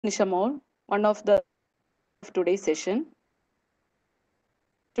Nishamol, one of the of today's session.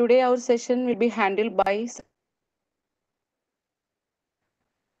 Today our session will be handled by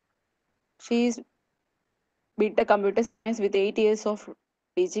she is BTech Computer Science with 8 years of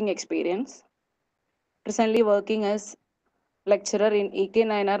teaching experience. Presently working as lecturer in EK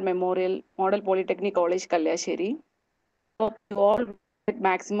Nayanar Memorial Model Polytechnic College, Kalyasheri. Hope you all get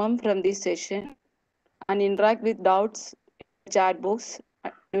maximum from this session and interact with doubts in chat box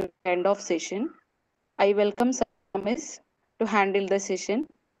at the end of session. I welcome Samis to handle the session.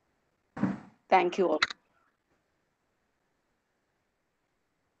 Thank you all.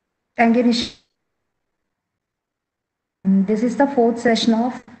 Thank you, Nish. This is the fourth session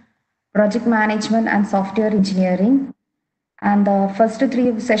of Project Management and Software Engineering. And the first three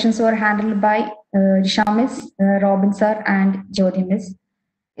sessions were handled by Shamis, Robin sir, and Jyoti miss.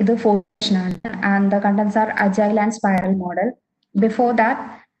 This is the fourth session, and the contents are Agile and Spiral Model. Before that,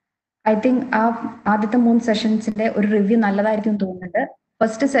 I think ആദ്യത്തെ മൂന്ന് സെഷൻസിന്റെ ഒരു review നല്ലതായിരിക്കും തോന്നുന്നുണ്ട്.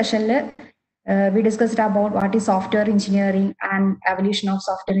 First സെഷനിൽ we discussed about what is software engineering and evolution of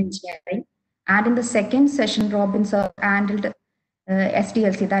software engineering. And in the second session, Robin sir handled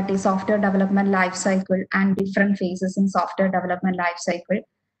SDLC, that is software development life cycle, and different phases in software development life cycle.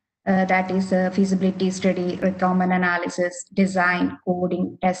 That is feasibility study, requirement analysis, design, coding,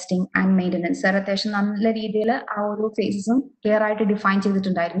 testing, and maintenance. അത്യാവശ്യം നല്ല രീതിയിൽ ആ ഒരു ഫേസസും clear ആയിട്ട് define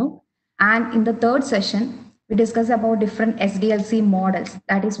ചെയ്തിട്ടുണ്ടായിരുന്നു. And in the third session, we discussed about different SDLC models,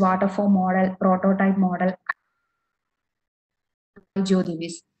 that is waterfall model, prototype model, Jyoti.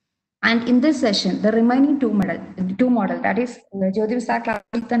 And in this session, the remaining two model, that is Jyoti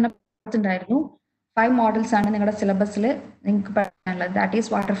class തന്നെ 5 models ആണ് നിങ്ങളുടെ സിലബസിൽ നിങ്ങൾക്ക് പഠിക്കാനുള്ളത്. That is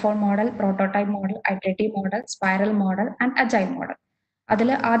waterfall model, prototype model, iterative model, spiral model, and agile model. അതിൽ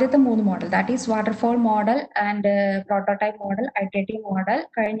ആദ്യത്തെ 3 model, that is waterfall model and prototype model, iterative model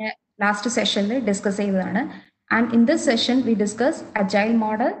കഴിഞ്ഞ last സെഷനിൽ ഡിസ്കസ് ചെയ്തതാണ്. And in this session, we discuss agile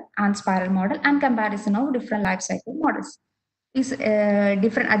model and spiral model and comparison of different life cycle models. Is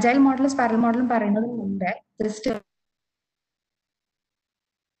different agile model, spiral model പറയുന്നതിന് മുമ്പേ just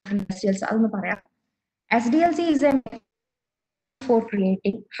അതൊന്ന് പറയാം. SDLC is a for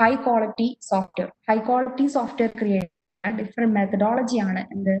creating high quality software. High quality software create different methodology ആണ്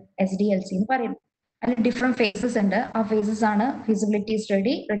in SDLC എന്ന് പറയുന്നത്. അതിൽ different phases ഉണ്ട്. ആ phases ആണ് feasibility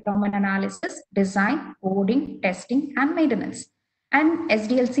study, requirement analysis, design, coding, testing, and maintenance. And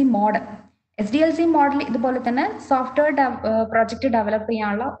SDLC model. SDLC model ഇതുപോലെ തന്നെ software project develop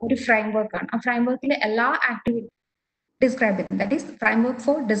ചെയ്യാനുള്ള ഒരു ഫ്രെയിംവർക്ക് ആണ്. ആ ഫ്രെയിംവർക്കിൽ എല്ലാ ആക്ടിവിറ്റി ഡിസ്ക്രൈബ് ചെയ്യുന്നത്, that is framework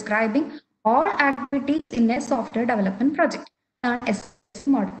for describing all activities in a software development project. SDLC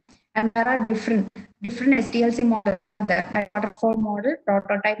model, and there are different SDLC models. Waterfall model,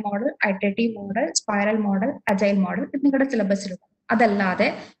 prototype model, iterative model, spiral model, agile model. ഇത് നിങ്ങളുടെ സിലബസിൽ അതല്ലാതെ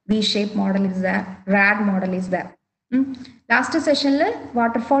V-shape model is there, RAD model is there. Last സെഷനിൽ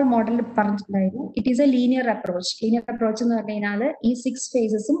waterfall model പറഞ്ഞിട്ടുണ്ടായിരുന്നു. It is A linear approach. Linear approach എന്ന് പറഞ്ഞു കഴിഞ്ഞാൽ ഈ 6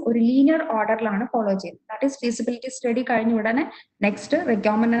 ഫേസസും ഒരു ലീനിയർ ഓർഡറിലാണ് ഫോളോ ചെയ്യുന്നത്. ദാറ്റ് ഈസ് ഫീസിബിലിറ്റി സ്റ്റഡി കഴിഞ്ഞ ഉടനെ next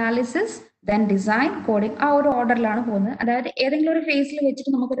requirement analysis, then design, coding, ആ ഒരു ഓർഡറിലാണ് പോകുന്നത്. അതായത് ഏതെങ്കിലും ഒരു ഫേസിൽ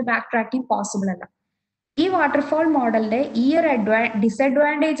വെച്ചിട്ട് നമുക്കൊരു ബാക്ക് ട്രാക്കിംഗ് പോസിബിൾ അല്ല. ഈ വാട്ടർഫോൾ മോഡലിന്റെ ഈ ഒരു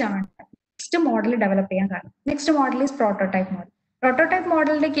ഡിസഡ്വാൻറ്റേജ് ആണ് നെക്സ്റ്റ് മോഡൽ ഡെവലപ്പ് ചെയ്യാൻ കാരണം. Next model is prototype model. Prototype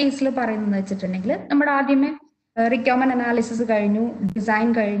മോഡലിന്റെ കേസിൽ പറയുന്നത് വെച്ചിട്ടുണ്ടെങ്കിൽ നമ്മുടെ ആദ്യമേ റിക്വയർമെന്റ് അനാലിസിസ് കഴിഞ്ഞു, ഡിസൈൻ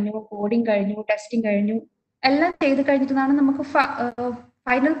കഴിഞ്ഞു, കോഡിംഗ് കഴിഞ്ഞു, ടെസ്റ്റിംഗ് കഴിഞ്ഞു, എല്ലാം ചെയ്ത് കഴിഞ്ഞിട്ടാണ് നമുക്ക്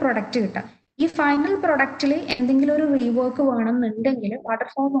ഫൈനൽ പ്രൊഡക്റ്റ് കിട്ടുക. ഈ ഫൈനൽ പ്രൊഡക്റ്റിൽ എന്തെങ്കിലും ഒരു റീവർക്ക് വേണമെന്നുണ്ടെങ്കിൽ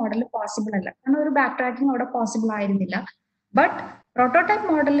വാട്ടർഫോൾ മോഡൽ പോസിബിൾ അല്ല, കാരണം ഒരു ബാക്ക് ട്രാക്കിംഗ് അവിടെ പോസിബിൾ ആയിരുന്നില്ല. ബട്ട് പ്രോട്ടോടൈപ്പ്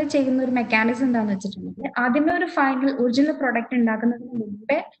മോഡലിൽ ചെയ്യുന്ന ഒരു മെക്കാനിസം എന്താണെന്ന് വെച്ചിട്ടുണ്ടെങ്കിൽ ആദ്യമേ ഒരു ഫൈനൽ ഒറിജിനൽ പ്രൊഡക്റ്റ് ഉണ്ടാക്കുന്നതിന്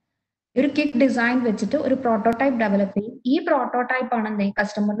മുമ്പേ ഒരു കിറ്റ് ഡിസൈൻ വെച്ചിട്ട് ഒരു പ്രോട്ടോടൈപ്പ് ഡെവലപ്പ് ചെയ്യും. ഈ പ്രോട്ടോടൈപ്പ് ആണ് എന്തെങ്കിലും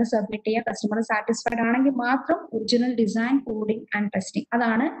കസ്റ്റമറിന് സബ്മിറ്റ് ചെയ്യുക. കസ്റ്റമർ സാറ്റിസ്ഫൈഡ് ആണെങ്കിൽ മാത്രം original design, coding and testing,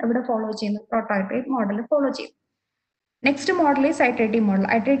 അതാണ് ഇവിടെ ഫോളോ ചെയ്യുന്നത്. പ്രോട്ടോടൈപ്പ് മോഡൽ ഫോളോ ചെയ്യും. Next model is iterative model.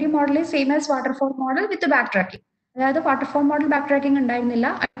 Iterative model is same as waterfall model with back tracking. അതായത് വാട്ടർഫോൾ മോഡൽ ബാക്ക് ട്രാക്കിംഗ് ഉണ്ടായിരുന്നില്ല.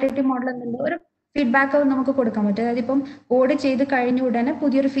 iterative model എന്നുള്ള ഒരു ഫീഡ്ബാക്ക് നമുക്ക് കൊടുക്കാൻ പറ്റും. അതായത് ഇപ്പം കോഡ് ചെയ്ത് കഴിഞ്ഞ ഉടനെ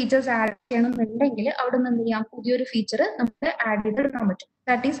പുതിയൊരു ഫീച്ചേഴ്സ് ആഡ് ചെയ്യണമെന്നുണ്ടെങ്കിൽ അവിടെ നിന്ന് എന്ത് ചെയ്യാം, പുതിയൊരു ഫീച്ചർ നമുക്ക് ആഡ് ചെയ്തെടുക്കാൻ പറ്റും.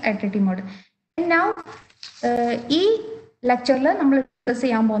 That is iterative model. Now ഈ ലെക്ചറിൽ നമ്മൾ ഡിസ്കസ്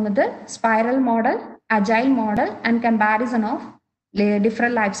ചെയ്യാൻ പോകുന്നത് spiral model, agile model and comparison of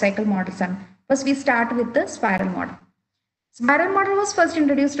different life cycle models ആണ്. First we start with spiral model. Spiral model was first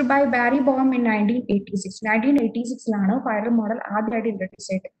introduced by Barry Boehm in 1986. 1986 spiral model ആദ്യമായിട്ട് introduce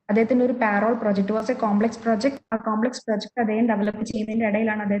ചെയ്തത്. അദ്ദേഹത്തിന്റെ ഒരു payroll project was A complex project. ആ complex project അദ്ദേഹം develop ചെയ്യുന്നതിന്റെ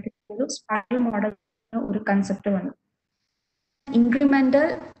ഇടയിലാണ് അദ്ദേഹത്തിന്റെ ഒരു സ്പൈറൽ മോഡൽ ഒരു കൺസെപ്റ്റ് വന്നത്. Incremental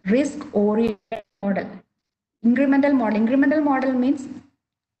risk oriented model. Incremental model means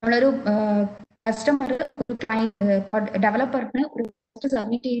നമ്മളൊരു കസ്റ്റമർ ഒരു ഡെവലപ്പറിന് ഒരു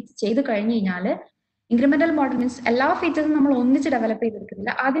സബ്മിറ്റ് ചെയ്ത് കഴിഞ്ഞ് കഴിഞ്ഞാൽ ഇൻക്രിമെന്റൽ മോഡൽ മീൻസ് എല്ലാ ഫീച്ചറും നമ്മൾ ഒന്നിച്ച് ഡെവലപ്പ്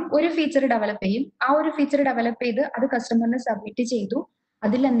ചെയ്തെടുക്കുന്നില്ല. ആദ്യം ഒരു ഫീച്ചർ ഡെവലപ്പ് ചെയ്യും. ആ ഒരു ഫീച്ചർ ഡെവലപ്പ് ചെയ്ത് അത് കസ്റ്റമറിന് സബ്മിറ്റ് ചെയ്തു.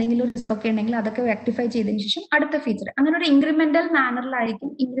 അതിൽ എന്തെങ്കിലും റിസ്ക് ഒക്കെ ഉണ്ടെങ്കിൽ അതൊക്കെ റെക്ടിഫൈ ചെയ്തതിനു ശേഷം അടുത്ത ഫീച്ചർ, അങ്ങനെ ഒരു ഇൻക്രിമെന്റൽ മാനറിലായിരിക്കും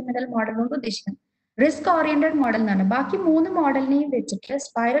ഇൻക്രിമെന്റൽ മോഡൽ കൊണ്ട് ഉദ്ദേശിക്കുന്നത്. റിസ്ക് ഓറിയന്റഡ് മോഡൽ എന്നാണ്. ബാക്കി 3 മോഡലിനെയും വെച്ചിട്ട്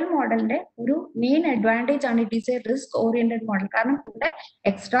സ്പൈറൽ മോഡലിന്റെ ഒരു മെയിൻ അഡ്വാൻറ്റേജ് ആണ് it is A risk oriented model. കാരണം ഇവിടെ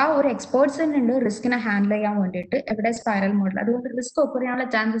എക്സ്ട്രാ ഒരു എക്സ്പേർട്സ് തന്നെ ഉണ്ട് റിസ്കിനെ ഹാൻഡിൽ ചെയ്യാൻ വേണ്ടിയിട്ട് എവിടെ സ്പൈറൽ മോഡൽ. അതുകൊണ്ട് റിസ്ക് ഒക്കർ ചെയ്യാനുള്ള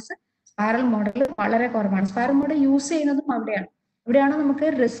ചാൻസസ് സ്പൈറൽ മോഡൽ വളരെ കുറവാണ്. സ്പൈറൽ മോഡൽ യൂസ് ചെയ്യുന്നതും ഇവിടെയാണ് നമുക്ക്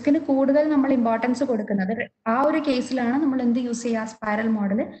റിസ്കിന് കൂടുതൽ നമ്മൾ ഇമ്പോർട്ടൻസ് കൊടുക്കുന്നത്. ആ ഒരു കേസിലാണ് നമ്മൾ എന്ത് യൂസ് ചെയ്യുക, സ്പൈറൽ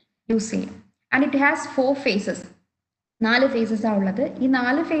മോഡൽ യൂസ് ചെയ്യുക. And it has 4 phases. 4 phases ആ ഉള്ളത്. ഈ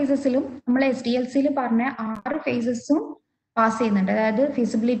 4 phases-ലും നമ്മൾ SDLC-യിൽ പറഞ്ഞ 6 phases-ഉം പാസ് ചെയ്യുന്നുണ്ട്. അതായത്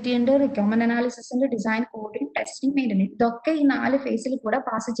ഫീസിബിലിറ്റി ഉണ്ട്, റിക്വയർമെന്റ് അനാലിസിസ് ഉണ്ട്, ഡിസൈൻ, കോഡിംഗ്, ടെസ്റ്റിംഗ്, മെയിൻ്റനൻസ്, ഇതൊക്കെ ഈ 4 phase-ൽ കൂടെ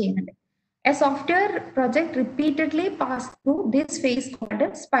പാസ് ചെയ്യുന്നുണ്ട്. A software project repeatedly pass through this face called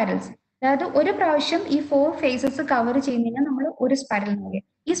spirals. അതായത് ഒരു പ്രാവശ്യം ഈ 4 phases കവർ ചെയ്യുന്നതിന് നമ്മൾ ഒരു സ്പൈറൽ നോക്കുക.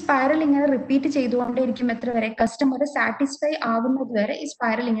 ഈ സ്പൈറൽ ഇങ്ങനെ റിപ്പീറ്റ് ചെയ്തുകൊണ്ടേയിരിക്കും എത്ര വരെ, കസ്റ്റമർ സാറ്റിസ്ഫൈ ആവുന്നത് വരെ ഈ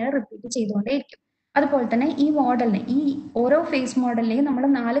സ്പൈറൽ ഇങ്ങനെ റിപ്പീറ്റ് ചെയ്തുകൊണ്ടേയിരിക്കും. അതുപോലെ തന്നെ ഈ മോഡലിനെ, ഈ ഓരോ ഫേസ് മോഡലിനെയും നമ്മൾ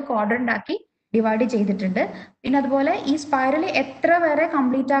 4 ക്വാഡ്രന്റ് ആക്കി ഡിവൈഡ് ചെയ്തിട്ടുണ്ട്. പിന്നെ അതുപോലെ ഈ സ്പൈറൽ എത്ര വരെ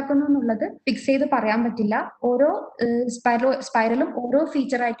കംപ്ലീറ്റ് ആക്കുന്നു എന്നുള്ളത് ഫിക്സ് ചെയ്ത് പറയാൻ പറ്റില്ല. ഓരോ സ്പൈറലും ഓരോ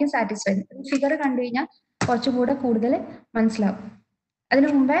ഫീച്ചർ ആയിരിക്കും സാറ്റിസ്ഫൈ. ഫിഗർ കണ്ടു കഴിഞ്ഞാൽ കുറച്ചുകൂടെ കൂടുതൽ മനസ്സിലാവും.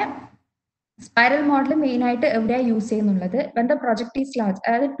 അതിനു മുമ്പേ സ്പൈറൽ മോഡൽ മെയിൻ ആയിട്ട് എവിടെയാണ് use ചെയ്യുന്നുള്ളത്, when the project is large,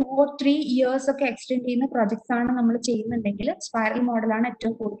 അതായത് 2 or 3 years ഒക്കെ എക്സ്റ്റെൻഡ് ചെയ്യുന്ന പ്രൊജക്ട്സ് ആണ് നമ്മൾ ചെയ്യുന്നുണ്ടെങ്കിൽ സ്പൈറൽ മോഡലാണ്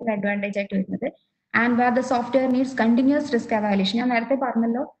ഏറ്റവും കൂടുതൽ അഡ്വാൻറ്റേജ് ആയിട്ട് വരുന്നത്. And where the software needs continuous risk evaluation, ഞാൻ നേരത്തെ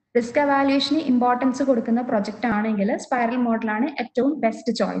പറഞ്ഞല്ലോ റിസ്ക് എവാലുവേഷന് ഇമ്പോർട്ടൻസ് കൊടുക്കുന്ന പ്രൊജക്ട് ആണെങ്കിൽ സ്പൈറൽ മോഡലാണ് ഏറ്റവും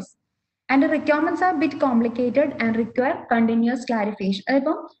best choice. And requirements R bit complicated and require continuous clarification.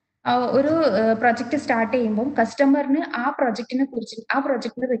 അതിപ്പം ഒരു പ്രൊജക്ട് സ്റ്റാർട്ട് ചെയ്യുമ്പോൾ കസ്റ്റമറിന് ആ പ്രൊജക്ടിനെ കുറിച്ച്, ആ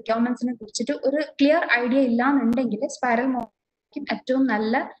പ്രൊജക്ടിന്റെ റിക്വയർമെന്റ്സിനെ കുറിച്ചിട്ട് ഒരു ക്ലിയർ ഐഡിയ ഇല്ലാന്നുണ്ടെങ്കിൽ സ്പൈറൽ മോഡൽ ഏറ്റവും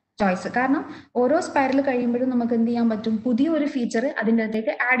നല്ല ചോയ്സ്. കാരണം ഓരോ സ്പൈറൽ കഴിയുമ്പോഴും നമുക്ക് എന്ത് ചെയ്യാൻ പറ്റും, പുതിയൊരു ഫീച്ചർ അതിൻ്റെ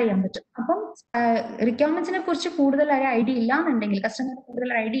അകത്തേക്ക് ആഡ് ചെയ്യാൻ പറ്റും. അപ്പം റിക്വയർമെന്റ്സിനെ കുറിച്ച് കൂടുതൽ ഒരു ഐഡിയ ഇല്ലാന്നുണ്ടെങ്കിൽ, കസ്റ്റമറിന്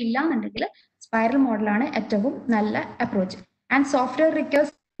കൂടുതൽ ഐഡിയ ഇല്ലാന്നുണ്ടെങ്കിൽ സ്പൈറൽ മോഡലാണ് ഏറ്റവും നല്ല approach. And software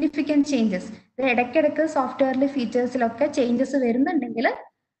requires significant changes, ഇടയ്ക്കിടയ്ക്ക് സോഫ്റ്റ്വെയറിലെ ഫീച്ചേഴ്സിലൊക്കെ ചേഞ്ചസ് വരുന്നുണ്ടെങ്കിൽ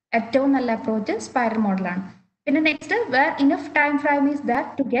ഏറ്റവും നല്ല അപ്രോച്ച് സ്പൈറൽ മോഡലാണ്. പിന്നെ next, where enough time frame is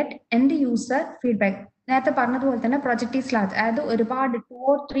that to get end user feedback. നേരത്തെ പറഞ്ഞതുപോലെ തന്നെ പ്രൊജക്ട് ഈസ് ലാർജ്, അതായത് ഒരുപാട് 2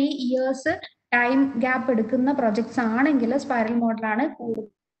 or 3 years ടൈം ഗ്യാപ്പ് എടുക്കുന്ന പ്രൊജക്ട്സ് ആണെങ്കിൽ സ്പൈറൽ മോഡലാണ് കൂടുതൽ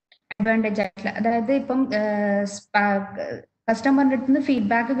അഡ്വാൻറ്റേജ് ആയിട്ടുള്ള. അതായത് ഇപ്പം കസ്റ്റമറിന്റെ അടുത്ത് നിന്ന്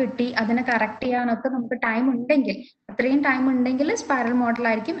ഫീഡ്ബാക്ക് കിട്ടി അതിനെ കറക്റ്റ് ചെയ്യാനൊക്കെ നമുക്ക് ടൈം ഉണ്ടെങ്കിൽ, അത്രയും ടൈം ഉണ്ടെങ്കിൽ സ്പൈറൽ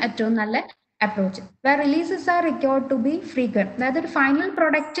മോഡലായിരിക്കും ഏറ്റവും നല്ല approach. Where releases are required to B frequent, അതായത് ഒരു ഫൈനൽ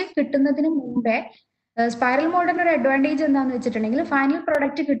പ്രൊഡക്റ്റ് കിട്ടുന്നതിന് മുമ്പേ സ്പൈറൽ മോഡലിന്റെ ഒരു അഡ്വാൻറ്റേജ് എന്താണെന്ന് വെച്ചിട്ടുണ്ടെങ്കിൽ ഫൈനൽ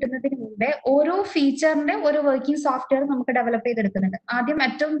പ്രൊഡക്റ്റ് കിട്ടുന്നതിന് മുമ്പേ ഓരോ ഫീച്ചറിന്റെ ഒരു വർക്കിംഗ് സോഫ്റ്റ്വെയർ നമുക്ക് ഡെവലപ്പ് ചെയ്തെടുക്കുന്നുണ്ട്. ആദ്യം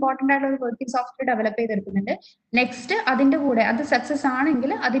ഏറ്റവും ഇമ്പോർട്ടന്റ് ആയിട്ടുള്ള ഒരു വർക്കിംഗ് സോഫ്റ്റ്വെയർ ഡെവലപ്പ് ചെയ്തെടുക്കുന്നുണ്ട്. നെക്സ്റ്റ് അതിന്റെ കൂടെ അത് സക്സസ്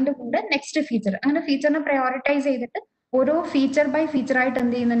ആണെങ്കിൽ അതിന്റെ കൂടെ നെക്സ്റ്റ് ഫീച്ചർ, അങ്ങനെ ഫീച്ചറിനെ പ്രയോറിറ്റൈസ് ചെയ്തിട്ട് ഓരോ ഫീച്ചർ ബൈ ഫീച്ചർ ആയിട്ട്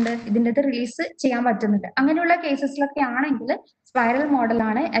എന്ത് ചെയ്യുന്നുണ്ട്, ഇതിൻ്റെ റിലീസ് ചെയ്യാൻ പറ്റുന്നുണ്ട്. അങ്ങനെയുള്ള കേസസിലൊക്കെ ആണെങ്കിൽ സ്പൈറൽ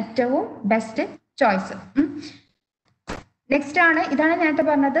മോഡലാണ് ഏറ്റവും ബെസ്റ്റ് ചോയ്സ്. നെക്സ്റ്റ് ആണ്, ഇതാണ് നേരത്തെ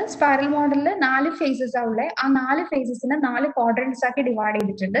പറഞ്ഞത്, സ്പൈറൽ മോഡലിൽ 4 phases ആ ഉള്ളത്. ആ 4 phasesനെ 4 quadrants ആക്കി ഡിവൈഡ്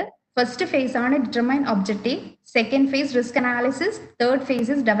ചെയ്തിട്ടുണ്ട്. ഫസ്റ്റ് ഫേസ് ആണ് determine objective, second phase risk analysis, third phase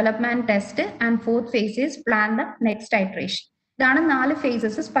is development test and fourth face is plan the next iteration. ഇതാണ് 4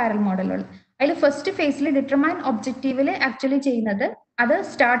 phases സ്പൈറൽ മോഡലുള്ളത്. അതിൽ ഫസ്റ്റ് ഫേസിൽ ഡിറ്റർമൈൻ ഒബ്ജക്റ്റീവിൽ ആക്ച്വലി ചെയ്യുന്നത്, അത്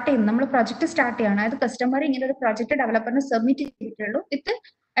സ്റ്റാർട്ട് ചെയ്യുന്നത് നമ്മൾ പ്രൊജക്ട് സ്റ്റാർട്ട് ചെയ്യണം. അതായത് കസ്റ്റമർ ഇങ്ങനെ ഒരു പ്രൊജക്ട് ഡെവലപ്പറിന് സബ്മിറ്റ് ചെയ്തിട്ടുള്ളൂ വിത്ത്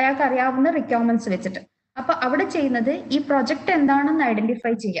അയാൾക്ക് അറിയാവുന്ന റിക്വയർമെന്റ്സ് വെച്ചിട്ട്. അപ്പൊ അവിടെ ചെയ്യുന്നത് ഈ പ്രൊജക്ട് എന്താണെന്ന്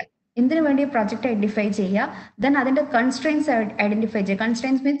ഐഡന്റിഫൈ ചെയ്യുക, എന്തിനു വേണ്ടി പ്രൊജക്ട് ഐഡന്റിഫൈ ചെയ്യുക, ദെൻ അതിന്റെ കൺസ്ട്രെയിൻസ് ഐഡന്റിഫൈ ചെയ്യുക.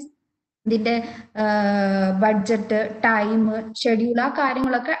 കൺസ്ട്രെയിൻസ് മീൻസ് ഇതിന്റെ ബഡ്ജറ്റ്, ടൈം, ഷെഡ്യൂൾ, ആ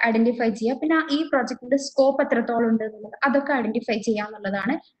കാര്യങ്ങളൊക്കെ ഐഡന്റിഫൈ ചെയ്യുക. പിന്നെ ഈ പ്രൊജക്ടിന്റെ സ്കോപ്പ് എത്രത്തോളം ഉണ്ട് എന്നുള്ളത് അതൊക്കെ ഐഡന്റിഫൈ ചെയ്യുക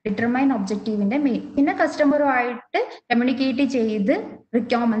എന്നുള്ളതാണ് ഡിറ്റർമൈൻ ഒബ്ജക്റ്റീവിന്റെ മെയിൻ. പിന്നെ കസ്റ്റമറുമായിട്ട് കമ്മ്യൂണിക്കേറ്റ് ചെയ്ത്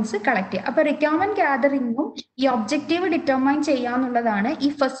റിക്വയർമെന്റ്സ് കളക്ട് ചെയ്യുക. അപ്പൊ റിക്വയർമെന്റ് ഗ്യാതറിംഗും ഈ ഒബ്ജക്റ്റീവ് ഡിറ്റർമൈൻ ചെയ്യുക എന്നുള്ളതാണ്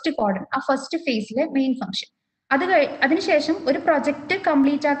ഈ ഫസ്റ്റ് ക്വാഡ്രന്റ്, ആ ഫസ്റ്റ് ഫേസിലെ മെയിൻ ഫംഗ്ഷൻ. അതിനുശേഷം ഒരു പ്രൊജക്ട്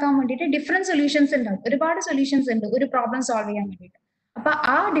കംപ്ലീറ്റ് ആക്കാൻ വേണ്ടിയിട്ട് ഡിഫറെന്റ് സൊല്യൂഷൻസ് ഉണ്ടാവും, ഒരുപാട് സൊല്യൂഷൻസ് ഉണ്ട് ഒരു പ്രോബ്ലം സോൾവ് ചെയ്യാൻ വേണ്ടിയിട്ട്. അപ്പൊ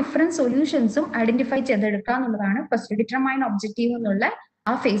ആ ഡിഫറെന്റ് സൊല്യൂഷൻസും ഐഡന്റിഫൈ ചെയ്തെടുക്കുക എന്നുള്ളതാണ് ഫസ്റ്റ് ഡിറ്റർമൈൻ ഒബ്ജക്റ്റീവ് എന്നുള്ള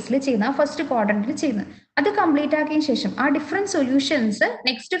ആ ഫേസിൽ ചെയ്യുന്ന, ആ ഫസ്റ്റ് ക്വാഡ്രന്റിൽ ചെയ്യുന്നത്. അത് കംപ്ലീറ്റ് ആക്കിയതിനു ശേഷം ആ ഡിഫറെന്റ് സൊല്യൂഷൻസ്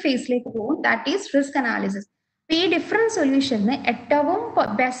നെക്സ്റ്റ് ഫേസിലേക്ക് പോകും, ദാറ്റ് ഈസ് റിസ്ക് അനാലിസിസ്. അപ്പൊ ഈ ഡിഫറെന്റ് സൊല്യൂഷന് ഏറ്റവും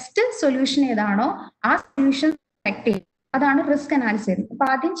ബെസ്റ്റ് സൊല്യൂഷൻ ഏതാണോ ആ സൊല്യൂഷൻ സെലക്ട് ചെയ്യും, അതാണ് റിസ്ക് അനാലിസിസ്. അപ്പൊ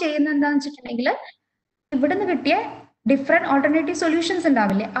ആദ്യം ചെയ്യുന്നത് എന്താണെന്ന് വെച്ചിട്ടുണ്ടെങ്കിൽ ഇവിടുന്ന് കിട്ടിയ ഡിഫറെന്റ് ഓൾട്ടർനേറ്റീവ് സൊല്യൂഷൻസ്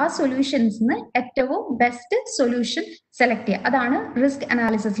ഉണ്ടാവില്ലേ, ആ സൊല്യൂഷൻസിന് ഏറ്റവും ബെസ്റ്റ് സൊല്യൂഷൻ സെലക്ട് ചെയ്യുക. അതാണ് റിസ്ക്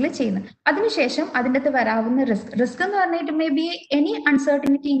അനാലിസിസിൽ ചെയ്യുന്നത്. അതിനുശേഷം അതിൻ്റെ അകത്ത് വരാവുന്ന റിസ്ക് എന്ന് പറഞ്ഞിട്ട് may be any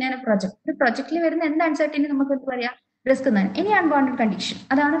uncertainty in A project. ഒരു പ്രൊജക്റ്റിൽ വരുന്ന എന്ത് അൺസർട്ടിനിറ്റി നമുക്ക് എന്ത് പറയാം, റിസ്ക് എന്ന് തന്നെ. എനി അൺവാണ്ടഡ് കണ്ടീഷൻ,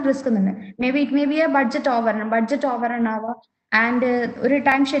 അതാണ് റിസ്ക് എന്ന്. It may be A budget over ആവാം, ആൻഡ് ഒരു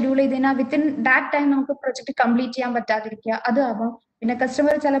ടൈം ഷെഡ്യൂൾ ചെയ്ത് കഴിഞ്ഞാൽ വിത്തിൻ ദാറ്റ് ടൈം നമുക്ക് പ്രൊജക്ട് കംപ്ലീറ്റ് ചെയ്യാൻ പറ്റാതിരിക്കുക, അത് ആവാം. പിന്നെ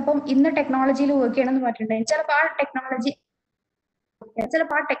കസ്റ്റമർ ചിലപ്പം ഇന്ന് ടെക്നോളജിയിൽ വർക്ക് ചെയ്യണമെന്ന് പറഞ്ഞിട്ടുണ്ടെങ്കിൽ ചിലപ്പോൾ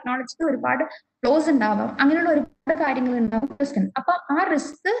ആ ടെക്നോളജിക്ക് ഒരുപാട് ഫ്ലോസ് ഉണ്ടാവാം, അങ്ങനെയുള്ള ഒരുപാട് കാര്യങ്ങൾ ഉണ്ടാവും റിസ്ക്. അപ്പൊ ആ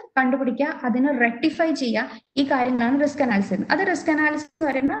റിസ്ക് കണ്ടുപിടിക്കുക, അതിനെ റെക്ടിഫൈ ചെയ്യുക, ഈ കാര്യങ്ങളാണ് റിസ്ക് അനാലിസിസ്. അത് റിസ്ക് അനാലിസിസ് എന്ന്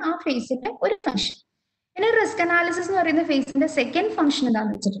പറയുന്ന ആ ഫേസിന്റെ ഒരു ഫംഗ്ഷൻ. ഇനി റിസ്ക് അനാലിസിസ് എന്ന് പറയുന്ന ഫേസിന്റെ സെക്കൻഡ് ഫംഗ്ഷൻ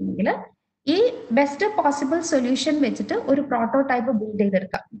എന്താണെന്ന് വെച്ചിട്ടുണ്ടെങ്കിൽ ഈ ബെസ്റ്റ് പോസിബിൾ സൊല്യൂഷൻ വെച്ചിട്ട് ഒരു പ്രോട്ടോടൈപ്പ് ബിൽഡ്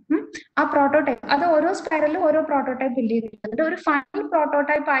ചെയ്തെടുക്കാം. ആ പ്രോട്ടോടൈപ്പ് അത് ഓരോ സ്പൈറലിലും ഓരോ പ്രോട്ടോടൈപ്പ് ബിൽഡ് ചെയ്തെടുക്കുന്നുണ്ട്. ഒരു ഫൈനൽ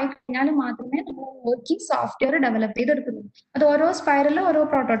പ്രോട്ടോടൈപ്പ് ആയി കഴിഞ്ഞാൽ മാത്രമേ നമ്മൾ വർക്കിംഗ് സോഫ്റ്റ്വെയർ ഡെവലപ്പ് ചെയ്തെടുക്കുന്നുള്ളൂ. അത് ഓരോ സ്പൈറലിലും ഓരോ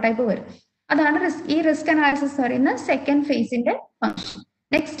പ്രോട്ടോടൈപ്പ് വരും. അതാണ് ഈ റിസ്ക് അനാലിസിസ് എന്ന് പറയുന്ന സെക്കൻഡ് ഫേസിന്റെ ഫംഗ്ഷൻ.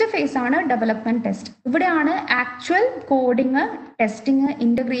 നെക്സ്റ്റ് ഫേസ് ആണ് ഡെവലപ്മെന്റ് ടെസ്റ്റ്. ഇവിടെയാണ് actual coding, testing,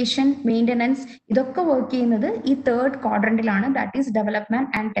 integration, maintenance ഇതൊക്കെ വർക്ക് ചെയ്യുന്നത് ഈ third ക്വാഡ്രന്റിലാണ്, that is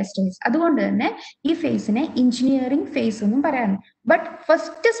development and test face. അതുകൊണ്ട് തന്നെ ഈ ഫേസിനെ എഞ്ചിനീയറിംഗ് ഫേസ് എന്നും പറയാറുണ്ട്. ബട്ട്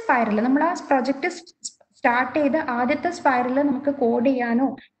ഫസ്റ്റ് സ്പൈറൽ നമ്മൾ ആ പ്രൊജക്ട് സ്റ്റാർട്ട് ചെയ്ത് ആദ്യത്തെ സ്പൈറലിൽ നമുക്ക് കോഡ് ചെയ്യാനോ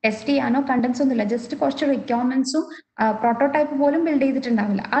ടെസ്റ്റ് ചെയ്യാനോ കണ്ടൻസ് ഒന്നുമില്ല, ജസ്റ്റ് കുറച്ച് റിക്വയർമെന്റ്സും പ്രോട്ടോടൈപ്പ് പോലും ബിൽഡ്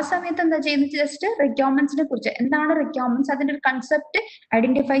ചെയ്തിട്ടുണ്ടാവില്ല. ആ സമയത്ത് എന്താ ചെയ്യുന്നത്, ജസ്റ്റ് റിക്വയർമെന്റ്സിനെ കുറിച്ച് എന്താണ് റിക്വയർമെന്റ്സ്, അതിന്റെ ഒരു കൺസെപ്റ്റ്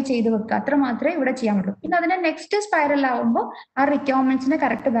ഐഡന്റിഫൈ ചെയ്ത് വെക്കുക, അത്ര മാത്രമേ ഇവിടെ ചെയ്യാൻ പറ്റൂ. പിന്നെ അതിന്റെ നെക്സ്റ്റ് സ്പൈറൽ ആവുമ്പോൾ ആ റിക്വയർമെന്റ്സിനെ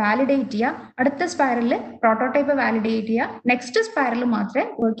കറക്റ്റ് വാലിഡേറ്റ് ചെയ്യുക, അടുത്ത സ്പൈറലിൽ പ്രോട്ടോടൈപ്പ് വാലിഡേറ്റ് ചെയ്യുക, നെക്സ്റ്റ് സ്പൈറലിൽ മാത്രമേ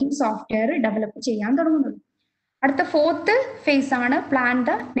വർക്കിംഗ് സോഫ്റ്റ്വെയർ ഡെവലപ്പ് ചെയ്യാൻ തുടങ്ങുന്നുള്ളൂ. അടുത്ത ഫോർത്ത് ഫേസ് ആണ് പ്ലാൻ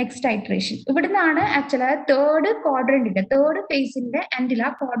ദ നെക്സ്റ്റ് ഐറ്ററേഷൻ. ഇവിടുന്നാണ് ആക്ച്വലി തേർഡ് ക്വാഡ്രന്റിന്റെ തേർഡ് ഫേസിന്റെ എൻഡിൽ, ആ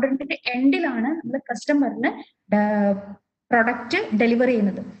ക്വാഡ്രന്റിന്റെ എൻഡിലാണ് നമ്മൾ കസ്റ്റമറിന് പ്രൊഡക്റ്റ് ഡെലിവർ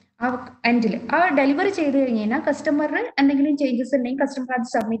ചെയ്യുന്നത്. ആ എൻഡിൽ ആ ഡെലിവറി ചെയ്ത് കഴിഞ്ഞ് കഴിഞ്ഞാൽ കസ്റ്റമറിന് എന്തെങ്കിലും ചേഞ്ചസ് ഉണ്ടെങ്കിൽ കസ്റ്റമർ അത്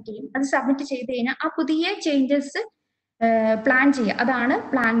സബ്മിറ്റ് ചെയ്യും. അത് സബ്മിറ്റ് ചെയ്ത് കഴിഞ്ഞാൽ ആ പുതിയ ചേഞ്ചസ് പ്ലാൻ ചെയ്യുക, അതാണ്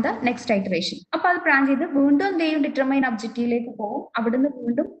പ്ലാൻ ദ നെക്സ്റ്റ് ഐറ്ററേഷൻ. അപ്പൊ അത് പ്ലാൻ ചെയ്ത് വീണ്ടും എന്ത് ചെയ്യും, ഡിറ്റർമൈൻ ഒബ്ജക്റ്റീവിലേക്ക് പോകും. അവിടുന്ന്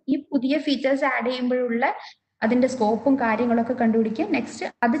വീണ്ടും ഈ പുതിയ ഫീച്ചേഴ്സ് ആഡ് ചെയ്യുമ്പോഴുള്ള അതിന്റെ സ്കോപ്പും കാര്യങ്ങളൊക്കെ കണ്ടുപിടിക്കുക. നെക്സ്റ്റ്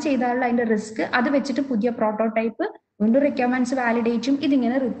അത് ചെയ്താലുള്ള അതിന്റെ റിസ്ക്, അത് വെച്ചിട്ട് പുതിയ പ്രോട്ടോടൈപ്പ്, വീണ്ടും റിക്വയർമെന്റ്സ് വാലിഡേറ്റും,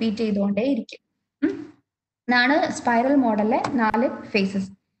 ഇതിങ്ങനെ റിപ്പീറ്റ് ചെയ്തുകൊണ്ടേ ഇരിക്കും. ഇതാണ് സ്പൈറൽ മോഡലിലെ 4 ഫേസസ്.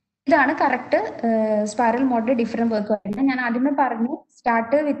 ഇതാണ് correct spiral model different work വരുന്നത്. ഞാൻ ആദ്യമേ പറഞ്ഞു,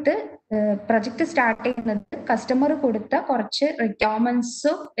 സ്റ്റാർട്ട് വിത്ത് പ്രൊജക്ട് സ്റ്റാർട്ട് ചെയ്യുന്നത് കസ്റ്റമർ കൊടുത്ത കുറച്ച്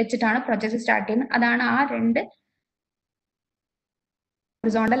റിക്വയർമെന്റ്സ് വെച്ചിട്ടാണ് പ്രൊജക്ട് സ്റ്റാർട്ട് ചെയ്യുന്നത്. അതാണ് ആ 2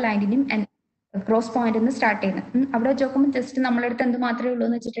 ഹൊറിസോണ്ടൽ ലൈനിനും ക്രോസ് പോയിന്റ് നിന്ന് സ്റ്റാർട്ട് ചെയ്യുന്നത്. അവിടെ വെച്ച് നോക്കുമ്പോൾ ജസ്റ്റ് നമ്മളെടുത്ത് എന്ത് മാത്രമേ ഉള്ളൂ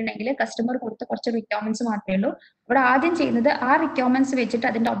എന്ന് വെച്ചിട്ടുണ്ടെങ്കിൽ കസ്റ്റമർ കൊടുത്ത കുറച്ച് റിക്വയർമെന്റ്സ് മാത്രമേ ഉള്ളൂ. അവിടെ ആദ്യം ചെയ്യുന്നത് ആ റിക്വയർമെന്റ്സ് വെച്ചിട്ട്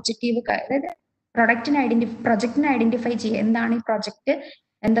അതിന്റെ ഒബ്ജക്റ്റീവ്, അതായത് പ്രൊജക്റ്റിനെ ഐഡന്റിഫൈ ചെയ്യുക. എന്താണ് ഈ പ്രൊജക്ട്,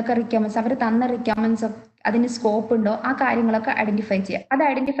 എന്തൊക്കെ റിക്വയർമെന്റ്സ്, അവർ തന്ന റിക്വയർമെന്റ്സ്, അതിന് സ്കോപ്പ് ഉണ്ടോ, ആ കാര്യങ്ങളൊക്കെ ഐഡന്റിഫൈ ചെയ്യുക. അത്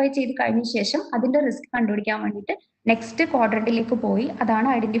ഐഡന്റിഫൈ ചെയ്ത് കഴിഞ്ഞ ശേഷം അതിന്റെ റിസ്ക് കണ്ടുപിടിക്കാൻ വേണ്ടിയിട്ട് നെക്സ്റ്റ് ക്വാഡ്രന്റിലേക്ക് പോയി, അതാണ്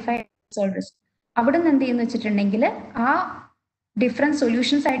ഐഡന്റിഫൈ സോൾവ് റിസ്ക്. അവിടെ നിന്ന് എന്ത് ചെയ്യുന്ന വെച്ചിട്ടുണ്ടെങ്കിൽ ആ ഡിഫറെന്റ്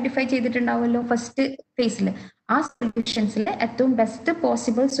സൊല്യൂഷൻസ് ഐഡന്റിഫൈ ചെയ്തിട്ടുണ്ടാവുമല്ലോ ഫസ്റ്റ് ഫേസിൽ, ആ സൊല്യൂഷൻസിൽ ഏറ്റവും ബെസ്റ്റ്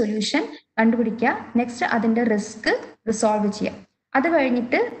പോസിബിൾ സൊല്യൂഷൻ കണ്ടുപിടിക്കുക. നെക്സ്റ്റ് അതിന്റെ റിസ്ക് റിസോൾവ് ചെയ്യുക. അത്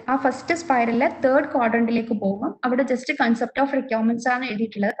കഴിഞ്ഞിട്ട് ആ ഫസ്റ്റ് സ്പൈറലിലെ തേർഡ് ക്വാഡ്രന്റിലേക്ക് പോകുമ്പോൾ അവിടെ ജസ്റ്റ് കൺസെപ്റ്റ് ഓഫ് റിക്വയർമെന്റ്സ് ആണ്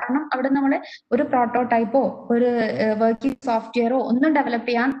എഴുതിയിട്ടുള്ളത്. കാരണം അവിടെ നമ്മൾ ഒരു പ്രോട്ടോടൈപ്പോ ഒരു വർക്കിംഗ് സോഫ്റ്റ്വെയറോ ഒന്നും ഡെവലപ്പ്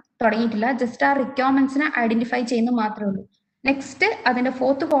ചെയ്യാൻ തുടങ്ങിയിട്ടില്ല. ജസ്റ്റ് ആ റിക്വയർമെന്റ്സിനെ ഐഡന്റിഫൈ ചെയ്യുന്നത് മാത്രമേ ഉള്ളൂ. നെക്സ്റ്റ് അതിന്റെ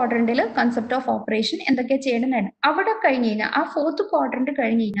ഫോർത്ത് ക്വാഡ്രന്റിൽ കൺസെപ്റ്റ് ഓഫ് ഓപ്പറേഷൻ എന്തൊക്കെ ചെയ്യണമെന്നാണ്. അവിടെ കഴിഞ്ഞ് കഴിഞ്ഞാൽ ആ ഫോർത്ത് ക്വാഡ്രന്റ്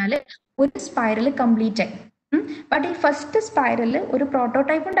കഴിഞ്ഞ് കഴിഞ്ഞാൽ ഒരു സ്പൈറൽ കംപ്ലീറ്റ് ആയി. ബട്ട് ഈ ഫസ്റ്റ് സ്പൈറലിൽ ഒരു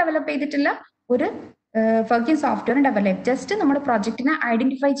പ്രോട്ടോടൈപ്പും ഡെവലപ്പ് ചെയ്തിട്ടില്ല, ഒരു വർക്കിംഗ് സോഫ്റ്റ്വെയർ ഡെവലപ്പ്, ജസ്റ്റ് നമ്മുടെ പ്രൊജക്റ്റിനെ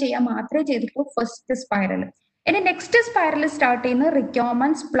ഐഡന്റിഫൈ ചെയ്യാൻ മാത്രമേ ചെയ്തിട്ടുള്ളൂ ഫസ്റ്റ് സ്പൈറൽ. ഇനി നെക്സ്റ്റ് സ്പൈറൽ സ്റ്റാർട്ട് ചെയ്യുന്നത്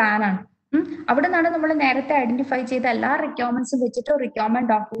റിക്വയർമെന്റ്സ് പ്ലാൻ ആണ്. അവിടെ നിന്നാണ് നമ്മൾ നേരത്തെ ഐഡന്റിഫൈ ചെയ്ത എല്ലാ റിക്വയർമെന്റ്സും വെച്ചിട്ട് റിക്വയർമെന്റ്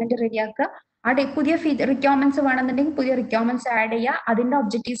ഡോക്യുമെന്റ് റെഡിയാക്കുക. ആ പുതിയ റിക്വയർമെന്റ്സ് വേണമെന്നുണ്ടെങ്കിൽ പുതിയ റിക്വയർമെന്റ്സ് ആഡ് ചെയ്യുക, അതിന്റെ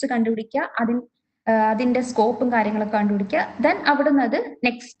ഒബ്ജക്റ്റീവ്സ് കണ്ടുപിടിക്കുക, അതിന്റെ സ്കോപ്പും കാര്യങ്ങളൊക്കെ കണ്ടുപിടിക്കുക. ദെൻ അവിടെ നിന്ന് അത്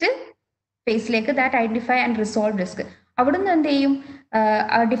next ഫേസിലേക്ക്, that identify and resolve risk. അവിടുന്ന് എന്ത് ചെയ്യും,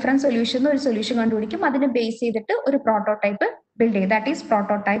 ഡിഫറെന്റ് സൊല്യൂഷൻ ഒരു സൊല്യൂഷൻ കണ്ടുപിടിക്കും, അതിനെ ബേസ് ചെയ്തിട്ട് ഒരു പ്രോട്ടോടൈപ്പ് ബിൽഡ് ചെയ്യും, ദാറ്റ് ഈസ്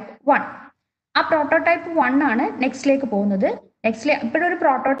പ്രോട്ടോടൈപ്പ് 1. ആ പ്രോട്ടോടൈപ്പ് 1 ആണ് നെക്സ്റ്റിലേക്ക് പോകുന്നത്. ഇപ്പോഴൊരു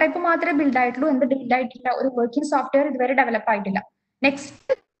പ്രോട്ടോടൈപ്പ് മാത്രമേ ബിൽഡ് ആയിട്ടുള്ളൂ, എന്ത് ബിൽഡ് ആയിട്ടില്ല, ഒരു വർക്കിംഗ് സോഫ്റ്റ്വെയർ ഇതുവരെ ഡെവലപ്പ് ആയിട്ടില്ല.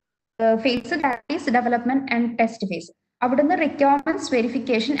 Next face that is development and test face. അവിടുന്ന് റിക്വയർമെന്റ്സ്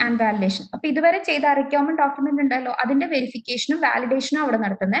വെരിഫിക്കേഷൻ ആൻഡ് വാലിഡേഷൻ. അപ്പൊ ഇതുവരെ ചെയ്ത റിക്വയർമെന്റ് ഡോക്യുമെന്റ് ഉണ്ടല്ലോ, അതിന്റെ വെരിഫിക്കേഷനും വാലിഡേഷനും അവിടെ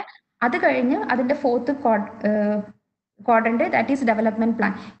നടത്തുന്നത്. അത് കഴിഞ്ഞ് അതിന്റെ fourth quadrant that is development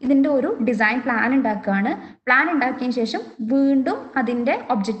plan. ഇതിന്റെ ഒരു ഡിസൈൻ പ്ലാൻ ഉണ്ടാക്കുകയാണ്. പ്ലാൻ ഉണ്ടാക്കിയതിനു ശേഷം വീണ്ടും അതിന്റെ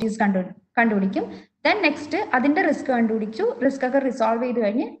ഒബ്ജക്റ്റീവ്സ് കണ്ടുപിടിക്കും. ദെൻ നെക്സ്റ്റ് അതിന്റെ റിസ്ക് കണ്ടുപിടിച്ചു, റിസ്ക് ഒക്കെ റിസോൾവ് ചെയ്ത്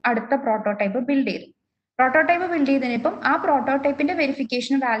കഴിഞ്ഞ് അടുത്ത പ്രോട്ടോടൈപ്പ് ബിൽഡ് ചെയ്തു. പ്രോട്ടോടൈപ്പ് ബിൽഡ് ചെയ്തതിനിപ്പം ആ പ്രോട്ടോടൈപ്പിന്റെ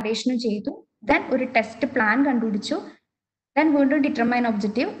വെരിഫിക്കേഷനും വാലിഡേഷനും ചെയ്തു. ദെൻ ഒരു ടെസ്റ്റ് പ്ലാൻ കണ്ടുപിടിച്ചു. ദെൻ വീണ്ടും ഡിറ്റർമൈൻ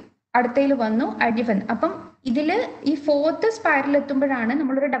ഒബ്ജക്റ്റീവ് അടുത്തതിൽ വന്നു, ഐഡന്റിഫൈ. അപ്പം ഇതില് ഈ 4th സ്പൈറൽ എത്തുമ്പോഴാണ്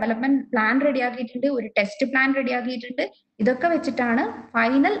നമ്മളൊരു ഡെവലപ്മെന്റ് പ്ലാൻ റെഡിയാക്കിയിട്ടുണ്ട്, ഒരു ടെസ്റ്റ് പ്ലാൻ റെഡിയാക്കിയിട്ടുണ്ട്. ഇതൊക്കെ വെച്ചിട്ടാണ്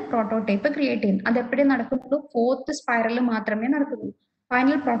ഫൈനൽ പ്രോട്ടോടൈപ്പ് ക്രിയേറ്റ് ചെയ്യുന്നത്. അത് എപ്പോഴേ നടക്കുന്നുള്ളൂ? 4th സ്പൈറലിൽ മാത്രമേ നടക്കുന്നുള്ളൂ.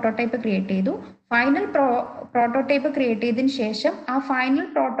 ഫൈനൽ പ്രോട്ടോടൈപ്പ് ക്രിയേറ്റ് ചെയ്തു. ഫൈനൽ പ്രോട്ടോടൈപ്പ് ക്രിയേറ്റ് ചെയ്തതിന് ശേഷം ആ ഫൈനൽ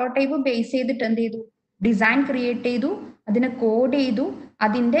പ്രോട്ടോടൈപ്പ് ബേസ് ചെയ്തിട്ട് എന്ത് ചെയ്തു? ഡിസൈൻ ക്രിയേറ്റ് ചെയ്തു, അതിനെ കോഡ് ചെയ്തു,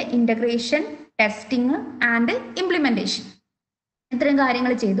 അതിന്റെ ഇന്റഗ്രേഷൻ, ടെസ്റ്റിംഗ് ആൻഡ് ഇംപ്ലിമെന്റേഷൻ, ഇത്രയും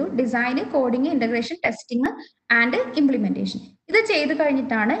കാര്യങ്ങൾ ചെയ്തു. ഡിസൈന്, coding, integration, testing and implementation. ഇത് ചെയ്ത്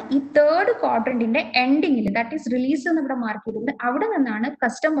കഴിഞ്ഞിട്ടാണ് ഈ 3rd ക്വാഡ്രന്റിന്റെ എൻഡിങ്ങിൽ, ദാറ്റ് ഈസ് റിലീസ് എന്ന് ഇവിടെ മാർക്ക് ചെയ്തിട്ടുണ്ട്, അവിടെ നിന്നാണ്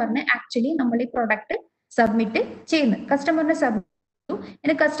കസ്റ്റമറിന് ആക്ച്വലി നമ്മൾ ഈ പ്രൊഡക്റ്റ് സബ്മിറ്റ് ചെയ്യുന്നത്. കസ്റ്റമറിന് സബ്മിറ്റ്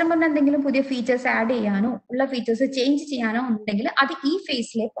ഇനി കസ്റ്റമറിന് എന്തെങ്കിലും പുതിയ ഫീച്ചേഴ്സ് ആഡ് ചെയ്യാനോ ഉള്ള ഫീച്ചേഴ്സ് ചേഞ്ച് ചെയ്യാനോ ഉണ്ടെങ്കിൽ അത് ഈ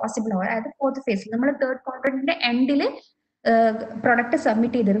ഫേസിലെ പോസിബിൾ ആവും. അതായത് 4th ഫേസിൽ നമ്മൾ 3rd ക്വാഡ്രന്റിന്റെ എൻഡിൽ പ്രൊഡക്റ്റ്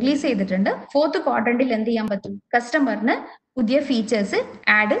സബ്മിറ്റ് ചെയ്ത് റിലീസ് ചെയ്തിട്ടുണ്ട്. 4th ക്വാഡ്രന്റിൽ എന്ത് ചെയ്യാൻ പറ്റും? കസ്റ്റമറിന് പുതിയ ഫീച്ചേഴ്സ്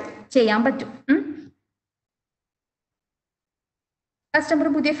ആഡ് ചെയ്യാൻ പറ്റും. കസ്റ്റമർ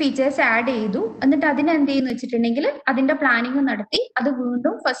പുതിയ ഫീച്ചേഴ്സ് ആഡ് ചെയ്തു, എന്നിട്ട് അതിനെ എന്ത് ചെയ്യുന്നു വെച്ചിട്ടുണ്ടെങ്കിൽ അതിന്റെ പ്ലാനിങ് നടത്തി അത്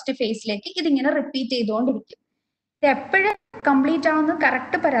വീണ്ടും ഫസ്റ്റ് ഫേസിലേക്ക് ഇതിങ്ങനെ റിപ്പീറ്റ് ചെയ്തുകൊണ്ടിരിക്കും. ഇത് എപ്പോഴും കംപ്ലീറ്റ് ആവുന്ന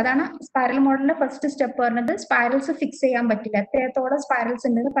കറക്റ്റ് പറയാം. അതാണ് സ്പൈറൽ മോഡലിന്റെ ഫസ്റ്റ് സ്റ്റെപ്പ് പറഞ്ഞത്. സ്പൈറൽസ് ഫിക്സ് ചെയ്യാൻ പറ്റില്ല, എത്രത്തോളം സ്പൈറൽസ്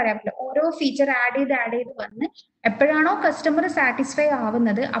ഉണ്ടെന്ന് പറയാൻ പറ്റില്ല. ഓരോ ഫീച്ചർ ആഡ് ചെയ്ത് വന്ന് എപ്പോഴാണോ കസ്റ്റമർ സാറ്റിസ്ഫൈ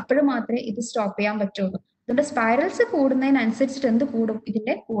ആവുന്നത് അപ്പോഴും മാത്രമേ ഇത് സ്റ്റോപ്പ് ചെയ്യാൻ പറ്റുള്ളൂ. അതുകൊണ്ട് സ്പൈറൽസ് കൂടുന്നതിനനുസരിച്ചിട്ട് എന്ത് കൂടും?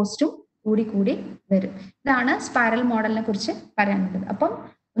 ഇതിന്റെ കോസ്റ്റും കൂടി വരും. ഇതാണ് സ്പൈറൽ മോഡലിനെ കുറിച്ച് പറയാനുള്ളത്. അപ്പം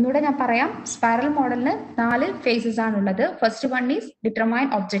ഒന്നുകൂടെ ഞാൻ പറയാം, സ്പൈറൽ മോഡലിന് 4 ഫേസസ് ആണുള്ളത്. First one is determine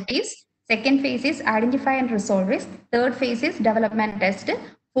objectives, second phase is identify and resolve risk, third phase is development test,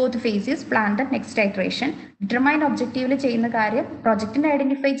 fourth phase is plan the next iteration. Determine objective ചെയ്യുന്ന കാര്യം പ്രൊജക്റ്റിനെ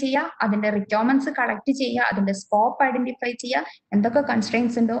ഐഡന്റിഫൈ ചെയ്യുക, അതിന്റെ റിക്വയർമെന്റ്സ് കളക്ട് ചെയ്യുക, അതിന്റെ scope identify ചെയ്യുക, എന്തൊക്കെ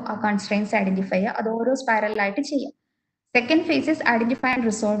constraints ഉണ്ടോ ആ കൺസ്ട്രെയിൻസ് ഐഡന്റിഫൈ ചെയ്യുക, അത് ഓരോ സ്പൈറലായിട്ട് ചെയ്യുക. Second phase is identify and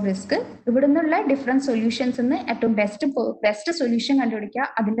resolve risk. ഇവിടെ നിന്നുള്ള ഡിഫറെന്റ് സൊല്യൂഷൻസ് ഏറ്റവും ബെസ്റ്റ് സൊല്യൂഷൻ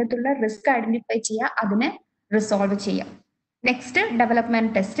കണ്ടുപിടിക്കുക, അതിൻ്റെ അകത്തുള്ള റിസ്ക് ഐഡന്റിഫൈ ചെയ്യുക, അതിനെ റിസോൾവ് ചെയ്യുക. Next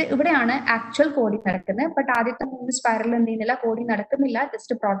development test. ഇവിടെയാണ് ആക്ച്വൽ കോഡിംഗ് നടക്കുന്നത്. ബട്ട് ആദ്യത്തെ 3 സ്പൈറലിൽ എന്ത് ചെയ്യുന്നില്ല, കോഡിംഗ് നടക്കുന്നില്ല,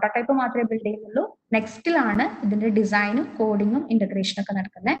 ജസ്റ്റ് പ്രോട്ടോടൈപ്പ് മാത്രമേ ബിൽഡ് ചെയ്യുന്നുള്ളൂ. നെക്സ്റ്റിലാണ് ഇതിന്റെ ഡിസൈനും കോഡിങ്ങും ഇന്റഗ്രേഷനും ഒക്കെ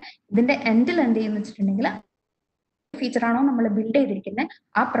നടക്കുന്നത്. ഇതിന്റെ എൻഡിൽ എന്ത് ചെയ്യുന്ന വെച്ചിട്ടുണ്ടെങ്കിൽ ഫീച്ചർ ആണോ നമ്മൾ ബിൽഡ് ചെയ്തിരിക്കുന്നത്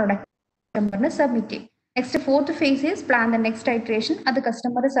ആ പ്രൊഡക്റ്റ് കസ്റ്റമറിന് സബ്മിറ്റ് ചെയ്യും. Next 4th face is plan the next iteration. അത്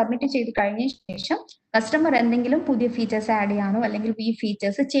കസ്റ്റമർ സബ്മിറ്റ് ചെയ്ത് കഴിഞ്ഞ ശേഷം കസ്റ്റമർ എന്തെങ്കിലും പുതിയ ഫീച്ചേഴ്സ് ആഡ് ചെയ്യാനോ അല്ലെങ്കിൽ ഈ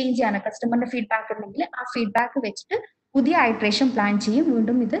ഫീച്ചേഴ്സ് ചേഞ്ച് ചെയ്യാനോ കസ്റ്റമറിന്റെ ഫീഡ്ബാക്ക് ഉണ്ടെങ്കിൽ ആ ഫീഡ്ബാക്ക് വെച്ചിട്ട് പുതിയ ഐറ്ററേഷൻ പ്ലാൻ ചെയ്യും.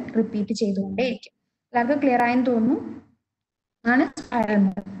 വീണ്ടും ഇത് റിപ്പീറ്റ് ചെയ്തുകൊണ്ടേയിരിക്കും. എല്ലാവർക്കും ക്ലിയർ ആയെന്ന് തോന്നുന്നു. ആണ് spiral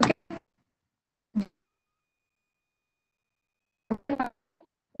model.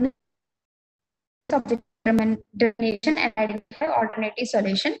 Determination and identify alternative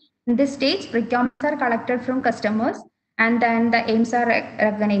solution. In this stage, requirements are collected from customers and then the aims are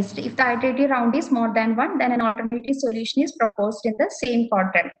recognized. If the iterative round is more than one, then an alternative solution is proposed in the same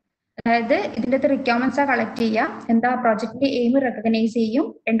quadrant. അതായത് ഇതിൻ്റെ അകത്ത് requirements collect ചെയ്യുക, എന്താ പ്രോജക്റ്റിന്റെ aim recognise ചെയ്യും,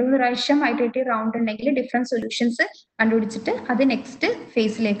 2-3 പ്രാവശ്യം iterative round ഉണ്ടെങ്കിൽ different solutions കണ്ടുപിടിച്ചിട്ട് അത് നെക്സ്റ്റ്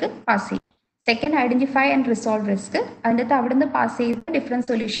ഫേസിലേക്ക് പാസ് ചെയ്യും. Second identify and resolve risk. അതിൻ്റെ അകത്ത് അവിടെ നിന്ന് പാസ് ചെയ്ത് different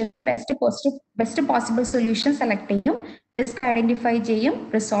solution best possible solution select ചെയ്യും, റിസ്ക് ഐഡന്റിഫൈ ചെയ്യും,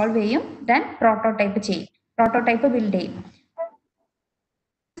 റിസോൾവ് ചെയ്യും, ദെൻ പ്രോട്ടോടൈപ്പ് ചെയ്യും, പ്രോട്ടോടൈപ്പ് ബിൽഡ് ചെയ്യും.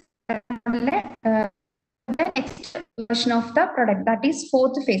 Next version of the product, that is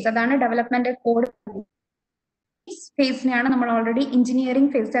 4th phase. അതാണ് ഡെവലപ്മെന്റ് കോഡ് ഫേസിനെയാണ് നമ്മൾ ഓൾറെഡി എഞ്ചിനീയറിംഗ്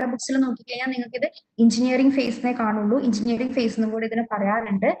ഫേസ്. ചില ബുക്സിൽ നോക്കിക്കഴിഞ്ഞാൽ നിങ്ങൾക്ക് ഇത് എഞ്ചിനീയറിംഗ് ഫേസിനെ കാണുള്ളൂ, എഞ്ചിനീയറിംഗ് ഫേസ് എന്നും കൂടി ഇതിനെ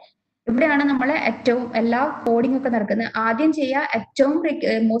പറയാറുണ്ട്. ഇവിടെയാണ് നമ്മൾ ഏറ്റവും എല്ലാ കോഡിംഗ് ഒക്കെ നടക്കുന്നത്. ആദ്യം ചെയ്യുക ഏറ്റവും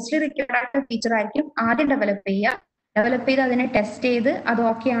മോസ്റ്റ്ലി റിക്വയർഡ് ആയിട്ടുള്ള ഫീച്ചർ ആയിരിക്കും ആദ്യം ഡെവലപ്പ് ചെയ്യുക. ഡെവലപ്പ് ചെയ്ത് അതിനെ ടെസ്റ്റ് ചെയ്ത് അത്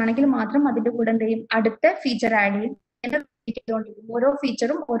ഓക്കെ ആണെങ്കിൽ മാത്രം അതിന്റെ കൂടെ എന്ത് ചെയ്യും, അടുത്ത ഫീച്ചർ ആഡ് ചെയ്യും. ഓരോ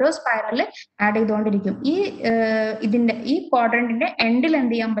ഫീച്ചറും ഓരോ സ്പൈറലിൽ ആഡ് ചെയ്തുകൊണ്ടിരിക്കും. ഈ ക്വാഡ്രന്റിന്റെ എൻഡിൽ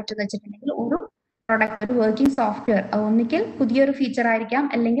എന്ത് ചെയ്യാൻ പറ്റുമെന്ന് വെച്ചിട്ടുണ്ടെങ്കിൽ ഒരു പ്രൊഡക്റ്റ്, ഒരു വർക്കിംഗ് സോഫ്റ്റ്വെയർ ഒന്നിക്കൽ പുതിയൊരു ഫീച്ചർ ആയിരിക്കാം,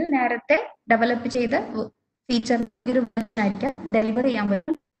 അല്ലെങ്കിൽ നേരത്തെ ഡെവലപ്പ് ചെയ്ത ഫീച്ചർ ആയിരിക്കാം ഡെലിവർ ചെയ്യാൻ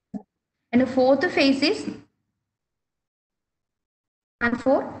പറ്റും. And 4th phase is and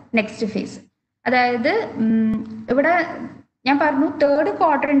for next phase. അതായത് ഇവിടെ ഞാൻ പറഞ്ഞു 3rd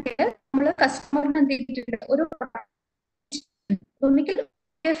ക്വാഡ്രന്റിൽ നമ്മൾ കസ്റ്റമറിന് എന്ത് ചെയ്തിട്ടുണ്ട്, ഒരു ഒന്നിക്കൽ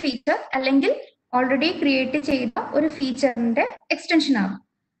ഫീച്ചർ അല്ലെങ്കിൽ ഓൾറെഡി ക്രിയേറ്റ് ചെയ്ത ഒരു ഫീച്ചറിന്റെ എക്സ്റ്റൻഷൻ ആകും.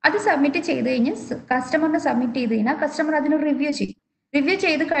 അത് സബ്മിറ്റ് ചെയ്ത് കഴിഞ്ഞ് കസ്റ്റമറിന് സബ്മിറ്റ് ചെയ്ത് കഴിഞ്ഞാൽ കസ്റ്റമർ അതിന് റിവ്യൂ ചെയ്യും. റിവ്യൂ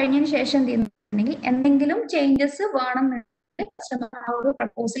ചെയ്ത് കഴിഞ്ഞതിന് ശേഷം എന്ത് ചെയ്യുന്നുണ്ടെങ്കിൽ എന്തെങ്കിലും ചേഞ്ചസ് വേണമെന്നുണ്ടെങ്കിൽ കസ്റ്റമർ ആ ഒരു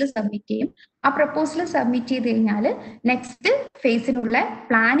പ്രപ്പോസൽ സബ്മിറ്റ് ചെയ്യും. ആ പ്രപ്പോസൽ സബ്മിറ്റ് ചെയ്ത് കഴിഞ്ഞാൽ നെക്സ്റ്റ് ഫേസിനുള്ള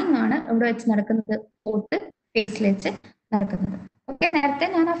പ്ലാനിങ് ആണ് ഇവിടെ വെച്ച് നടക്കുന്നത്, ഫോർത്ത് ഫേസിൽ വെച്ച് നടക്കുന്നത്. ഓക്കെ, നേരത്തെ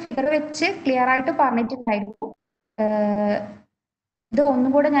ഞാൻ ആ ഫിഗർ വെച്ച് ക്ലിയർ ആയിട്ട് പറഞ്ഞിട്ടുണ്ടായിരുന്നു. ഇത് ഒന്നും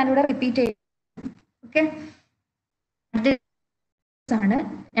കൂടെ ഞാനിവിടെ റിപ്പീറ്റ് ചെയ്യും. ഓക്കെ, ആണ്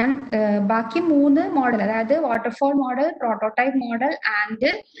ഞാൻ ബാക്കി 3 മോഡൽ, അതായത് waterfall model, prototype model and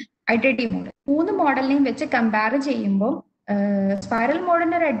iterative model, 3 മോഡലിനെയും വെച്ച് കമ്പയർ ചെയ്യുമ്പോൾ സ്പൈറൽ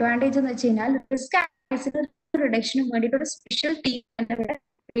മോഡലിന്റെ ഒരു അഡ്വാൻറ്റേജ് എന്ന് വെച്ച് കഴിഞ്ഞാൽ റിസ്ക് റിഡക്ഷന് വേണ്ടിയിട്ട് ഒരു സ്പെഷ്യൽ ടീം ഇവിടെ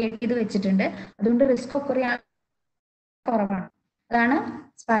ക്രിയേറ്റ് ചെയ്ത് വെച്ചിട്ടുണ്ട്. അതുകൊണ്ട് റിസ്ക് ഒക്കെ കുറവാണ്. അതാണ്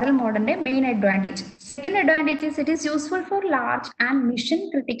സ്പൈറൽ മോഡലിന്റെ main advantage. Second advantage is it is useful for large and mission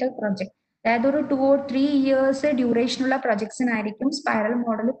critical project. അതായത് ഒരു 2 or 3 years ഡ്യൂറേഷനുള്ള പ്രൊജക്ട്സിനായിരിക്കും സ്പൈറൽ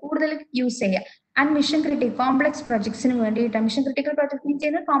മോഡൽ കൂടുതൽ യൂസ് ചെയ്യുക. ആൻഡ് മിഷൻ ക്രിട്ടിക്കൽ കോംപ്ലക്സ് പ്രൊജക്ട്സിന് വേണ്ടിയിട്ട്, മിഷൻ ക്രിട്ടിക്കൽ പ്രൊജക്ട് മീൻ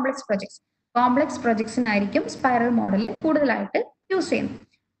ചെയ്യുന്നത് കോംപ്ലക്സ് പ്രൊജക്ട്സിനായിരിക്കും സ്പൈറൽ മോഡൽ കൂടുതലായിട്ട് യൂസ് ചെയ്യുന്നത്.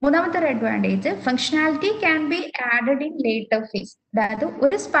 മൂന്നാമത്തെ ഒരു advantage, functionality can be added in later face. അതായത്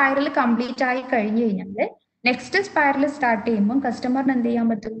ഒരു സ്പൈറൽ കംപ്ലീറ്റ് ആയി കഴിഞ്ഞു കഴിഞ്ഞാൽ നെക്സ്റ്റ് സ്പൈറൽ സ്റ്റാർട്ട് ചെയ്യുമ്പോൾ കസ്റ്റമറിന് എന്ത് ചെയ്യാൻ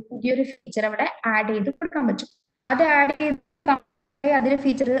പറ്റും, പുതിയൊരു ഫീച്ചർ അവിടെ ആഡ് ചെയ്ത് കൊടുക്കാൻ പറ്റും. അത് ആഡ് ചെയ്ത് അതിന്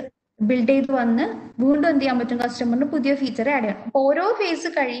ഫീച്ചർ ബിൽഡ് ചെയ്ത് വന്ന് വീണ്ടും എന്ത് ചെയ്യാൻ പറ്റും, കസ്റ്റമറിന് പുതിയ ഫീച്ചർ ആഡ് ചെയ്യണം. അപ്പൊ ഓരോ ഫേസ്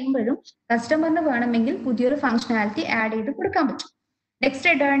കഴിയുമ്പോഴും കസ്റ്റമറിന് വേണമെങ്കിൽ പുതിയൊരു ഫംഗ്ഷനാലിറ്റി ആഡ് ചെയ്ത് കൊടുക്കാൻ പറ്റും. Next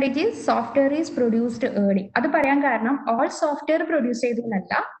advantage software is produced early. അത് പറയാൻ കാരണം ഓൾ സോഫ്റ്റ്വെയർ പ്രൊഡ്യൂസ്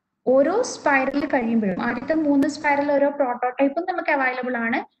ചെയ്തതല്ല, ഓരോ സ്പൈറൽ കഴിയുമ്പോഴും ആദ്യത്തെ 3 സ്പൈറൽ ഓരോ പ്രോട്ടോടൈപ്പും നമുക്ക് അവൈലബിൾ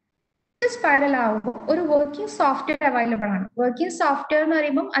ആണ്. സ്പൈറൽ ആവുമ്പോൾ ഒരു വർക്കിംഗ് സോഫ്റ്റ്വെയർ അവൈലബിൾ ആണ്. വർക്കിംഗ് സോഫ്റ്റ്വെയർ എന്ന്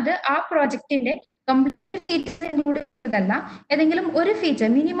പറയുമ്പോൾ അത് ആ പ്രോജക്റ്റിന്റെ കംപ്ലീറ്റ് ഫീച്ചർ ഇൻക്ലൂഡ് ചെയ്തല്ല, ഏതെങ്കിലും ഒരു ഫീച്ചർ,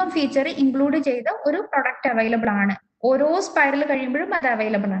 മിനിമം ഫീച്ചർ ഇൻക്ലൂഡ് ചെയ്ത ഒരു പ്രൊഡക്റ്റ് അവൈലബിൾ ആണ്. ഓരോ സ്പൈറൽ കഴിയുമ്പോഴും അത്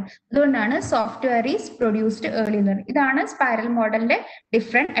അവൈലബിൾ ആണ്. അതുകൊണ്ടാണ് സോഫ്റ്റ്വെയർ ഈസ് പ്രൊഡ്യൂസ്ഡ് ഏർലി എന്ന് പറയുന്നത്. ഇതാണ് സ്പൈറൽ മോഡലിന്റെ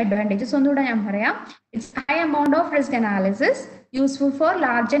ഡിഫറെന്റ് അഡ്വാൻറ്റേജസ്. ഒന്നുകൂടെ ഞാൻ പറയാം. It's high amount of risk analysis, useful for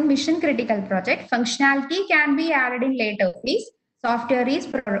large and mission critical project, functionality can be added in later face, software is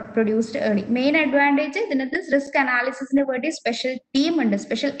produced early. Main advantage ഇതിനകത്ത് risk അനാലിസിസിന് വേണ്ടി special team ഉണ്ട്,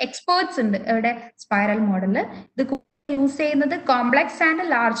 special experts ഉണ്ട് ഇവിടെ spiral മോഡലിൽ. ഇത് use ചെയ്യുന്നത് complex and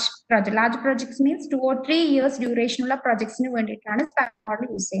large projects means 2 or 3 years ഡ്യൂറേഷനുള്ള പ്രോജക്ട്സിന് വേണ്ടിയിട്ടാണ് spiral model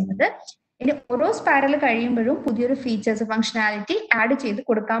use ചെയ്യുന്നത്. ഇനി ഓരോ സ്പൈറൽ കഴിയുമ്പോഴും പുതിയൊരു ഫീച്ചേഴ്സ്, ഫംഗ്ഷനാലിറ്റി ആഡ് ചെയ്ത്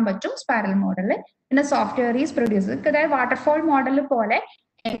കൊടുക്കാൻ പറ്റും സ്പൈറൽ മോഡലിൽ. പിന്നെ സോഫ്റ്റ്വെയർ ഈസ് പ്രൊഡ്യൂസ്, അതായത് വാട്ടർഫോൾ മോഡൽ പോലെ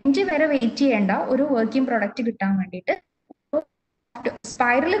എൻഡ് വരെ വെയിറ്റ് ചെയ്യേണ്ട ഒരു വർക്കിംഗ് പ്രൊഡക്റ്റ് കിട്ടാൻ വേണ്ടിയിട്ട്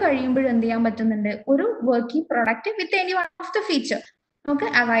സ്പൈറൽ കഴിയുമ്പോഴും എന്ത് ചെയ്യാൻ പറ്റുന്നുണ്ട്, ഒരു working product with any one of the feature നമുക്ക്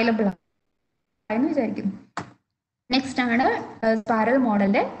അവൈലബിൾ ആണെന്ന് വിചാരിക്കുന്നു. നെക്സ്റ്റ് ആണ് സ്പൈറൽ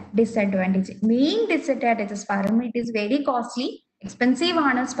മോഡലിന്റെ disadvantage. Main disadvantage spiral it is very costly, expensive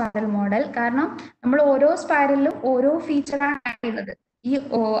ആണ് സ്പൈറൽ മോഡൽ. കാരണം നമ്മൾ ഓരോ സ്പൈറലിലും ഓരോ ഫീച്ചറാണ് ആഡ് ചെയ്യുന്നത്.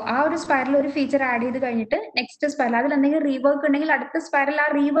 ആ ഒരു സ്പൈറൽ ഒരു ഫീച്ചർ ആഡ് ചെയ്ത് കഴിഞ്ഞിട്ട് നെക്സ്റ്റ് സ്പൈറൽ അതിൽ എന്തെങ്കിലും റീവർക്ക് ഉണ്ടെങ്കിൽ അടുത്ത സ്പൈറൽ ആ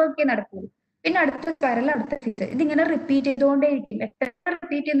റീവർക്ക് നടക്കുള്ളൂ. പിന്നെ അടുത്ത സ്പൈറൽ അടുത്ത ഫീച്ചർ, ഇതിങ്ങനെ റിപ്പീറ്റ് ചെയ്തുകൊണ്ടേയിരിക്കും. എത്ര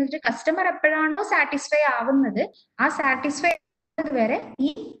റിപ്പീറ്റ് ചെയ്യുന്ന കസ്റ്റമർ എപ്പോഴാണോ സാറ്റിസ്ഫൈ ആവുന്നത് ആ സാറ്റിസ്ഫൈ ആവുന്നത് വരെ ഈ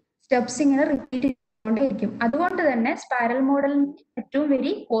സ്റ്റെപ്സ് ഇങ്ങനെ റിപ്പീറ്റ് ചെയ്തുകൊണ്ടേയിരിക്കും. അതുകൊണ്ട് തന്നെ സ്പൈറൽ മോഡൽ ഏറ്റവും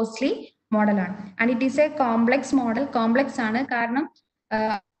വെരി കോസ്റ്റ്ലി മോഡലാണ്. And it is A complex model. Complex ആണ് കാരണം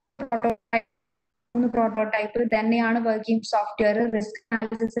പ്രോട്ടോടൈപ്പ് തന്നെയാണ് വർക്കിംഗ് സോഫ്റ്റ്വെയർ, റിസ്ക്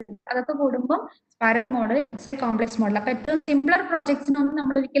അനാലിസിസ്, അതൊക്കെ കൂടുമ്പോൾ സ്പൈറൽ മോഡൽ കോംപ്ലക്സ് മോഡൽ. അപ്പൊ ഏറ്റവും സിംപ്ലർ പ്രോജക്ട്സിനൊന്നും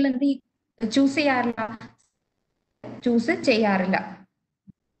നമ്മൾ ഒരിക്കലും എന്ത് ചൂസ് ചെയ്യാറില്ല.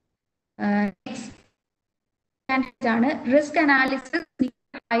 ആണ് risk analysis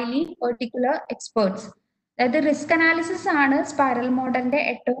highly particular experts. അതായത് റിസ്ക് അനാലിസിസ് ആണ് സ്പൈറൽ മോഡലിന്റെ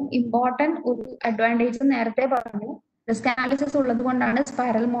ഏറ്റവും ഇമ്പോർട്ടന്റ് ഒരു അഡ്വാൻറ്റേജ്. നേരത്തെ പറഞ്ഞു, റിസ്ക് അനാലിസിസ് ഉള്ളത് കൊണ്ടാണ്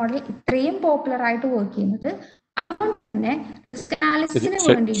സ്പൈറൽ മോഡൽ ഇത്രയും പോപ്പുലർ ആയിട്ട് വർക്ക് ചെയ്യുന്നത്. അതുകൊണ്ട് തന്നെ റിസ്ക് അനാലിസിസിന്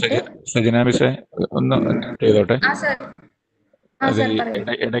വേണ്ടിയിട്ട്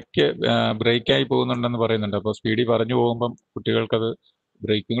ഇടയ്ക്ക് ബ്രേക്ക് ആയി പോകുന്നുണ്ടെന്ന് പറയുന്നുണ്ട്. അപ്പൊ സ്പീഡിൽ പറഞ്ഞു പോകുമ്പോൾ കുട്ടികൾക്ക് അത്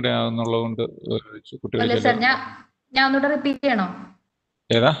ബ്രേക്കും കൂടെ ആകുന്നുള്ളതുകൊണ്ട് ഞാൻ ഒന്നുകൂടെ റിപ്പീറ്റ് ചെയ്യണോ?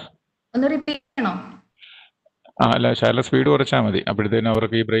 ഏതാ ഒന്ന് റിപ്പീറ്റ് ചെയ്യണോ? അല്ല, ശാല സ്പീഡ് കുറച്ചാൽ മതി. അപ്പോഴത്തേനും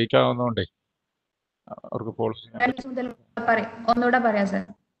അവർക്ക് ഈ ബ്രേക്ക് ആവുന്നതുകൊണ്ടേ അവർക്ക് ഒന്നുകൂടെ പറയാം സാർ.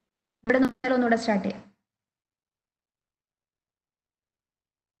 ഇവിടെ ഒന്നുകൂടെ സ്റ്റാർട്ട് ചെയ്യാം.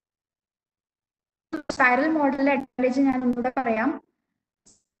 സ്പൈറൽ മോഡലിന്റെ അഡ്വാൻറ്റേജ് ഞാൻ ഒന്നുകൂടെ പറയാം.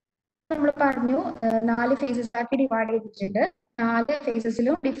 നമ്മൾ പറഞ്ഞു 4 ഫേസസ് ആക്കി ഡിവൈഡ് ചെയ്തിട്ടുണ്ട്. 4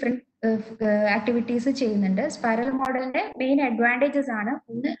 ഫേസസിലും ഡിഫറെന്റ് ആക്ടിവിറ്റീസ് ചെയ്യുന്നുണ്ട്. സ്പൈറൽ മോഡലിന്റെ മെയിൻ അഡ്വാൻറ്റേജസ് ആണ്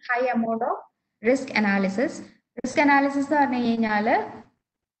ഒന്ന് high amount of risk analysis. Risk analysis എന്ന് പറഞ്ഞു കഴിഞ്ഞാല്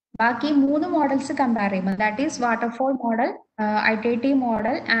ബാക്കി 3 മോഡൽസ് കമ്പയർ ചെയ്യുമ്പോൾ, that is waterfall model, iterative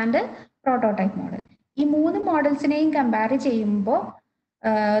model and prototype model, ഈ 3 മോഡൽസിനെയും കമ്പയർ ചെയ്യുമ്പോൾ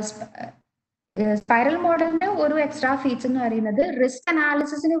സ്പൈറൽ മോഡലിന്റെ ഒരു എക്സ്ട്രാ ഫീച്ചർ എന്ന് പറയുന്നത് റിസ്ക്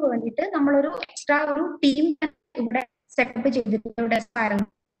അനാലിസിസിന് വേണ്ടിയിട്ട് നമ്മളൊരു എക്സ്ട്രാ ഒരു ടീം ഇവിടെ സെറ്റപ്പ് ചെയ്തിട്ടുണ്ട് ഇവിടെ സ്പൈറൽ.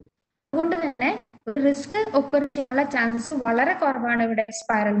 അതുകൊണ്ട് തന്നെ റിസ്ക് ഒക്കർ ചെയ്യാനുള്ള ചാൻസസ് വളരെ കുറവാണ് ഇവിടെ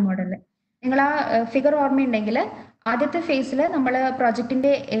സ്പൈറൽ മോഡലിൽ. നിങ്ങൾ ആ ഫിഗർ ഓർമ്മയുണ്ടെങ്കിൽ ആദ്യത്തെ ഫേസിൽ നമ്മൾ പ്രോജക്റ്റിന്റെ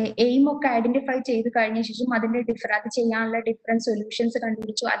എയിം ഒക്കെ ഐഡന്റിഫൈ ചെയ്ത് കഴിഞ്ഞ ശേഷം അതിന്റെ അത് ചെയ്യാനുള്ള ഡിഫറെന്റ് സൊല്യൂഷൻസ്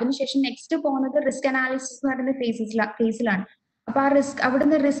കണ്ടുപിടിച്ചു. അതിനുശേഷം നെക്സ്റ്റ് പോകുന്നത് റിസ്ക് അനാലിസിസ് എന്ന് പറയുന്ന ഫേസിലാണ്. അപ്പൊ ആ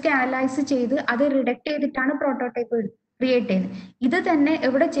അവിടുന്ന് റിസ്ക് അനലൈസ് ചെയ്ത് അത് റിഡക്ട് ചെയ്തിട്ടാണ് പ്രോട്ടോടൈപ്പ് ക്രിയേറ്റ് ചെയ്യുന്നത്. ഇത് തന്നെ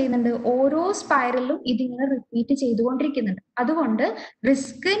എവിടെ ചെയ്യുന്നുണ്ട്, ഓരോ സ്പൈറലിലും ഇതിങ്ങനെ റിപ്പീറ്റ് ചെയ്തുകൊണ്ടിരിക്കുന്നുണ്ട്. അതുകൊണ്ട്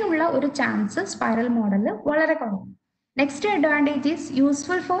റിസ്കിനുള്ള ഒരു ചാൻസ് സ്പൈറൽ മോഡലിൽ വളരെ കുറവാണ്. Next advantage is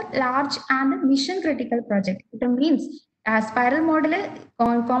useful for large and mission critical project. It means spiral model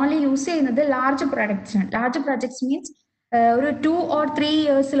commonly use ചെയ്യുന്നത് large projects ആണ്. Large projects means ഒരു 2 or 3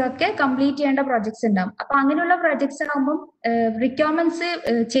 yearsലൊക്കെ കംപ്ലീറ്റ് ചെയ്യേണ്ട പ്രോജക്ട്സ് ഉണ്ടാവും. അപ്പൊ അങ്ങനെയുള്ള പ്രോജക്ട്സ് ആകുമ്പോൾ റിക്വയർമെന്റ്സ്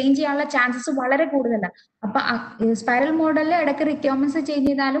ചേഞ്ച് ചെയ്യാനുള്ള ചാൻസസ് വളരെ കൂടുതലാണ്. അപ്പൊ സ്പൈറൽ മോഡലിൽ ഇടയ്ക്ക് റിക്വയർമെന്റ്സ് ചേഞ്ച്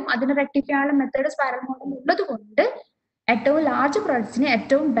ചെയ്താലും അതിന് റെക്ടിഫൈ ചെയ്യാനുള്ള മെത്തേഡ് സ്പൈറൽ മോഡൽ ഉള്ളത് കൊണ്ട് ഏറ്റവും ലാർജ് പ്രോജക്ട്സിന്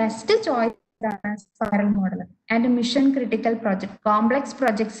ഏറ്റവും best choice spiral model. And mission critical project, complex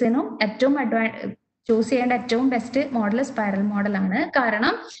പ്രോജക്ട്സിനും ഏറ്റവും ചൂസ് ചെയ്യേണ്ട ഏറ്റവും ബെസ്റ്റ് മോഡൽ സ്പൈറൽ മോഡലാണ്.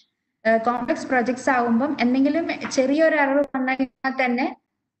 കാരണം കോംപ്ലക്സ് പ്രോജക്ട്സ് ആകുമ്പം എന്തെങ്കിലും ചെറിയൊരു എറർ വന്നാൽ തന്നെ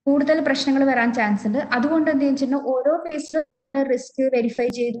കൂടുതൽ പ്രശ്നങ്ങൾ വരാൻ ചാൻസ് ഉണ്ട്. അതുകൊണ്ട് എന്ത് വെച്ചിട്ടുണ്ടെങ്കിൽ ഓരോ ഫേസിലും റിസ്ക് വെരിഫൈ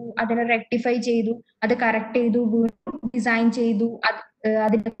ചെയ്തു, അതിനെ റെക്ടിഫൈ ചെയ്തു, അത് കറക്റ്റ് ചെയ്തു, വീണ്ടും ഡിസൈൻ ചെയ്തു,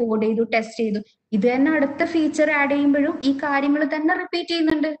 അതിന്റെ കോഡ് ചെയ്തു, ടെസ്റ്റ് ചെയ്തു. ഇത് തന്നെ അടുത്ത ഫീച്ചർ ആഡ് ചെയ്യുമ്പോഴും ഈ കാര്യങ്ങൾ തന്നെ റിപ്പീറ്റ്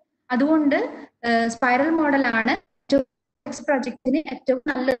ചെയ്യുന്നുണ്ട്. അതുകൊണ്ട് സ്പൈറൽ മോഡലാണ് പ്രോജക്റ്റിന് ഏറ്റവും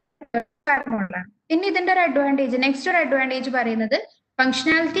നല്ല മോഡലാണ്. പിന്നെ ഇതിന്റെ ഒരു അഡ്വാൻറ്റേജ്, നെക്സ്റ്റ് ഒരു അഡ്വാൻറ്റേജ് പറയുന്നത്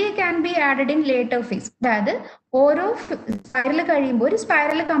functionality can be added in later face. അതായത് ഓരോ സ്പൈറൽ കഴിയുമ്പോൾ ഒരു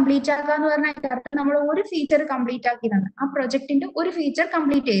സ്പൈറൽ കംപ്ലീറ്റ് ആക്കുക എന്ന് പറഞ്ഞാൽ നമ്മൾ ഒരു ഫീച്ചർ കംപ്ലീറ്റ് ആക്കിയതാണ്. ആ പ്രൊജക്ടിന്റെ ഒരു ഫീച്ചർ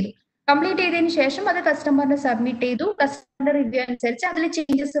കംപ്ലീറ്റ് ചെയ്തതിന് ശേഷം അത് കസ്റ്റമറിന് സബ്മിറ്റ് ചെയ്തു. കസ്റ്റമറിന്റെ റിവ്യൂ അനുസരിച്ച് അതിൽ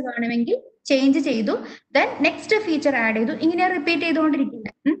ചേഞ്ചസ് വേണമെങ്കിൽ ചേഞ്ച് ചെയ്തു, ദെൻ നെക്സ്റ്റ് ഫീച്ചർ ആഡ് ചെയ്തു. ഇങ്ങനെ റിപ്പീറ്റ്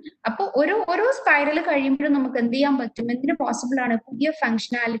ചെയ്തുകൊണ്ടിരിക്കുന്നത്. അപ്പോൾ ഓരോ സ്പൈറൽ കഴിയുമ്പോഴും നമുക്ക് എന്ത് ചെയ്യാൻ പറ്റും, എന്തിന് പോസിബിൾ ആണ്, പുതിയ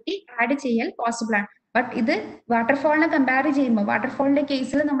ഫങ്ഷനാലിറ്റി ആഡ് ചെയ്യൽ പോസിബിൾ ആണ്. ബട്ട് ഇത് വാട്ടർഫോളിനെ കമ്പയർ ചെയ്യുമ്പോൾ, വാട്ടർഫോളിന്റെ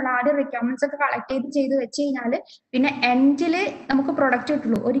കേസിൽ നമ്മൾ ആദ്യം റിക്വയർമെന്റ്സ് ഒക്കെ കളക്ട് ചെയ്ത് വെച്ച് കഴിഞ്ഞാൽ പിന്നെ എൻഡില് നമുക്ക് പ്രൊഡക്റ്റ്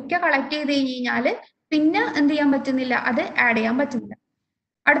കിട്ടുള്ളൂ. ഒരിക്കൽ കളക്ട് ചെയ്ത് കഴിഞ്ഞാൽ പിന്നെ എന്ത് ചെയ്യാൻ പറ്റുന്നില്ല, അത് ആഡ് ചെയ്യാൻ പറ്റുന്നില്ല.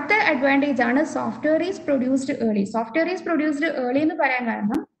 അടുത്ത അഡ്വാൻറ്റേജ് ആണ് software is produced early. Software is produced early എന്ന് പറയാൻ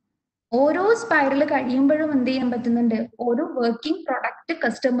കാരണം ഓരോ സ്പൈറൽ കഴിയുമ്പോഴും എന്ത് ചെയ്യാൻ പറ്റുന്നുണ്ട്, ഒരു വർക്കിംഗ് പ്രൊഡക്റ്റ്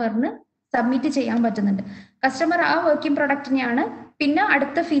കസ്റ്റമറിന് സബ്മിറ്റ് ചെയ്യാൻ പറ്റുന്നുണ്ട്. കസ്റ്റമർ ആ വർക്കിംഗ് പ്രൊഡക്റ്റിനെയാണ് പിന്നെ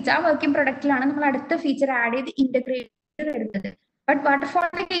അടുത്ത ഫീച്ചർ, ആ വർക്കിംഗ് പ്രൊഡക്റ്റിലാണ് നമ്മൾ അടുത്ത ഫീച്ചർ ആഡ് ചെയ്ത് ഇന്റഗ്രേറ്റ് വരുന്നത്. ബട്ട്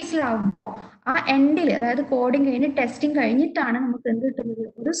വാട്ടർഫോളിന്റെ കേസിലാവുമ്പോൾ ആ എൻഡിൽ, അതായത് കോഡിങ് കഴിഞ്ഞ് ടെസ്റ്റിംഗ് കഴിഞ്ഞിട്ടാണ് നമുക്ക് എന്ത് കിട്ടുന്നത്,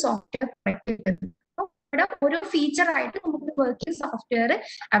 ഒരു സോഫ്റ്റ്വെയർ പ്രൊഡക്റ്റ് കിട്ടുന്നത്. ഇവിടെ ഒരു ഫീച്ചർ ആയിട്ട് നമുക്ക് വർക്കിംഗ് സോഫ്റ്റ്വെയർ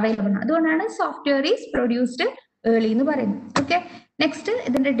അവൈലബിൾ ആണ്. അതുകൊണ്ടാണ് സോഫ്റ്റ്വെയർ ഈസ് പ്രൊഡ്യൂസ്ഡ് ഏർലി എന്ന് പറയുന്നത്. ഓക്കെ, നെക്സ്റ്റ്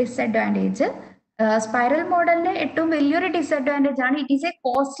ഇതിന്റെ ഡിസ്അഡ്വാൻറ്റേജ്, സ്പൈറൽ മോഡലിന്റെ ഏറ്റവും വലിയൊരു ഡിസ്അഡ്വാൻറ്റേജ് ആണ് it is A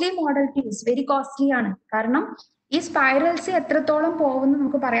costly model to use. Very costly ആണ്. കാരണം ഈ സ്പൈറൽസ് എത്രത്തോളം പോകുമെന്ന്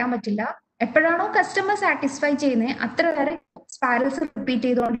നമുക്ക് പറയാൻ പറ്റില്ല. എപ്പോഴാണോ കസ്റ്റമർ സാറ്റിസ്ഫൈ ചെയ്യുന്നത് അത്ര വരെ സ്പൈറൽസ് റിപ്പീറ്റ്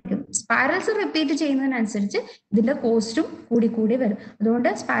ചെയ്തുകൊണ്ടിരിക്കും. സ്പൈറൽസ് റിപ്പീറ്റ് ചെയ്യുന്നതിനനുസരിച്ച് ഇതിന്റെ കോസ്റ്റും കൂടി വരും. അതുകൊണ്ട്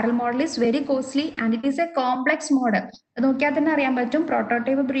spiral model is very costly and it is A complex model. അത് നോക്കിയാൽ തന്നെ അറിയാൻ പറ്റും.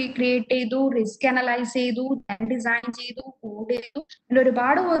 പ്രോട്ടോടൈപ്പ് ക്രിയേറ്റ് ചെയ്തു, റിസ്ക് അനലൈസ് ചെയ്തു, ഡിസൈൻ ചെയ്തു, കോഡ് ചെയ്തു, ഇതിൽ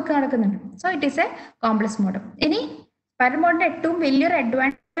ഒരുപാട് വർക്ക് നടക്കുന്നുണ്ട്. So it is A complex model. ഇനി സ്പൈറൽ മോഡലിന്റെ ഏറ്റവും വലിയൊരു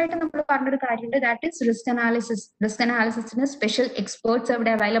അഡ്വാൻറ്റേജ് ആയിട്ട് നമ്മൾ പറഞ്ഞൊരു കാര്യമുണ്ട്, that is risk analysis. Risk അനാലിസിസിന് special experts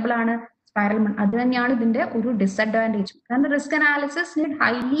അവിടെ അവൈലബിൾ ആണ്. സ്പൈറൽ മോഡൽ അത് തന്നെയാണ് ഇതിന്റെ ഒരു ഡിസ്അഡ്വാൻറ്റേജ്. കാരണം risk analysis need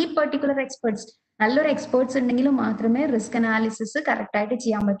highly particular experts. നല്ലൊരു എക്സ്പേർട്സ് ഉണ്ടെങ്കിൽ മാത്രമേ റിസ്ക് അനാലിസിസ് കറക്റ്റ് ആയിട്ട്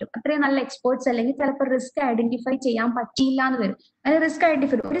ചെയ്യാൻ പറ്റും. അത്രയും നല്ല എക്സ്പേർട്സ് അല്ലെങ്കിൽ ചിലപ്പോൾ റിസ്ക് ഐഡന്റിഫൈ ചെയ്യാൻ പറ്റിയില്ല എന്ന് വരും. അതായത് റിസ്ക്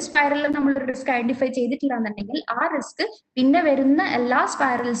ഐഡന്റിഫൈ, ഒരു സ്പൈറലിൽ നമ്മൾ റിസ്ക് ഐഡന്റിഫൈ ചെയ്തിട്ടില്ല എന്നുണ്ടെങ്കിൽ ആ റിസ്ക് പിന്നെ വരുന്ന എല്ലാ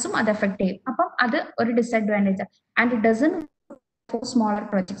സ്പൈറൽസും അത് എഫക്ട് ചെയ്യും. അപ്പം അത് ഒരു disadvantage. And it doesn't four smaller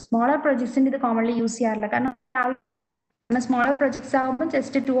projects. Smaller പ്രോജക്ട്സിന് ഇത് കോമൺലി യൂസ് ചെയ്യാറില്ല. കാരണം സ്മോളർ പ്രോജക്ട്സ് ആകുമ്പോൾ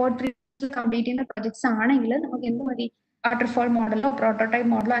ജസ്റ്റ് 2 or 3 കംപ്ലീറ്റ് ചെയ്യുന്ന പ്രോജക്ട്സ് ആണെങ്കിൽ നമുക്ക് എന്ത് മതി, വാട്ടർഫോൾ മോഡലോ പ്രോട്ടോടൈപ്പ്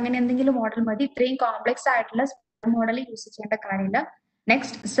മോഡലോ അങ്ങനെ എന്തെങ്കിലും മോഡൽ മതി. ഇത്രയും കോംപ്ലക്സ് ആയിട്ടുള്ള മോഡൽ യൂസ് ചെയ്യേണ്ട കാര്യമില്ല.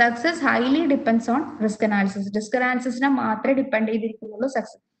 Next, success highly depends on risk analysis. Risk അനാലിസിസിനെ മാത്രമേ ഡിപ്പെൻഡ് ചെയ്തിരിക്കുന്നുള്ളൂ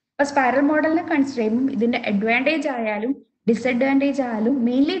സക്സസ്. അപ്പൊ സ്പൈറൽ മോഡലിനെ കൺസിഡർ ചെയ്യുമ്പോൾ ഇതിന്റെ അഡ്വാൻറ്റേജ് ആയാലും ഡിസ്അഡ്വാൻറ്റേജ് ആയാലും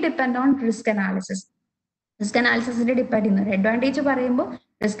mainly depend on risk analysis. Risk അനാലിസിസിന്റെ depend ചെയ്യുന്നത്. അഡ്വാൻറ്റേജ് പറയുമ്പോൾ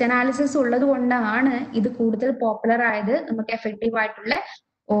റിസ്ക് അനാലിസിസ് ഉള്ളത് കൊണ്ടാണ് ഇത് കൂടുതൽ പോപ്പുലർ ആയത്, നമുക്ക് എഫക്റ്റീവ് ആയിട്ടുള്ള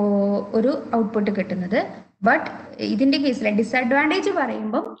ഒരു ഔട്ട്പുട്ട് കിട്ടുന്നത്. ബട്ട് ഇതിന്റെ കേസിൽ ഡിസ്അഡ്വാൻറ്റേജ്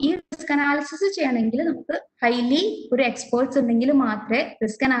പറയുമ്പോൾ ഈ റിസ്ക് അനാലിസിസ് ചെയ്യണമെങ്കിൽ നമുക്ക് ഹൈലി ഒരു എക്സ്പേർട്സ് ഉണ്ടെങ്കിൽ മാത്രമേ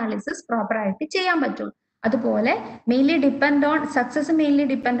റിസ്ക് അനാലിസിസ് പ്രോപ്പർ ആയിട്ട് ചെയ്യാൻ പറ്റുള്ളൂ. അതുപോലെ mainly depend on success mainly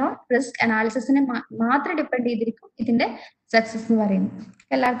depend on risk അനാലിസിസിനെ മാത്രം ഡിപ്പെൻഡ് ചെയ്തിരിക്കും ഇതിന്റെ സക്സസ് എന്ന് പറയുന്നത്.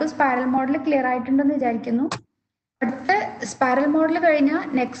 എല്ലാവർക്കും സ്പൈറൽ മോഡൽ ക്ലിയർ ആയിട്ടുണ്ടെന്ന് വിചാരിക്കുന്നു. അടുത്ത സ്പൈറൽ മോഡൽ കഴിഞ്ഞാൽ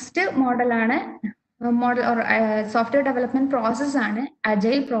നെക്സ്റ്റ് മോഡലാണ് മോഡൽ സോഫ്റ്റ്വെയർ ഡെവലപ്മെന്റ് പ്രോസസ് ആണ്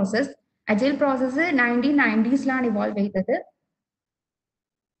agile process. Agile process 1990s evolve ചെയ്തത്.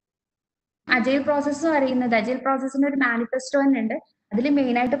 അജൈൽ പ്രോസസ് പറയുന്നത് അജൈൽ പ്രോസസ്സിന് ഒരു മാനിഫെസ്റ്റോ തന്നെ ഉണ്ട്. അതിൽ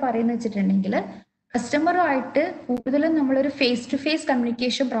മെയിൻ ആയിട്ട് പറയുന്നത് വെച്ചിട്ടുണ്ടെങ്കിൽ കസ്റ്റമറുമായിട്ട് കൂടുതലും നമ്മളൊരു face to face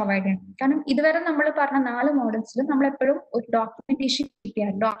communication provide ചെയ്യണം. കാരണം ഇതുവരെ നമ്മൾ പറഞ്ഞ 4 മോഡൽസിലും നമ്മൾ എപ്പോഴും ഒരു ഡോക്യുമെന്റേഷൻ കീപ്പ്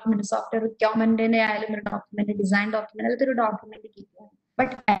ചെയ്യാറ്. ഡോക്യുമെന്റ് സോഫ്റ്റ്വെയർ റിക്വയർമെന്റിന്റെ ആയാലും ഒരു ഡോക്യുമെന്റ്, ഡിസൈൻ ഡോക്യുമെന്റ്, അതൊക്കെ ഒരു ഡോക്യുമെന്റ് കീപ്പ് ചെയ്യാറ്.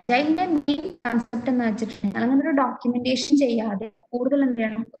 ബട്ട് അജൈലിന്റെ മെയിൻ കൺസെപ്റ്റ് എന്ന് വെച്ചിട്ടുണ്ടെങ്കിൽ അങ്ങനെ ഒരു ഡോക്യുമെന്റേഷൻ ചെയ്യാതെ കൂടുതൽ എന്ത്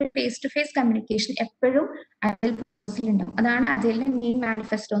ചെയ്യണം, ഒരു ഫേസ് ടു ഫേസ് കമ്മ്യൂണിക്കേഷൻ എപ്പോഴും അജൈൽ പ്രോസസ്സിൽ ഉണ്ടാവും. അതാണ് അജൈലിന്റെ മെയിൻ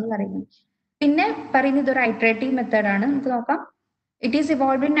മാനിഫെസ്റ്റോ എന്ന് പറയുന്നത്. പിന്നെ പറയുന്നത് ഒരു ഐട്രേറ്റീവ് മെത്തേഡ് ആണ്. നമുക്ക് നോക്കാം. It is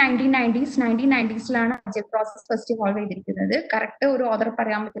evolve in 1990s. 1990s agile process first evolve ചെയ്തിരിക്കുന്നത്. കറക്റ്റ് ഒരു ഓർഡർ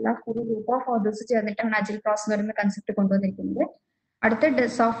പറയാൻ പറ്റില്ല. ഒരു ഗ്രൂപ്പ് ഓഫ് ഓർഡേഴ്സ് ചേർന്നിട്ടാണ് അജൈൽ പ്രോസസ് എന്ന് പറയുന്ന കൺസെപ്റ്റ് കൊണ്ടുവന്നിരിക്കുന്നത്. അടുത്ത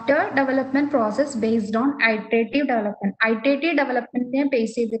software development process based on iterative development. Iterative ഡെവലപ്മെന്റിനെ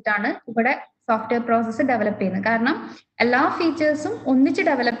base ചെയ്തിട്ടാണ് ഇവിടെ സോഫ്റ്റ്വെയർ പ്രോസസ് ഡെവലപ്പ് ചെയ്യുന്നത്. കാരണം എല്ലാ ഫീച്ചേഴ്സും ഒന്നിച്ച്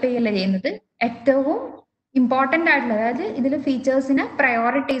ഡെവലപ്പ് ചെയ്യല്ല ചെയ്യുന്നത്. ഏറ്റവും ഇമ്പോർട്ടന്റ് ആയിട്ടുള്ള, അതായത് ഇതിൽ ഫീച്ചേഴ്സിനെ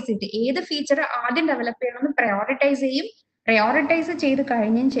പ്രയോറിറ്റൈസ് ചെയ്തിട്ട് ഏത് ഫീച്ചർ ആദ്യം ഡെവലപ്പ് ചെയ്യണമെന്ന് പ്രയോറിറ്റൈസ് ചെയ്യും. പ്രയോറിറ്റൈസ് ചെയ്ത്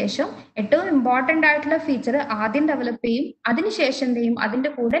കഴിഞ്ഞതിന് ശേഷം ഏറ്റവും ഇമ്പോർട്ടന്റ് ആയിട്ടുള്ള ഫീച്ചർ ആദ്യം ഡെവലപ്പ് ചെയ്യും. അതിനുശേഷം എന്ത് ചെയ്യും, അതിന്റെ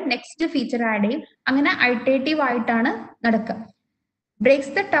കൂടെ നെക്സ്റ്റ് ഫീച്ചർ ആഡ് ചെയ്യും. അങ്ങനെ ഐട്രേറ്റീവ് ആയിട്ടാണ് നടക്കുക.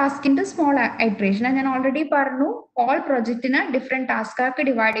 Breaks the task in to small iteration. ഞാൻ ഓൾറെഡി പറഞ്ഞു, ഓൾ പ്രൊജക്റ്റിന് ഡിഫറെന്റ് ടാസ്ക് ആക്കി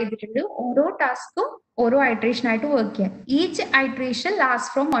ഡിവൈഡ് ചെയ്തിട്ടുണ്ട്. ഓരോ ടാസ്കും ഓരോ ഐട്രേഷൻ ആയിട്ട് വർക്ക് ചെയ്യാം. Each iteration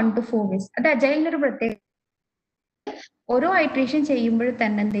last from 1 to 4 weeks. അത് അജൈലിന്റെ ഒരു പ്രത്യേകത. ഓരോ ഐട്രേഷൻ ചെയ്യുമ്പോൾ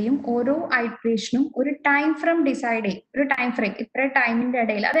തന്നെ എന്ത് ചെയ്യും, ഓരോ ഐട്രേഷനും ഒരു ടൈം ഫ്രെയിം ഡിസൈഡ് ചെയ്യും. ഒരു ടൈം ഫ്രെയിം, ഇത്ര ടൈമിന്റെ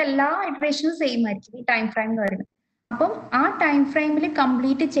ഇടയിൽ, അത് എല്ലാ ഐട്രേഷനും സെയിം ആയിരിക്കും ഈ ടൈം ഫ്രെയിം എന്ന് പറയുന്നത്. അപ്പം ആ ടൈം ഫ്രെയിമിൽ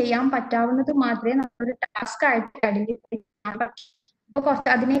കംപ്ലീറ്റ് ചെയ്യാൻ പറ്റാവുന്നത് മാത്രമേ നമ്മളൊരു ടാസ്ക് ആയിട്ട് ഐഡന്റിഫൈ ചെയ്യാൻ പറ്റൂ. അപ്പൊ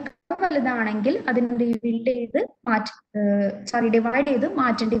കുറച്ച് അതിനേക്കാൾ വലുതാണെങ്കിൽ അതിനെ ഡിവൈഡ് ചെയ്ത്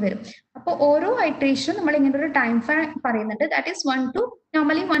മാറ്റേണ്ടി വരും. അപ്പൊ ഓരോ ഐട്രേഷനും നമ്മൾ ഇങ്ങനെ ഒരു ടൈം ഫ്രെയിം പറയുന്നുണ്ട്. ദാറ്റ് ഈസ് 1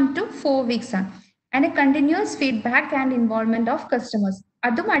 to 4 weeks ആണ്. And continuous feedback and involvement of customers.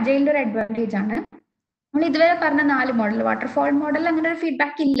 അതും അജൈലിന്റെ ഒരു അഡ്വാൻറ്റേജ് ആണ്. നമ്മൾ ഇതുവരെ പറഞ്ഞ 4 മോഡൽ, വാട്ടർഫോൾ മോഡൽ അങ്ങനെ ഒരു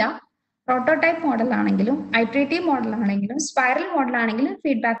ഫീഡ്ബാക്ക് ഇല്ല. പ്രോട്ടോടൈപ്പ് മോഡൽ ആണെങ്കിലും ഐട്രേറ്റീവ് മോഡൽ ആണെങ്കിലും സ്പൈറൽ മോഡൽ ആണെങ്കിലും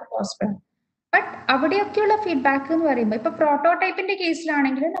ഫീഡ്ബാക്ക് പോസിബിൾ ആണ്. ബട്ട് അവിടെയൊക്കെയുള്ള ഫീഡ്ബാക്ക് എന്ന് പറയുമ്പോൾ ഇപ്പൊ പ്രോട്ടോടൈപ്പിന്റെ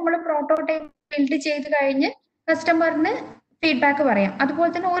കേസിലാണെങ്കിൽ നമ്മൾ പ്രോട്ടോടൈപ്പ് ബിൽഡ് ചെയ്ത് കഴിഞ്ഞ് കസ്റ്റമറിന് ഫീഡ്ബാക്ക് പറയാം.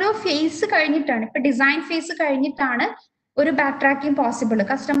 അതുപോലെ തന്നെ ഓരോ ഫേസ് കഴിഞ്ഞിട്ടാണ്, ഇപ്പൊ ഡിസൈൻ ഫേസ് കഴിഞ്ഞിട്ടാണ് ഒരു ബാക്ക് ട്രാക്കിംഗ് പോസിബിൾ.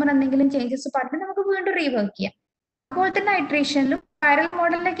 കസ്റ്റമർ എന്തെങ്കിലും ചേഞ്ചസ് പറഞ്ഞ് നമുക്ക് വീണ്ടും റീവർക്ക് ചെയ്യാം. അതുപോലെ തന്നെ ഐട്രേഷനിലും സ്പൈറൽ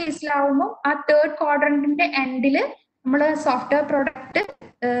മോഡലിന്റെ കേസിലാവുമ്പോൾ ആ തേർഡ് ക്വാഡ്രന്റിന്റെ എൻഡില് നമ്മൾ സോഫ്റ്റ്വെയർ പ്രോഡക്റ്റ്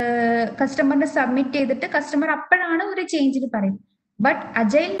കസ്റ്റമറിന് സബ്മിറ്റ് ചെയ്തിട്ട് കസ്റ്റമർ അപ്പോഴാണ് ഒരു ചേഞ്ചിന് പറയുന്നത്. ബട്ട്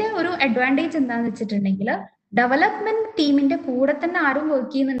അജൈലിന്റെ ഒരു അഡ്വാൻറ്റേജ് എന്താന്ന് വെച്ചിട്ടുണ്ടെങ്കിൽ ഡെവലപ്മെന്റ് ടീമിന്റെ കൂടെ തന്നെ ആരും വർക്ക്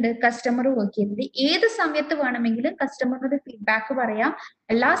ചെയ്യുന്നുണ്ട്, കസ്റ്റമർ വർക്ക് ചെയ്യുന്നുണ്ട്. ഏത് സമയത്ത് വേണമെങ്കിലും കസ്റ്റമറിനോട് ഫീഡ്ബാക്ക് പറയാം.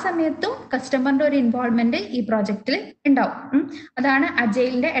 എല്ലാ സമയത്തും കസ്റ്റമറിന്റെ ഒരു ഇൻവോൾവ്മെന്റ് ഈ പ്രോജക്റ്റിൽ ഉണ്ടാവും. അതാണ്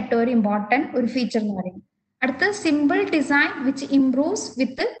അജൈലിന്റെ ഏറ്റവും ഒരു ഇമ്പോർട്ടന്റ് ഒരു ഫീച്ചർ എന്ന് പറയുന്നത്. അടുത്ത simple design which improves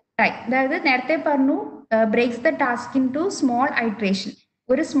with time. അതായത് നേരത്തെ പറഞ്ഞു breaks the task in to small iteration.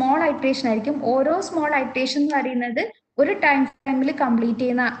 ഒരു സ്മോൾ ഐട്രേഷൻ ആയിരിക്കും. ഓരോ സ്മോൾ ഐട്രേഷൻ എന്ന് പറയുന്നത് ഒരു ടൈം ഫ്രെയിമിൽ കംപ്ലീറ്റ്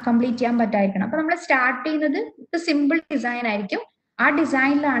ചെയ്യാൻ പറ്റായിരിക്കണം. അപ്പൊ നമ്മൾ സ്റ്റാർട്ട് ചെയ്യുന്നത് സിമ്പിൾ ഡിസൈൻ ആയിരിക്കും. ആ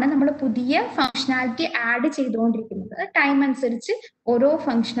ഡിസൈനിലാണ് നമ്മൾ പുതിയ ഫംഗ്ഷനാലിറ്റി ആഡ് ചെയ്തുകൊണ്ടിരിക്കുന്നത്. ടൈം അനുസരിച്ച് ഓരോ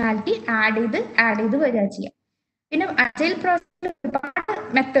ഫംഗ്ഷനാലിറ്റി ആഡ് ചെയ്ത് വരിക ചെയ്യാം. പിന്നെ അജൈൽ പ്രോസസ്സിൽ ഒരുപാട്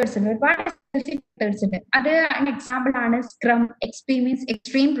മെത്തേഡ്സ് ഉണ്ട്, ഒരുപാട് മെത്തേഡ്സ് ഉണ്ട്. അത് എക്സാമ്പിൾ ആണ് scrum,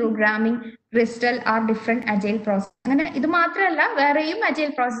 extreme programming, crystal are different agile process. അങ്ങനെ ഇത് മാത്രമല്ല വേറെയും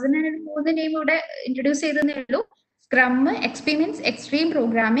അജൈൽ പ്രോസസ്. ഞാൻ 3 നെയിം ഇവിടെ ഇൻട്രൊഡ്യൂസ് ചെയ്തതേ ഉള്ളൂ. സ്ക്രം, എക്സ്ട്രീം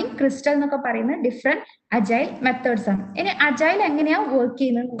പ്രോഗ്രാമിംഗ്, ക്രിസ്റ്റൽ എന്നൊക്കെ പറയുന്ന ഡിഫറെന്റ് അജൈൽ മെത്തേഡ്സ് ആണ്. ഇനി അജൈൽ എങ്ങനെയാ വർക്ക്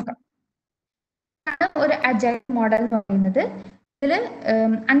ചെയ്യുന്നത് നോക്കാം. ഒരു അജൈൽ മോഡൽ എന്ന് പറയുന്നത് ഇതിൽ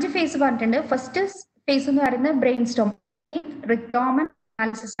 5 ഫേസ് പറഞ്ഞിട്ടുണ്ട്. ഫസ്റ്റ് ഫേസ് എന്ന് പറയുന്നത് ബ്രെയിൻ സ്റ്റോമിംഗ്, റിക്വയർമെന്റ്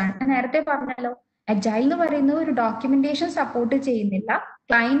അനാലിസിസ് ആണ്. ഞാൻ നേരത്തെ പറഞ്ഞല്ലോ, അജൈൽ എന്ന് പറയുന്നത് ഒരു ഡോക്യുമെന്റേഷൻ സപ്പോർട്ട് ചെയ്യുന്നില്ല.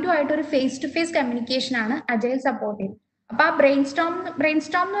 ക്ലയന്റുമായിട്ട് ഒരു ഫേസ് ടു ഫേസ് കമ്മ്യൂണിക്കേഷൻ ആണ് അജൈൽ സപ്പോർട്ട് ചെയ്യുന്നത്. അപ്പൊ ആ ബ്രെയിൻ സ്റ്റോം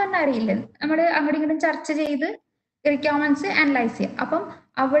എന്ന് പറഞ്ഞാൽ അറിയില്ല, നമ്മൾ അങ്ങോട്ടും ഇങ്ങോട്ടും ചർച്ച ചെയ്ത് റിക്വയർമെന്റ്സ് അനലൈസ് ചെയ്യാം. അപ്പം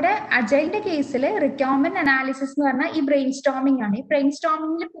അവിടെ അജൈലിന്റെ കേസിൽ റിക്വയർമെന്റ് അനാലിസിസ് എന്ന് പറഞ്ഞാൽ ഈ ബ്രെയിൻ സ്റ്റോമിംഗ് ആണ്. ഈ ബ്രെയിൻ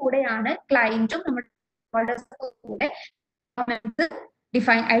സ്റ്റോമിംഗിൽ കൂടെയാണ് ക്ലയന്റും നമ്മുടെ കൂടെ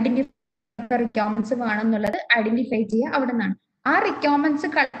ഐഡന്റിഫൈ റിക്വയർമെന്റ്സ് വേണമെന്നുള്ളത് ഐഡന്റിഫൈ ചെയ്യുക അവിടെ നിന്നാണ്. ആ റിക്വയർമെന്റ്സ്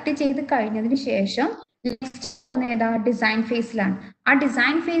കളക്ട് ചെയ്ത് കഴിഞ്ഞതിന് ശേഷം നെക്സ്റ്റ് ഏതാ ഡിസൈൻ ഫേസിലാണ്. ആ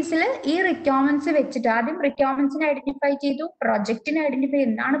ഡിസൈൻ ഫേസിൽ ഈ റിക്വയർമെന്റ്സ് വെച്ചിട്ട് ആദ്യം റിക്വയർമെന്റ്സിനെ ഐഡന്റിഫൈ ചെയ്തു, പ്രൊജക്റ്റിനെ ഐഡന്റിഫൈ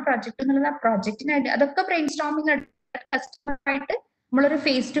എന്താണ് പ്രൊജക്ട് എന്നുള്ളത്, ആ പ്രൊജക്റ്റിനെ അതൊക്കെ ബ്രെയിൻ സ്റ്റോമിംഗ് കസ്റ്റമറായിട്ട് നമ്മളൊരു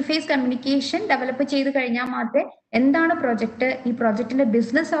face to face communication develop ചെയ്ത് കഴിഞ്ഞാൽ മാത്രമേ എന്താണ് പ്രൊജക്ട്, ഈ പ്രൊജക്ടിന്റെ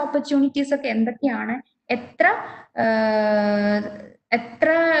ബിസിനസ് ഓപ്പർച്യൂണിറ്റീസ് ഒക്കെ എന്തൊക്കെയാണ്, എത്ര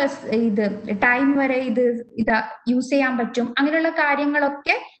ഇത് ടൈം വരെ ഇത് യൂസ് ചെയ്യാൻ പറ്റും, അങ്ങനെയുള്ള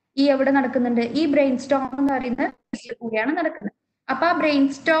കാര്യങ്ങളൊക്കെ ഈ എവിടെ നടക്കുന്നുണ്ട്, ഈ ബ്രെയിൻ സ്റ്റോം എന്ന് പറയുന്ന ഫേസിൽ കൂടിയാണ് നടക്കുന്നത്. അപ്പൊ ആ ബ്രെയിൻ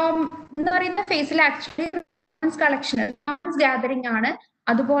സ്റ്റോം എന്ന് പറയുന്ന ഫേസിൽ ആക്ച്വലി കളക്ഷൻ ഗ്യാതറിംഗ് ആണ്.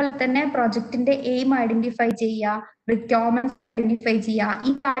 അതുപോലെ തന്നെ പ്രൊജക്ടിന്റെ എയിം ഐഡന്റിഫൈ ചെയ്യുക, റിക്വയർമെന്റ് ഐഡന്റിഫൈ ചെയ്യുക,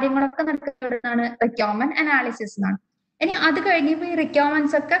 ഈ കാര്യങ്ങളൊക്കെ നടക്കുന്നതാണ് റിക്വയർമെന്റ് അനാലിസിസ് എന്നാണ്. ഇനി അത് കഴിഞ്ഞപ്പോൾ ഈ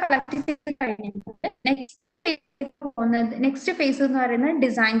റിക്വയർമെന്റ്സ് ഒക്കെ കളക്ട് ചെയ്ത് കഴിഞ്ഞിട്ട് നെക്സ്റ്റ് ഫേസ് എന്ന് പറയുന്നത്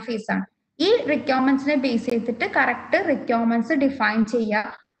ഡിസൈൻ ഫേസ് ആണ്. ഈ റിക്വയർമെന്റ്സിനെ ബേസ് ചെയ്തിട്ട് കറക്റ്റ് റിക്വയർമെന്റ്സ് ഡിഫൈൻ ചെയ്യുക,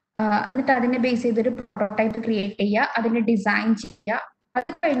 എന്നിട്ട് അതിനെ ബേസ് ചെയ്തൊരു പ്രോട്ടോടൈപ്പ് ക്രിയേറ്റ് ചെയ്യുക, അതിനെ ഡിസൈൻ ചെയ്യുക. അത്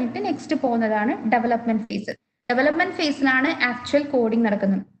കഴിഞ്ഞിട്ട് നെക്സ്റ്റ് പോകുന്നതാണ് development face. Development ഫേസിലാണ് actual coding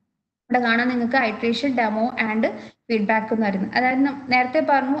നടക്കുന്നത്. ഇവിടെ കാണാൻ നിങ്ങൾക്ക് ഐട്രേഷൻ, ഡെമോ ആൻഡ് ഫീഡ്ബാക്ക് എന്ന് പറയുന്നത്. അതായത് നേരത്തെ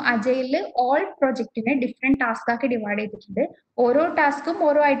പറഞ്ഞു അജൈലിൽ ഓൾ പ്രൊജക്റ്റിനെ ഡിഫറെന്റ് ടാസ്ക് ആക്കി ഡിവൈഡ് ചെയ്തിട്ടുണ്ട്. ഓരോ ടാസ്കും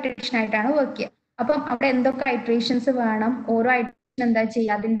ഓരോ ഐട്രേഷൻ ആയിട്ടാണ് വർക്ക് ചെയ്യുക. അപ്പം അവിടെ എന്തൊക്കെ ഐട്രേഷൻസ് വേണം, ഓരോ ഐട്രേഷൻ എന്താ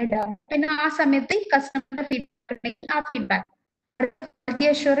ചെയ്യുക, അതിന്റെ പിന്നെ ആ സമയത്ത് കസ്റ്റമറുടെ ഫീഡ്ബാക്ക്, ആ feedback.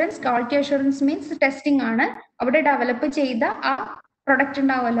 Quality assurance means testing ആണ്. അവിടെ ഡെവലപ്പ് ചെയ്ത ആ പ്രൊഡക്റ്റ്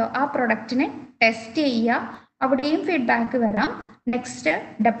ഉണ്ടാവുമല്ലോ, ആ പ്രൊഡക്റ്റിനെ ടെസ്റ്റ് ചെയ്യുക, അവിടെയും ഫീഡ്ബാക്ക് വരാം. നെക്സ്റ്റ്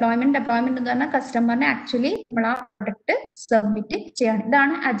ഡെപ്ലോയ്മെന്റ് എന്ന് പറഞ്ഞാൽ കസ്റ്റമറിനെ ആക്ച്വലി നമ്മൾ ആ പ്രൊഡക്റ്റ് സബ്മിറ്റ് ചെയ്യണം.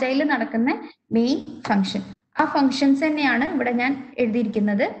 ഇതാണ് അജൈലിൽ നടക്കുന്ന മെയിൻ ഫംഗ്ഷൻ. ആ ഫംഗ്ഷൻസ് തന്നെയാണ് ഇവിടെ ഞാൻ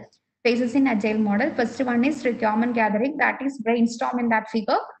എഴുതിയിരിക്കുന്നത്. Phases in agile model. First one is requirement gathering, that is brainstorm in that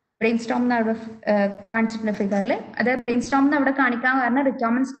figure. Brainstorm കാണിച്ചിട്ടുണ്ട് ഫിഗറിൽ. അത് ബ്രെയിൻസ്റ്റോം അവിടെ കാണിക്കാൻ കാരണം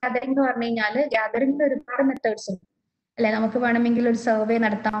റിക്വയർമെന്റ്സ് ഗാദറിംഗ് എന്ന് പറഞ്ഞു കഴിഞ്ഞാൽ ഗാദറിംഗിൽ ഒരുപാട് മെത്തേഡ്സ് ഉണ്ട് അല്ലെ. നമുക്ക് വേണമെങ്കിൽ ഒരു സർവേ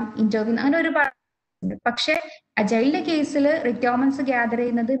നടത്താം, ഇന്റർവ്യൂ, അങ്ങനെ ഒരുപാട് ഉണ്ട്. പക്ഷെ അജൈലിന്റെ കേസിൽ റിക്വയർമെന്റ്സ് ഗ്യാദർ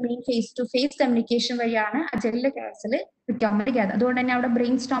ചെയ്യുന്നത് main face to face communication വഴിയാണ്. അജൈലിന്റെ കേസിൽ റിക്വയർമെന്റ് ഗ്യാദർ, അതുകൊണ്ട് തന്നെ അവിടെ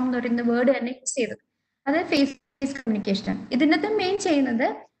ബ്രെയിൻ സ്റ്റോം എന്ന് പറയുന്ന വേർഡ് തന്നെ യൂസ് ചെയ്തത്. അത് ഫേസ് ടു ഫേസ് കമ്മ്യൂണിക്കേഷൻ ആണ്. ഇതിനകത്ത് മെയിൻ ചെയ്യുന്നത്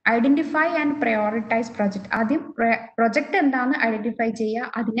ഐഡന്റിഫൈ ആൻഡ് പ്രയോറിറ്റൈസ് പ്രൊജക്ട്. ആദ്യം പ്രൊജക്ട് എന്താണെന്ന് ഐഡന്റിഫൈ ചെയ്യുക,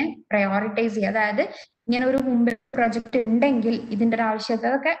 അതിനെ പ്രയോറിറ്റൈസ് ചെയ്യുക. അതായത് ഇങ്ങനെ ഒരു മുമ്പ് പ്രൊജക്ട് ഉണ്ടെങ്കിൽ ഇതിന്റെ ഒരു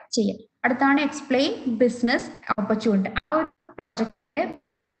ആവശ്യകത ഒക്കെ ചെയ്യുക. അടുത്താണ് എക്സ്പ്ലെയിൻ ബിസിനസ് ഓപ്പർച്യൂണിറ്റി. ആ ഒരു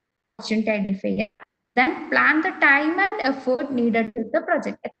ഓപ്പർച്യൂണിറ്റി ഐഡന്റിഫൈ ചെയ്യുക. Then plan the time and effort needed with the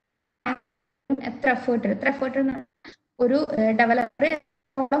project. എത്ര എഫേർട്ട് ഒരു ഡെവലപ്പർ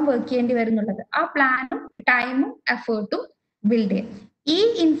വർക്ക് ചെയ്യേണ്ടി വരുന്നുള്ളത്, ആ പ്ലാനും ടൈമും എഫേർട്ടും ബിൽഡ് ചെയ്യാം. ഈ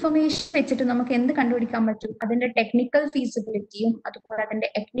ഇൻഫർമേഷൻ വെച്ചിട്ട് നമുക്ക് എന്ത് കണ്ടുപിടിക്കാൻ പറ്റും, അതിന്റെ ടെക്നിക്കൽ ഫീസിബിലിറ്റിയും അതുപോലെ അതിന്റെ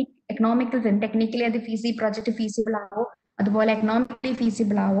എക്കണോമിക്കൽ, ടെക്നിക്കലി അത് പ്രൊജക്ട് ഫീസിബിൾ ആവോ, അതുപോലെ എക്കണോമിക്കലി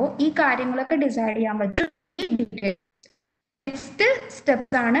ഫീസിബിൾ ആവോ, ഈ കാര്യങ്ങളൊക്കെ ഡിസൈഡ് ചെയ്യാൻ പറ്റും. നെക്സ്റ്റ്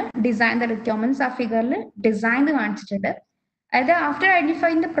സ്റ്റെപ്സ് ആണ് ഡിസൈൻ ദ റിക്വയർമെന്റ്സ്. ആ ഫിഗറിൽ ഡിസൈൻ കാണിച്ചിട്ടുണ്ട്. അതായത് after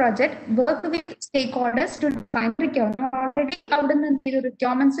identifying the project work with stake holders to define requirement. Already അവിടെ നിന്ന്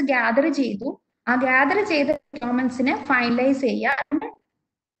റിക്വയർമെന്റ്സ് ഗ്യാദർ ചെയ്തു. ആ ഗ്യാദർ ചെയ്ത റിക്വയർമെന്റ്സിനെ ഫൈനലൈസ് ചെയ്യുക.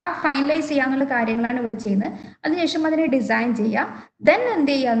 ഫൈനലൈസ് ചെയ്യാന്നുള്ള കാര്യങ്ങളാണ് ഇവിടെ ചെയ്യുന്നത്. അതിനുശേഷം അതിനെ ഡിസൈൻ ചെയ്യുക. ദെൻ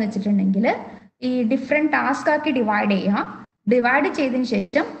എന്ത് ചെയ്യാന്ന് വെച്ചിട്ടുണ്ടെങ്കിൽ ഈ ഡിഫറെന്റ് ടാസ്ക് ആക്കി ഡിവൈഡ് ചെയ്യുക. ഡിവൈഡ് ചെയ്തതിനു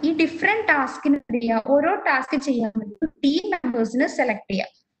ശേഷം ഈ ഡിഫറെന്റ് ടാസ്കിന് ഓരോ ടാസ്ക് ചെയ്യാൻ വേണ്ടി ടീം മെമ്പേഴ്സിനെ സെലക്ട് ചെയ്യുക.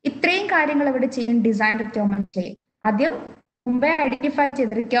 ഇത്രയും കാര്യങ്ങൾ ഇവിടെ ചെയ്യും ഡിസൈൻ റിക്വയർമെന്റ് ചെയ്യും. ആദ്യം മുമ്പേ ഐഡന്റിഫൈ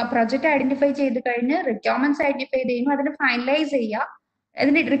ചെയ്ത് പ്രൊജക്ട് ഐഡന്റിഫൈ ചെയ്ത് കഴിഞ്ഞ് റിക്വയർമെന്റ്സ് ഐഡന്റിഫൈ ചെയ്യുമ്പോൾ അതിനെ ഫൈനലൈസ് ചെയ്യുക,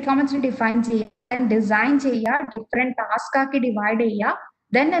 അതിന്റെ റിക്വയർമെന്റ്സ് ഡിഫൈൻ ചെയ്യുക, ഡിസൈൻ ചെയ്യുക, ഡിഫറെന്റ് ടാസ്ക് ആക്കി ഡിവൈഡ് ചെയ്യുക.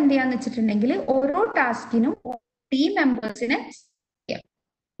 ദെൻ എന്ത് ചെയ്യാന്ന് വെച്ചിട്ടുണ്ടെങ്കിൽ ഓരോ ടാസ്കിനും ടീം മെമ്പേഴ്സിനെ.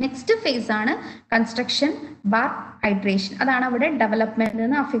 നെക്സ്റ്റ് ഫേസ് ആണ് കൺസ്ട്രക്ഷൻ ബാർ ഐട്രേഷൻ. അതാണ് അവിടെ ഡെവലപ്മെന്റ്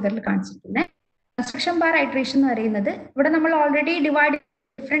എന്ന് ആ ഫിഗറിൽ കാണിച്ചിരിക്കുന്നത്. കൺസ്ട്രക്ഷൻ ബാർ ഐട്രേഷൻ എന്ന് പറയുന്നത് ഇവിടെ നമ്മൾ ഓൾറെഡി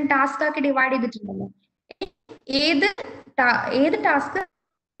ഡിഫറെന്റ് ടാസ്ക് ആക്കി ഡിവൈഡ് ചെയ്തിട്ടുണ്ടല്ലോ. ഏത് ടാസ്ക്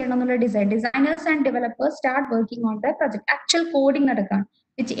ചെയ്യണം എന്നുള്ള designers and developers start working on the project. Actual coding നടക്കാം,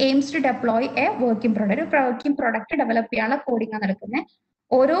 which aims to deploy a working product. ഒരു വർക്കിംഗ് പ്രൊഡക്റ്റ് ഡെവലപ്പ് ചെയ്യാനുള്ള കോഡിംഗ് ആണ് നടക്കുന്നത്.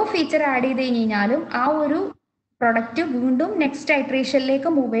 ഓരോ ഫീച്ചർ ആഡ് ചെയ്ത് കഴിഞ്ഞാലും ആ ഒരു പ്രൊഡക്റ്റ് വീണ്ടും നെക്സ്റ്റ് ഐട്രേഷനിലേക്ക്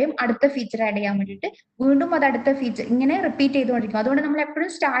മൂവ് ചെയ്യും. അടുത്ത ഫീച്ചർ ആഡ് ചെയ്യാൻ വേണ്ടിയിട്ട് വീണ്ടും അത് അടുത്ത ഫീച്ചർ ഇങ്ങനെ റിപ്പീറ്റ് ചെയ്തുകൊണ്ടിരിക്കും. അതുകൊണ്ട് നമ്മൾ എപ്പോഴും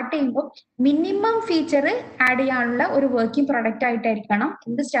സ്റ്റാർട്ട് ചെയ്യുമ്പോൾ മിനിമം ഫീച്ചർ ആഡ് ചെയ്യാനുള്ള ഒരു വർക്കിംഗ് പ്രൊഡക്റ്റ് ആയിട്ടായിരിക്കണം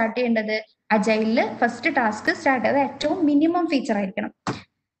എന്ത് സ്റ്റാർട്ട് ചെയ്യേണ്ടത്. അജൈലില് ഫസ്റ്റ് ടാസ്ക് സ്റ്റാർട്ട് ചെയ്ത് ഏറ്റവും മിനിമം ഫീച്ചർ ആയിരിക്കണം.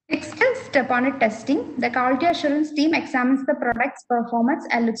 Next step on testing. The quality assurance team examines the product's performance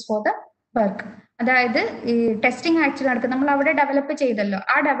and looks for the bug. അതായത് ഈ ടെസ്റ്റിംഗ് ആക്ച്വലി നടക്കും. നമ്മൾ അവിടെ ഡെവലപ്പ് ചെയ്തല്ലോ,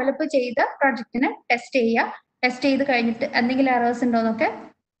 ആ ഡെവലപ്പ് ചെയ്ത പ്രൊജക്റ്റിനെ ടെസ്റ്റ് ചെയ്യുക. ടെസ്റ്റ് ചെയ്ത് കഴിഞ്ഞിട്ട് എന്തെങ്കിലും എറേഴ്സ് ഉണ്ടോന്നൊക്കെ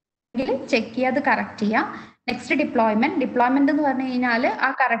ചെക്ക് ചെയ്യുക, അത് കറക്റ്റ് ചെയ്യുക. നെക്സ്റ്റ് ഡിപ്ലോയ്മെന്റ് എന്ന് പറഞ്ഞു കഴിഞ്ഞാൽ ആ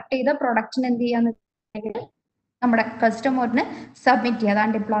കറക്റ്റ് ചെയ്ത പ്രൊഡക്റ്റിന് എന്ത് ചെയ്യാന്ന് നമ്മുടെ കസ്റ്റമറിന് സബ്മിറ്റ് ചെയ്യുക.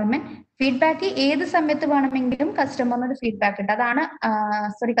 അതാണ് ഡിപ്ലോയ്മെന്റ്. ഫീഡ്ബാക്ക് ഏത് സമയത്ത് വേണമെങ്കിലും കസ്റ്റമറിന് ഒരു ഫീഡ്ബാക്ക് കിട്ടും. അതാണ്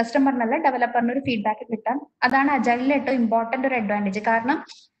കസ്റ്റമറിനല്ല ഡെവലപ്പറിന് ഒരു ഫീഡ്ബാക്ക് കിട്ടാൻ. അതാണ് അജൈലിലെ ഏറ്റവും ഇമ്പോർട്ടന്റ് ഒരു അഡ്വാൻറ്റേജ്. കാരണം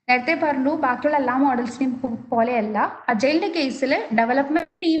നേരത്തെ പറഞ്ഞു ബാക്കിയുള്ള എല്ലാ മോഡൽസിനെയും പോലെയല്ല, അജൈലിന്റെ കേസിൽ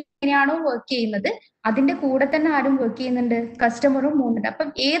ഡെവലപ്മെന്റ് ടീം എങ്ങനെയാണോ വർക്ക് ചെയ്യുന്നത് അതിന്റെ കൂടെ തന്നെ ആരും വർക്ക് ചെയ്യുന്നുണ്ട്, കസ്റ്റമറും പോകുന്നുണ്ട്. അപ്പം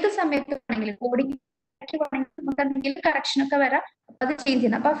ഏത് സമയത്ത് വേണമെങ്കിലും കോഡിംഗ് നമുക്ക് എന്തെങ്കിലും കറക്ഷൻ ഒക്കെ വരാം, അത് ചേഞ്ച്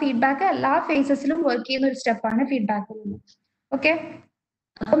ചെയ്യുന്നത്. അപ്പൊ ഫീഡ്ബാക്ക് എല്ലാ ഫേസസിലും വർക്ക് ചെയ്യുന്ന ഒരു സ്റ്റെപ്പാണ് ഫീഡ്ബാക്ക്. ഓക്കെ,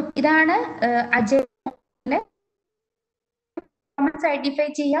 അപ്പം ഇതാണ് അജൈലിലെ ഐഡന്റിഫൈ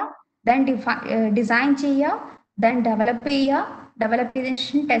ചെയ്യുക, ദെൻ ഡിസൈൻ ചെയ്യുക, ദെൻ ഡെവലപ്പ് ചെയ്യുക, ഡെവലപ്പ് ചെയ്തതിനു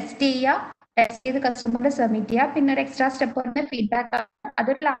ശേഷം ടെസ്റ്റ് ചെയ്യുക, ടെസ്റ്റ് ചെയ്ത് കസ്റ്റമറിന് സബ്മിറ്റ് ചെയ്യുക. പിന്നെ ഒരു എക്സ്ട്രാ സ്റ്റെപ്പ് പറഞ്ഞ ഫീഡ്ബാക്ക് ആണ്.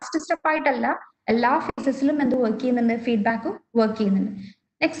 അതൊരു ലാസ്റ്റ് സ്റ്റെപ്പ് ആയിട്ടല്ല, എല്ലാ ഫേസസിലും എന്ത് വർക്ക് ചെയ്യുന്നുണ്ട്, ഫീഡ്ബാക്ക് വർക്ക് ചെയ്യുന്നുണ്ട്.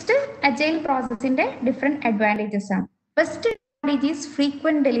 നെക്സ്റ്റ് അജൈൽ പ്രോസസ്സിന്റെ ഡിഫറെന്റ് അഡ്വാൻറ്റേജസ് ആണ്. First advantage is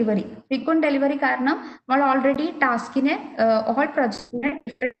frequent delivery. Frequent delivery കാരണം നമ്മൾ ഓൾറെഡി ടാസ്കിനെ ഓൾ പ്രൊജക്ടിനെ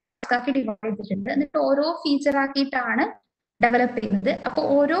ഡിഫറെന്റ് ആക്കി ഡിവൈഡ് ചെയ്തിട്ടുണ്ട്. എന്നിട്ട് ഓരോ ഫീച്ചർ ആക്കിയിട്ടാണ് ഡെവലപ്പ് ചെയ്യുന്നത്. അപ്പോൾ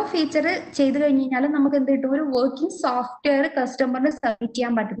ഓരോ ഫീച്ചർ ചെയ്ത് കഴിഞ്ഞ് കഴിഞ്ഞാൽ നമുക്ക് എന്ത് കിട്ടും, ഒരു വർക്കിംഗ് സോഫ്റ്റ്വെയർ കസ്റ്റമറിന് സബ്മിറ്റ്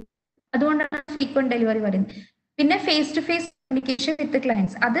ചെയ്യാൻ പറ്റും. അതുകൊണ്ടാണ് ഫ്രീക്വന്റ് ഡെലിവറി പറയുന്നത്. പിന്നെ face to face communication with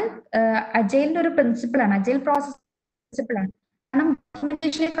clients, അത് അജൈലിന്റെ ഒരു പ്രിൻസിപ്പിൾ ആണ്, അജൈൽ പ്രോസസ് പ്രിൻസിപ്പിൾ ആണ്. കാരണം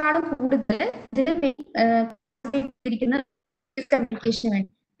ഡോക്യുമെന്റേഷനേക്കാളും കൂടുതൽ കമ്മ്യൂണിക്കേഷന്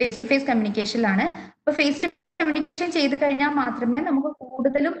വേണ്ടി ഫേസ് ടു ഫേസ് കമ്മ്യൂണിക്കേഷനിലാണ്. അപ്പൊ ഫേസ് ടു ഫേസ് കമ്മ്യൂണിക്കേഷൻ ചെയ്ത് കഴിഞ്ഞാൽ മാത്രമേ നമുക്ക്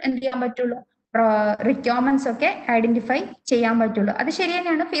കൂടുതലും എന്ത് ചെയ്യാൻ പറ്റുള്ളൂ, റിക്വയർമെന്റ്സ് ഒക്കെ ഐഡന്റിഫൈ ചെയ്യാൻ പറ്റുള്ളൂ. അത് ശരി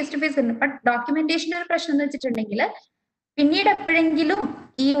തന്നെയാണ്, ഫേസ് ടു ഫേസ്. ബട്ട് ഡോക്യുമെന്റേഷന്റെ ഒരു പ്രശ്നം എന്ന് വെച്ചിട്ടുണ്ടെങ്കിൽ പിന്നീട് എപ്പോഴെങ്കിലും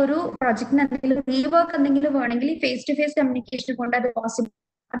ഈ ഒരു പ്രൊജക്ടിന് എന്തെങ്കിലും റീവർക്ക് എന്തെങ്കിലും വേണമെങ്കിൽ ഈ ഫേസ് ടു ഫേസ് കമ്മ്യൂണിക്കേഷൻ കൊണ്ട് അത് പോസിബിൾ.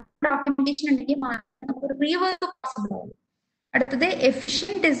 ഡോക്യുമെന്റേഷൻ ഉണ്ടെങ്കിൽ നമുക്ക് റീവർക്ക് പോസിബിൾ ആവും. അടുത്തത്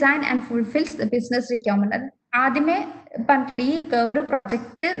efficient design and fulfils the business requirement. അത് ആദ്യമേ പറഞ്ഞിട്ട് ഈ ഒരു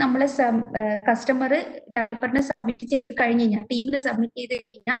പ്രൊജക്ട് നമ്മൾ കസ്റ്റമർ ഡെവലപ്പറിന് സബ്മിറ്റ് ചെയ്ത് കഴിഞ്ഞ് കഴിഞ്ഞാൽ, ടീമിൽ സബ്മിറ്റ് ചെയ്ത്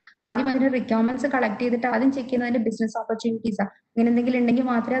കഴിഞ്ഞാൽ ആദ്യം അതിന് റിക്വയർമെന്റ്സ് കളക്ട് ചെയ്തിട്ട് ആദ്യം ചെക്ക് ചെയ്യുന്നതിന്റെ ബിസിനസ് ഓപ്പർച്യൂണിറ്റീസ് അങ്ങനെ എന്തെങ്കിലും ഉണ്ടെങ്കിൽ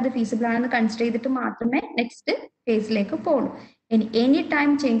മാത്രമേ അത് ഫീസിബിൾ ആണെന്ന് കൺസിഡർ ചെയ്തിട്ട് മാത്രമേ നെക്സ്റ്റ് ഫേസിലേക്ക് പോകുള്ളൂ. Any time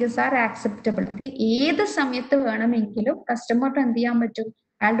changes are acceptable. ഏത് സമയത്ത് വേണമെങ്കിലും കസ്റ്റമറിന് എന്ത് ചെയ്യാൻ പറ്റും,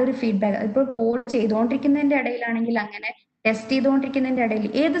 അയാളുടെ ഒരു ഫീഡ്ബാക്ക്. ഇപ്പോൾ കോഡ് ചെയ്തുകൊണ്ടിരിക്കുന്നതിന്റെ ഇടയിലാണെങ്കിൽ അങ്ങനെ, ടെസ്റ്റ് ചെയ്തുകൊണ്ടിരിക്കുന്നതിന്റെ ഇടയിൽ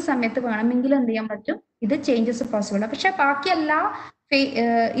ഏത് സമയത്ത് വേണമെങ്കിലും എന്ത് ചെയ്യാൻ പറ്റും, ഇത് ചേഞ്ചസ് പോസിബിൾ. പക്ഷെ ബാക്കി എല്ലാ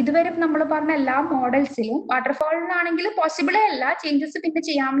ഇതുവരെ നമ്മൾ പറഞ്ഞ എല്ലാ മോഡൽസിലും വാട്ടർഫോളിലാണെങ്കിൽ പോസിബിളേ അല്ല, ചേഞ്ചസ് പിന്നെ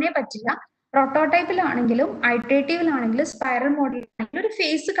ചെയ്യാനേ പറ്റില്ല. പ്രോട്ടോടൈപ്പിലാണെങ്കിലും ഐട്രേറ്റീവിലാണെങ്കിലും സ്പൈറൽ മോഡലിലാണെങ്കിലും ഒരു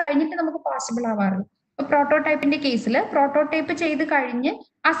ഫേസ് കഴിഞ്ഞിട്ട് നമുക്ക് പോസിബിൾ ആവാറുള്ളൂ. പ്രോട്ടോടൈപ്പിന്റെ കേസിൽ പ്രോട്ടോടൈപ്പ് ചെയ്ത് കഴിഞ്ഞ്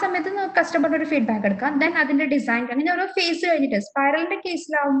ആ സമയത്ത് കസ്റ്റമറിന് ഒരു ഫീഡ്ബാക്ക് എടുക്കാം, ദെൻ അതിന്റെ ഡിസൈൻ അങ്ങനെ ഓരോ ഫേസ് കഴിഞ്ഞിട്ട്. സ്പൈറലിന്റെ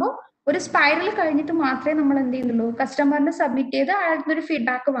കേസിലാവുമ്പോൾ ഒരു സ്പൈറൽ കഴിഞ്ഞിട്ട് മാത്രമേ നമ്മൾ എന്ത് ചെയ്യുന്നുള്ളൂ, കസ്റ്റമറിന് സബ്മിറ്റ് ചെയ്ത് അയാൾക്ക് ഒരു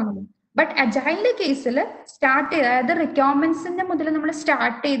ഫീഡ്ബാക്ക് വാങ്ങുള്ളൂ. ബട്ട് അജൈലിന്റെ കേസിൽ സ്റ്റാർട്ട് ചെയ്ത്, അതായത് റിക്വയർമെന്റ്സിന്റെ മുതൽ നമ്മൾ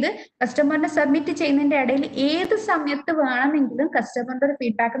സ്റ്റാർട്ട് ചെയ്ത് കസ്റ്റമറിന് സബ്മിറ്റ് ചെയ്യുന്നതിന്റെ ഇടയിൽ ഏത് സമയത്ത് വേണമെങ്കിലും കസ്റ്റമറിന്റെ ഒരു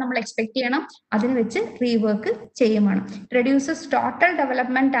ഫീഡ്ബാക്ക് നമ്മൾ എക്സ്പെക്ട് ചെയ്യണം, അതിന് വെച്ച് റീവർക്ക് ചെയ്യും വേണം. Reduces total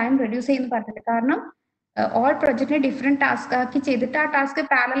development time reduce ചെയ്യുന്നു പറഞ്ഞിട്ട്. കാരണം ഓൾ പ്രൊജക്ടിനെ ഡിഫറെന്റ് ടാസ്ക് ആക്കി ചെയ്തിട്ട് ആ ടാസ്ക്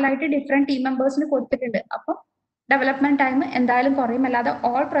പാരലൽ ആയിട്ട് ഡിഫറെന്റ് ടീം മെമ്പേഴ്സിന് കൊടുത്തിട്ടുണ്ട്. അപ്പം ഡെവലപ്മെന്റ് ടൈം എന്തായാലും കുറയും, അല്ലാതെ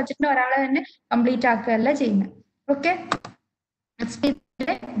ഓൾ പ്രൊജക്ടിന് ഒരാളെ തന്നെ കംപ്ലീറ്റ് ആക്കുകയല്ല ചെയ്യുന്നത്. ഓക്കെ,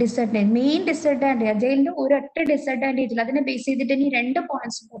 ഡിസഡ്വാൻറ്റേജ്, മെയിൻ ഡിസഡ്വാൻറ്റേജ് അജൈലിന്റെ ഒരൊറ്റ ഡിസഡ്വാൻറ്റേജ് ഇല്ല. അതിനെ ബേസ് ചെയ്തിട്ട് ഇനി 2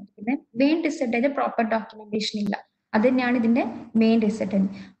 പോയിന്റ്സ് കൊടുത്തിട്ടുണ്ട്. മെയിൻ ഡിസഡ്വാൻറ്റേജ് പ്രോപ്പർ ഡോക്യുമെന്റേഷൻ ഇല്ല, അത് തന്നെയാണ് ഇതിന്റെ main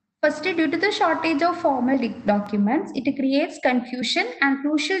disadvantage. First, due to the shortage of formal documents, it creates confusion and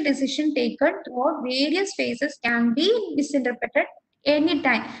crucial decision taken throughout various phases can be misinterpreted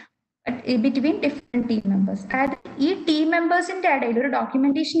anytime between different team members. അതായത് ഈ team മെമ്പേഴ്സിന്റെ ഇടയിൽ ഒരു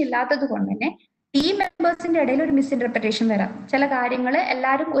documentation ഇല്ലാത്തത് കൊണ്ട് തന്നെ ടീം മെമ്പേഴ്സിന്റെ ഇടയിൽ ഒരു മിസ്ഇന്റർപ്രിട്ടേഷൻ വരാം. ചില കാര്യങ്ങൾ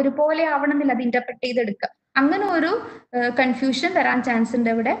എല്ലാവരും ഒരുപോലെ ആവണമെന്നില്ല അത് ഇന്റർപ്രറ്റ് ചെയ്തെടുക്കുക. അങ്ങനെ ഒരു കൺഫ്യൂഷൻ വരാൻ ചാൻസ് ഉണ്ട്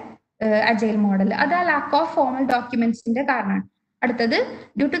ഇവിടെ അജൈൽ മോഡൽ. അത് ആ ലാക്ക് ഓഫ് ഫോർമൽ ഡോക്യുമെന്റ്സിന്റെ കാരണമാണ്. അടുത്തത്,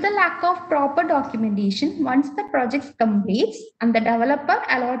 due to the lack of proper documentation, once the project completes and the developer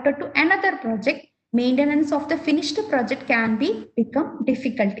allotted to another project, maintenance of the finished project can be become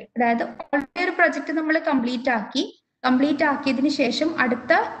difficulty. അതായത് already ഒരു project നമ്മൾ complete ആക്കിയതിന് ശേഷം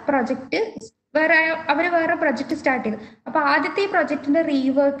അടുത്ത project വേറെ project start ചെയ്തു. അപ്പൊ ആദ്യത്തെ ഈ പ്രൊജക്ടിന്റെ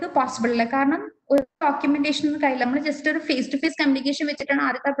റീവർക്ക് പോസിബിൾ അല്ല. കാരണം ഒരു ഡോക്യുമെന്റേഷൻ ഒന്നും കയ്യില്ല, നമ്മൾ ജസ്റ്റ് ഒരു ഫേസ് ടു ഫേസ് കമ്മ്യൂണിക്കേഷൻ വെച്ചിട്ടാണ്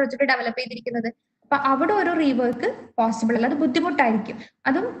ആദ്യത്തെ പ്രൊജക്ട് ഡെവലപ്പ് ചെയ്തിരിക്കുന്നത്. അപ്പൊ അവിടെ ഒരു റീവർക്ക് പോസിബിൾ അല്ല, അത് ബുദ്ധിമുട്ടായിരിക്കും.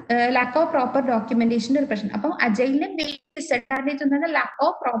 അതും ലാക്ക് ഓഫ് പ്രോപ്പർ ഡോക്യുമെന്റേഷന്റെ ഒരു പ്രശ്നം. അപ്പം അജൈലിന്റെ മെയിൻ ഡിസഡ്വാൻറ്റേജ് എന്നത് ലാക്ക്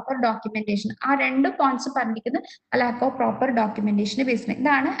ഓഫ് പ്രോപ്പർ ഡോക്യുമെന്റേഷൻ. ആ 2 പോയിന്റ്സ് പറഞ്ഞിരിക്കുന്നത് ലാക്ക് ഓഫ് പ്രോപ്പർ ഡോക്യുമെന്റേഷന്റെ ബേസിൽ.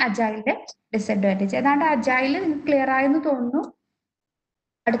 ഇതാണ് അജൈലിന്റെ ഡിസഡ്വാൻറ്റേജ്. ഏതാണ്ട് അജൈൽ ക്ലിയർ ആയെന്ന് തോന്നുന്നു.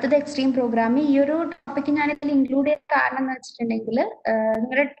 അടുത്തത് എക്സ്ട്രീം പ്രോഗ്രാമിംഗ്. ഈ ഒരു ടോപ്പിക് ഞാൻ ഇതിൽ ഇൻക്ലൂഡ് ചെയ്ത കാരണം എന്ന് വെച്ചിട്ടുണ്ടെങ്കിൽ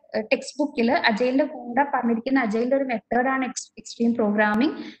നിങ്ങളുടെ ടെക്സ്റ്റ് ബുക്കിൽ അജൈലിന്റെ കൂടെ പറഞ്ഞിരിക്കുന്ന അജൈലിന്റെ ഒരു മെത്തേഡാണ് എക്സ്ട്രീം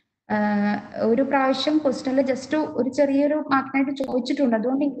പ്രോഗ്രാമിംഗ്. ഒരു പ്രാവശ്യം ക്വസ്റ്റനിൽ ജസ്റ്റ് ഒരു ചെറിയൊരു മാർക്കിനായിട്ട് ചോദിച്ചിട്ടുണ്ട്,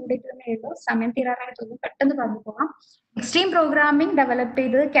 അതുകൊണ്ട് ഇൻക്ലൂഡ് ചെയ്തേ ഉള്ളൂ. സമയം തീരാറായി തോന്നുന്നു, പെട്ടെന്ന് പറഞ്ഞു പോകാം. എക്സ്ട്രീം പ്രോഗ്രാമിംഗ് ഡെവലപ്പ്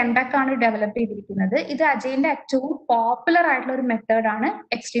ചെയ്തത് കെൻബെക്ക് ആണ് ഡെവലപ്പ് ചെയ്തിരിക്കുന്നത്. ഇത് അജൈലിന്റെ ഏറ്റവും പോപ്പുലർ ആയിട്ടുള്ള ഒരു മെത്തേഡാണ്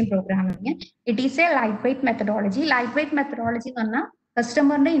extreme programming. It is A light weight methodology. Light weight methodology എന്ന് പറഞ്ഞാൽ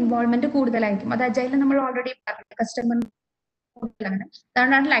കസ്റ്റമറിന്റെ ഇൻവോൾവ്മെന്റ് കൂടുതലായിരിക്കും. അത് അജൈലിൽ നമ്മൾ ഓൾറെഡി പറഞ്ഞു, കസ്റ്റമറിന് കൂടുതലാണ്.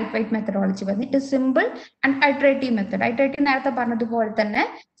 അതുകൊണ്ടാണ് ലൈറ്റ് വെയ്റ്റ് മെത്തഡോളജി പറഞ്ഞത്. It simple and iterative method. Iterative നേരത്തെ പറഞ്ഞതുപോലെ തന്നെ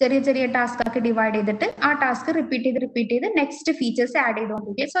ചെറിയ ചെറിയ ടാസ്ക് ആക്കി ഡിവൈഡ് ചെയ്തിട്ട് ആ ടാസ്ക് റിപ്പീറ്റ് ചെയ്ത് നെക്സ്റ്റ് ഫീച്ചേഴ്സ് ആഡ്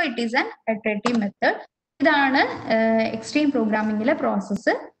ചെയ്തുകൊണ്ടിരിക്കുക. So it is an iterative method. ഇതാണ് extreme പ്രോഗ്രാമിംഗിലെ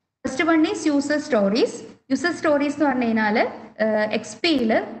process. First one is user stories. User stories എന്ന് പറഞ്ഞു കഴിഞ്ഞാൽ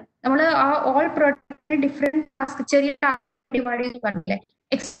എക്സ്പിയിൽ നമ്മൾ ആ ഓൾ പ്രോഡക്റ്റ് ഡിഫറെന്റ് ടാസ്ക് ചെറിയ ഡിവൈഡ് ചെയ്ത് പറഞ്ഞില്ലേ,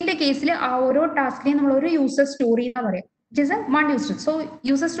 എക്സ്പിന്റെ കേസിൽ ആ ഓരോ ടാസ്കിനെയും നമ്മൾ ഒരു യൂസർ സ്റ്റോറി എന്ന് പറയാം. It is A one user. So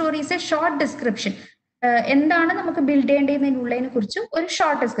user story is A short description. എന്താണ് നമുക്ക് ബിൽഡ് ചെയ്യേണ്ടതിനുള്ളതിനെ കുറിച്ച് ഒരു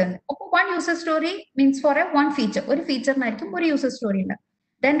ഷോർട്ട് ഡിസ്ക്രിപ്ഷൻ. അപ്പോൾ one user story means four A one feature. ഒരു ഫീച്ചറിനായിരിക്കും ഒരു യൂസർ സ്റ്റോറി ഉണ്ട്.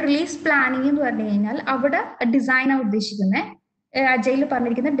 ദെൻ റിലീസ് പ്ലാനിങ് എന്ന് പറഞ്ഞു കഴിഞ്ഞാൽ അവിടെ ഡിസൈനാണ് ഉദ്ദേശിക്കുന്നത്. അജൈൽ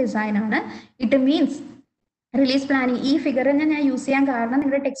പറഞ്ഞിരിക്കുന്ന ഡിസൈൻ ആണ്. It means release planning. ഈ ഫിഗർ തന്നെ ഞാൻ യൂസ് ചെയ്യാൻ കാരണം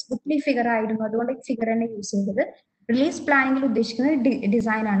നിങ്ങളുടെ ടെക്സ്റ്റ് ബുക്കിൽ ഈ ഫിഗർ ആയിരുന്നു, അതുകൊണ്ട് ഈ ഫിഗർ തന്നെ യൂസ് ചെയ്തത്. റിലീസ് പ്ലാനിങ്ങിൽ ഉദ്ദേശിക്കുന്നത്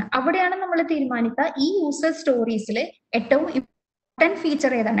ഡിസൈൻ ആണ്. അവിടെയാണ് നമ്മൾ തീരുമാനിക്കുക ഈ യൂസർ സ്റ്റോറീസിൽ ഏറ്റവും ഇമ്പോർട്ടന്റ്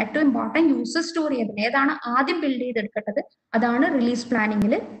ഫീച്ചർ ഏതാണ്, ഏറ്റവും ഇമ്പോർട്ടന്റ് യൂസർ സ്റ്റോറി ഏതാണ് ആദ്യം ബിൽഡ് ചെയ്തെടുക്കേണ്ടത്. അതാണ് റിലീസ്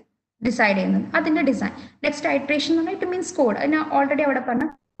പ്ലാനിങ്ങിൽ ഡിസൈഡ് ചെയ്യുന്നത്, അതിന്റെ ഡിസൈൻ. നെക്സ്റ്റ് ഐട്രേഷൻ എന്ന് പറഞ്ഞാൽ ഇറ്റ് മീൻസ് കോഡ്. ഞാൻ ഓൾറെഡി അവിടെ പറഞ്ഞ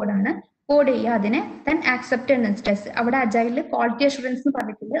കോഡാണ്. കോഡ് ചെയ്യുക അതിനെ. Then acceptance test. അവിടെ അജൈലിൽ ക്വാളിറ്റി അഷുറൻസ് എന്ന്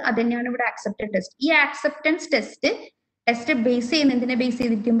പറഞ്ഞിട്ടുണ്ട്, അത് തന്നെയാണ് ഇവിടെ ആക്സെപ്റ്റൻസ് ടെസ്റ്റ്. ഈ ആക്സെപ്റ്റൻസ് ടെസ്റ്റ് ബേസ് ചെയ്യുന്ന എന്തിനെ ബേസ്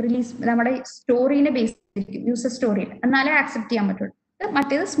ചെയ്തിരിക്കും? റിലീസ് നമ്മുടെ സ്റ്റോറിനെ ബേസ് ചെയ്തിരിക്കും, യൂസർ സ്റ്റോറിയിൽ. എന്നാലേ ആക്സെപ്റ്റ് ചെയ്യാൻ പറ്റുള്ളൂ.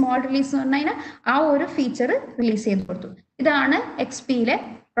 മറ്റേത് സ്മോൾ റിലീസ് എന്ന് പറഞ്ഞു കഴിഞ്ഞാൽ ആ ഒരു ഫീച്ചർ റിലീസ് ചെയ്ത് കൊടുത്തു. ഇതാണ് എക്സ്പിയിലെ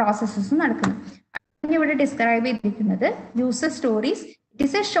പ്രോസസ്സസ് നടക്കുന്നത്. ഇവിടെ ഡിസ്ക്രൈബ് ചെയ്തിരിക്കുന്നത് user stories. It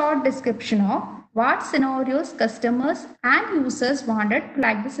is a short description of what scenarios customers and users wanted to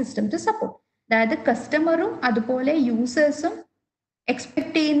like the system to support. അതായത് കസ്റ്റമറും അതുപോലെ യൂസേഴ്സും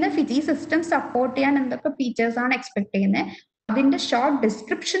എക്സ്പെക്ട് ചെയ്യുന്ന ഈ സിസ്റ്റം സപ്പോർട്ട് ചെയ്യാൻ എന്തൊക്കെ ഫീച്ചേഴ്സ് ആണ് എക്സ്പെക്ട് ചെയ്യുന്നത്, അതിന്റെ ഷോർട്ട്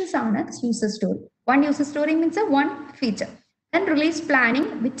ഡിസ്ക്രിപ്ഷൻസ് ആണ് user story. One user story means one feature. Then release planning.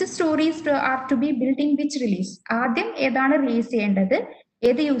 Which stories R to B build in which release. ആദ്യം ഏതാണ് റിലീസ് ചെയ്യേണ്ടത്,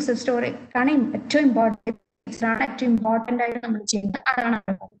 ഏത് യൂസർ സ്റ്റോറിക്കാണ് ഏറ്റവും ഇമ്പോർട്ടൻറ്റ് ആയിട്ട് നമ്മൾ ചെയ്യുന്നത്, അതാണ്.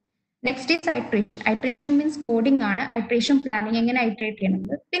 Next is iteration. Iteration means coding ആണ്. ഐട്രേഷൻ പ്ലാനിങ്, എങ്ങനെ ഐട്രേറ്റ്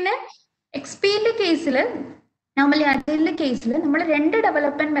ചെയ്യണത്. പിന്നെ എക്സ്പിന്റെ കേസിൽ നോർമലി അജൈലിന്റെ കേസിൽ നമ്മൾ രണ്ട്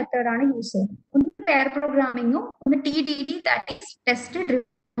ഡെവലപ്മെന്റ് മെത്തേഡ് ആണ് യൂസ് ചെയ്യുന്നത്. ഒന്ന് പെയർ പ്രോഗ്രാമിങ്ങും ഒന്ന് TDD, that is test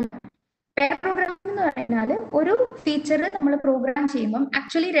driven. Pair programming എന്ന് പറഞ്ഞാൽ ഒരു ഫീച്ചർ നമ്മൾ പ്രോഗ്രാം ചെയ്യുമ്പോൾ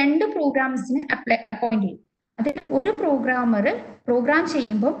ആക്ച്വലി രണ്ട് പ്രോഗ്രാംസിന് അപ്പോയിന്റ് ചെയ്യും. അതിൽ ഒരു പ്രോഗ്രാമർ പ്രോഗ്രാം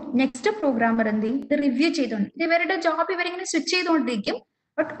ചെയ്യുമ്പോൾ നെക്സ്റ്റ് പ്രോഗ്രാമർ എന്ത് ചെയ്യും, ഇത് റിവ്യൂ ചെയ്തോണ്ട് ഇവരുടെ ജോബ് ഇവരിങ്ങനെ സ്വിച്ച് ചെയ്തുകൊണ്ടിരിക്കും.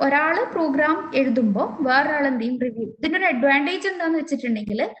 ബട്ട് ഒരാള് പ്രോഗ്രാം എഴുതുമ്പോൾ വേറൊരാൾ എന്ത് ചെയ്യും, റിവ്യൂ. ഇതിന്റെ ഒരു അഡ്വാൻറ്റേജ് എന്താന്ന്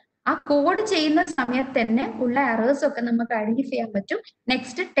വെച്ചിട്ടുണ്ടെങ്കിൽ ആ കോഡ് ചെയ്യുന്ന സമയത്ത് തന്നെ ഉള്ള എറേഴ്സ് ഒക്കെ നമുക്ക് ഐഡന്റിഫൈ ചെയ്യാൻ പറ്റും.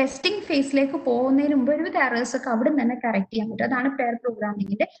 നെക്സ്റ്റ് ടെസ്റ്റിംഗ് ഫേസിലേക്ക് പോകുന്നതിന് മുമ്പ് ഒരുവിധ എറേഴ്സ് ഒക്കെ അവിടെ തന്നെ കറക്റ്റ് ചെയ്യാൻ പറ്റും. അതാണ് പെയർ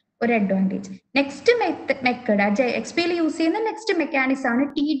പ്രോഗ്രാമിംഗിന്റെ ഒരു അഡ്വാൻറ്റേജ്. നെക്സ്റ്റ് മെത്തേഡ് എക്സ്പിയിൽ യൂസ് ചെയ്യുന്ന നെക്സ്റ്റ് മെക്കാനിസം ആണ്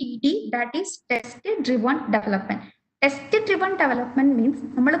TDD, that is test driven development. Test driven development means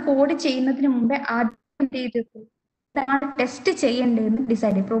നമ്മൾ കോഡ് ചെയ്യുന്നതിന് മുമ്പേ ആദ്യം എന്താണ് ടെസ്റ്റ് ചെയ്യേണ്ടതെന്ന്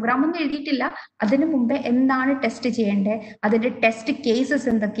ഡിസൈഡ് ചെയ്യും. പ്രോഗ്രാം ഒന്നും എഴുതിയിട്ടില്ല, അതിനു മുമ്പേ എന്താണ് ടെസ്റ്റ് ചെയ്യേണ്ടത്, അതിന്റെ ടെസ്റ്റ് കേസസ്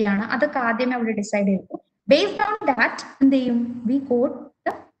എന്തൊക്കെയാണ്, അതൊക്കെ ആദ്യമേ അവിടെ ഡിസൈഡ് ചെയ്തു. ബേസ്ഡ് ഓൺ ദാറ്റ് എന്ത് ചെയ്യും, വി കോഡ്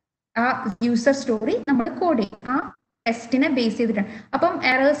ആ യൂസർ സ്റ്റോറി നമ്മൾ കോഡ് ചെയ്യും ആ ടെസ്റ്റിനെ ബേസ് ചെയ്തിട്ടാണ്. അപ്പം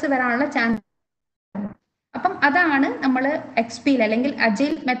എറേഴ്സ് വരാനുള്ള ചാൻസ്. അപ്പം അതാണ് നമ്മൾ എക്സ്പിയിൽ അല്ലെങ്കിൽ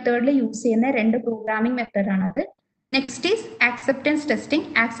അജൈൽ മെത്തേഡിൽ യൂസ് ചെയ്യുന്ന രണ്ട് പ്രോഗ്രാമിംഗ് മെത്തേഡാണ് അത്. Next is acceptance testing.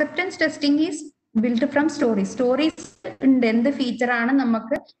 Acceptance testing is build from stories. Stories ഉണ്ട്, എന്ത് ഫീച്ചർ ആണ്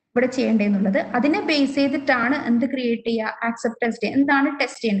നമുക്ക് ഇവിടെ ചെയ്യേണ്ടതെന്നുള്ളത്, അതിനെ ബേസ് ചെയ്തിട്ടാണ് എന്ത് ക്രിയേറ്റ് ചെയ്യുക, ആക്സെപ്റ്റൻസ് എന്താണ്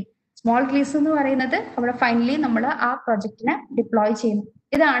ടെസ്റ്റ് ചെയ്യുന്നത്. സ്മോൾ റിലീസ് എന്ന് പറയുന്നത് അവിടെ ഫൈനലി നമ്മൾ ആ പ്രൊജക്റ്റിനെ ഡിപ്ലോയ് ചെയ്യുന്നു.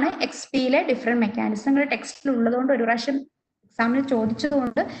 ഇതാണ് എക്സ്പിയിലെ ഡിഫറെന്റ് മെക്കാനിസങ്ങൾ. ടെക്സ്റ്റിൽ ഉള്ളതുകൊണ്ട് ഒരു പ്രാവശ്യം എക്സാമിന്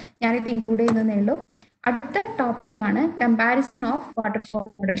ചോദിച്ചതുകൊണ്ട് ഞാനിത് ഇൻക്ലൂഡ് ചെയ്യുന്നതേ ഉള്ളൂ. അടുത്ത ടോപ്പിക് ആണ് comparison of waterfall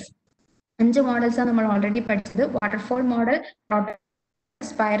models. 5 models ആണ് നമ്മൾ ഓൾറെഡി പഠിച്ചത്. Waterfall model,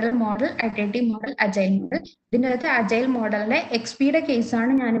 spiral model, iterative model, agile model. ഇതിൻ്റെ അകത്ത് അജൈൽ മോഡലിലെ എക്സ്പിയുടെ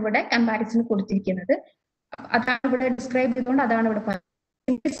കേസാണ് ഞാനിവിടെ കമ്പാരിസൺ കൊടുത്തിരിക്കുന്നത്. അതാണ് ഇവിടെ ഡിസ്ക്രൈബ് ചെയ്തുകൊണ്ട് അതാണ് ഇവിടെ പറയുന്നത്.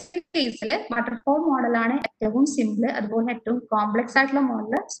 കേസിൽ വാട്ടർഫോൾ മോഡലാണ് ഏറ്റവും സിമ്പിൾ, അതുപോലെ ഏറ്റവും കോംപ്ലക്സ് ആയിട്ടുള്ള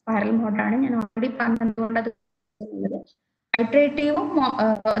മോഡൽ സ്പൈറൽ മോഡലാണ്. ഞാൻ ഓൾറെഡി പറഞ്ഞതുകൊണ്ട് അത് ഇറ്ററേറ്റീവും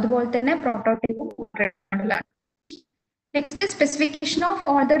അതുപോലെ തന്നെ പ്രോട്ടോടൈപ്പും മോഡലാണ്. Next specification of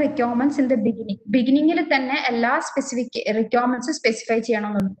all the requirements in the beginning. ബിഗിനിങ്ങിൽ തന്നെ എല്ലാ റിക്വയർമെന്റ്സും സ്പെസിഫൈ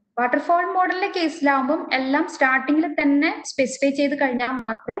ചെയ്യണമെന്നുണ്ട്. വാട്ടർഫോൾ മോഡലിന്റെ കേസിലാവുമ്പം എല്ലാം സ്റ്റാർട്ടിങ്ങിൽ തന്നെ സ്പെസിഫൈ ചെയ്ത് കഴിഞ്ഞാൽ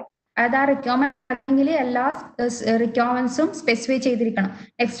മാത്രമേ അത് ആ റിക്വയർമെന്റ് ആണെങ്കിൽ എല്ലാ റിക്വയർമെന്റ്സും സ്പെസിഫൈ ചെയ്തിരിക്കണം.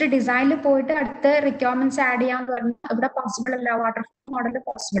 നെക്സ്റ്റ് ഡിസൈനിൽ പോയിട്ട് അടുത്ത റിക്വയർമെന്റ്സ് ആഡ് ചെയ്യാന്ന് പറഞ്ഞാൽ ഇവിടെ പോസിബിൾ അല്ല, വാട്ടർഫോൾ മോഡലിൽ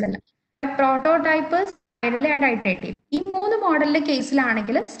പോസിബിൾ അല്ല. പ്രോട്ടോടൈപ്പ്, സ്പൈറൽ ആൻഡ് ഇറ്ററേറ്റീവ്, ഈ 3 മോഡലിന്റെ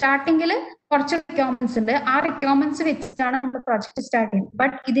കേസിലാണെങ്കിൽ സ്റ്റാർട്ടിങ്ങിൽ കുറച്ച് റിക്വയർമെന്റ്സ് ഉണ്ട്. ആ റിക്വയർമെന്റ്സ് വെച്ചിട്ടാണ് നമ്മൾ പ്രൊജക്ട് സ്റ്റാർട്ട് ചെയ്യുന്നത്.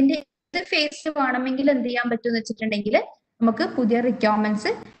 ബട്ട് ഇതിന്റെ ഏത് ഫേസ് വേണമെങ്കിൽ എന്ത് ചെയ്യാൻ പറ്റും എന്ന് വെച്ചിട്ടുണ്ടെങ്കിൽ നമുക്ക് പുതിയ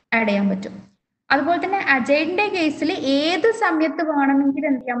റിക്വയർമെന്റ്സ് ആഡ് ചെയ്യാൻ പറ്റും. അതുപോലെ തന്നെ അജൈലിന്റെ കേസിൽ ഏത് സമയത്ത് വേണമെങ്കിൽ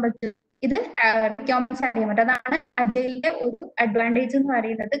എന്ത് ചെയ്യാൻ പറ്റും, ഇത് റിക്വയർമെന്റ്സ് ആഡ് ചെയ്യാൻ പറ്റും. അതാണ് അജൈലിന്റെ ഒരു അഡ്വാൻറ്റേജ് എന്ന്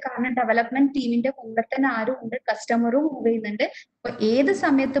പറയുന്നത്. കാരണം ഡെവലപ്മെന്റ് ടീമിന്റെ കൂടെ തന്നെ ആരും ഉണ്ട്, കസ്റ്റമറും മൂവ് ചെയ്യുന്നുണ്ട്. അപ്പൊ ഏത്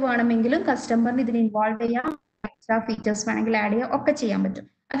സമയത്ത് വേണമെങ്കിലും കസ്റ്റമറിന് ഇതിന് ഇൻവോൾവ് ചെയ്യാം, എക്സ്ട്രാ ഫീച്ചേഴ്സ് വേണമെങ്കിൽ ആഡ് ചെയ്യാം, ഒക്കെ ചെയ്യാൻ പറ്റും.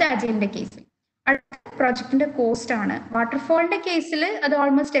 അത് അജൈലിന്റെ കേസിൽ. പ്രോജക്റ്റിന്റെ കോസ്റ്റ് ആണ്. വാട്ടർഫോളിന്റെ കേസിൽ അത്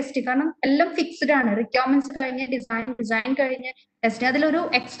ഓൾമോസ്റ്റ് ടെസ്റ്റ്, കാരണം എല്ലാം ഫിക്സ്ഡ് ആണ്. റിക്വയർമെന്റ്സ് കഴിഞ്ഞ് ഡിസൈൻ കഴിഞ്ഞ് ടെസ്റ്റ്, അതിലൊരു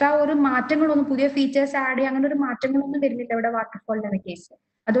എക്സ്ട്രാ ഒരു മാറ്റങ്ങളൊന്നും, പുതിയ ഫീച്ചേഴ്സ് ആഡ് ചെയ്യുക, അങ്ങനെ ഒരു മാറ്റങ്ങളൊന്നും വരുന്നില്ല ഇവിടെ വാട്ടർഫോളിന്റെ കേസ്.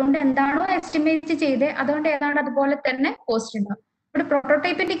 അതുകൊണ്ട് എന്താണോ എസ്റ്റിമേറ്റ് ചെയ്ത് അതുകൊണ്ട് ഏതാണ്ട് അതുപോലെ തന്നെ കോസ്റ്റ് ഉണ്ടാവും. ഇവിടെ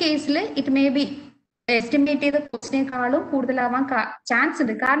പ്രോട്ടോടൈപ്പിന്റെ കേസിൽ ഇറ്റ് മേ ബി എസ്റ്റിമേറ്റ് ചെയ്ത കോസ്റ്റിനേക്കാളും കൂടുതലാവാൻ ചാൻസ്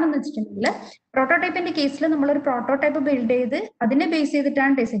ഉണ്ട്. കാരണം എന്ന് വെച്ചിട്ടുണ്ടെങ്കിൽ പ്രോട്ടോടൈപ്പിന്റെ കേസിൽ നമ്മളൊരു പ്രോട്ടോടൈപ്പ് ബിൽഡ് ചെയ്ത് അതിനെ ബേസ്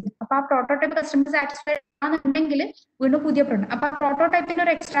ചെയ്തിട്ടാണ് ഡിസൈൻ. അപ്പൊ ആ പ്രോട്ടോടൈപ്പ് കസ്റ്റമർ സാറ്റിസ്ഫൈഡ് ആണെന്നുണ്ടെങ്കിൽ വീണ്ടും പുതിയ പ്രോഡക്റ്റ്. അപ്പൊ ആ പ്രോട്ടോടൈപ്പിന്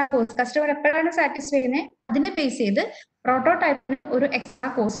ഒരു എക്സ്ട്രാ കോസ്റ്റ്, കസ്റ്റമർ എപ്പോഴാണ് സാറ്റിസ്ഫൈ ചെയ്യുന്നത് അതിനെ ബേസ് ചെയ്ത് പ്രോട്ടോടൈപ്പിന് ഒരു എക്സ്ട്രാ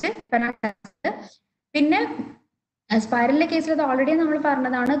കോസ്റ്റ് വരാൻ ചാൻസ് ഉണ്ട്. പിന്നെ സ്പൈറലിന്റെ കേസിൽ അത് ഓൾറെഡി നമ്മൾ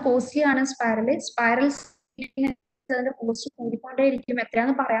പറഞ്ഞതാണ്, കോസ്റ്റ്ലി ആണ് സ്പൈറൽ കോസ്റ്റ് കൂടിക്കൊണ്ടേയിരിക്കും.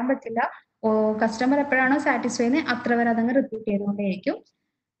 എത്രയാണെന്ന് പറയാൻ പറ്റില്ല. കസ്റ്റമർ എപ്പോഴാണോ സാറ്റിസ്ഫൈ ചെയ്യുന്നത് അത്ര വരെ അതങ്ങ് റിപ്പീറ്റ് ചെയ്തുകൊണ്ടേയിരിക്കും.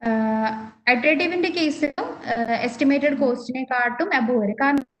 ഇറ്ററേറ്റീവിന്റെ കേസിലും എസ്റ്റിമേറ്റഡ് കോസ്റ്റിനെക്കാട്ടും അബോവ് വരും.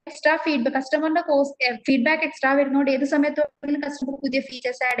 കാരണം എക്സ്ട്രാ ഫീഡ്ബാക്ക്, കസ്റ്റമറിന്റെ ഫീഡ്ബാക്ക് എക്സ്ട്രാ വരുന്നതുകൊണ്ട് ഏത് സമയത്ത് കസ്റ്റമർ പുതിയ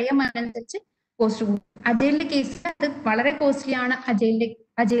ഫീച്ചേഴ്സ് ആഡ് ചെയ്യാം, അതിനനുസരിച്ച് കോസ്റ്റ് കൂടും. അജൈലിന്റെ കേസിൽ അത് വളരെ കോസ്റ്റ്ലി ആണ്.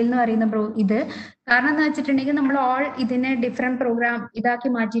 അജൈൽ എന്ന് പറയുന്ന ഇത് കാരണം എന്താ വെച്ചിട്ടുണ്ടെങ്കിൽ നമ്മൾ ഇതിനെ ഡിഫറെന്റ് പ്രോഗ്രാം ഇതാക്കി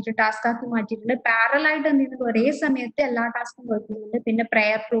മാറ്റിയിട്ട്, ടാസ്ക് ആക്കി മാറ്റിയിട്ടുണ്ട്. പാരലൽ ആയിട്ട് എന്ത് ചെയ്യുന്നത്, ഒരേ സമയത്ത് എല്ലാ ടാസ്കും വർക്ക് ചെയ്യുന്നുണ്ട്. പിന്നെ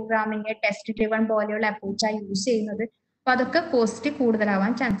പ്രെയർ പ്രോഗ്രാമിംഗ്, ടെസ്റ്റ് ഡ്രിവൺ പോലെയുള്ള അപ്രോച്ചാണ് യൂസ് ചെയ്യുന്നത്. അപ്പൊ അതൊക്കെ കോസ്റ്റ്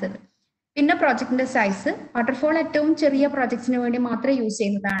കൂടുതലാവാൻ ചാൻസ് ഉണ്ട്. പിന്നെ പ്രോജക്റ്റിന്റെ സൈസ്, വാട്ടർഫോൾ ഏറ്റവും ചെറിയ പ്രോജക്ട്സിന് വേണ്ടി മാത്രമേ യൂസ്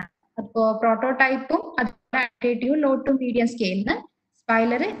ചെയ്യുന്നതാണ്. അപ്പോൾ പ്രോട്ടോടൈപ്പും അതുപോലെ iterative law to medium സ്കെയിലിന്,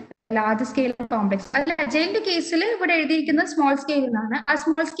 സ്പൈലർ large scale complex. അതിൽ അജൈലിന്റെ കേസിൽ ഇവിടെ എഴുതിയിരിക്കുന്നത് സ്മോൾ സ്കെയിൽ എന്നാണ്. ആ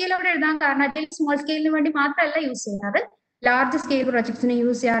സ്മോൾ സ്കെയിൽ അവിടെ എഴുതാൻ കാരണം അജൈൽ സ്മോൾ സ്കെയിലിന് വേണ്ടി മാത്രമല്ല യൂസ് ചെയ്യാറ്, ലാർജ് സ്കെയിൽ പ്രൊജക്ട്സിന്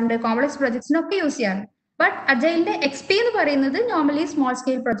യൂസ് ചെയ്യാറുണ്ട്, കോംപ്ലക്സ് പ്രൊജക്ട്സിനൊക്കെ യൂസ് ചെയ്യാറുണ്ട്. ബട്ട് അജൈലിന്റെ എക്സ്പി എന്ന് പറയുന്നത് നോർമലി സ്മോൾ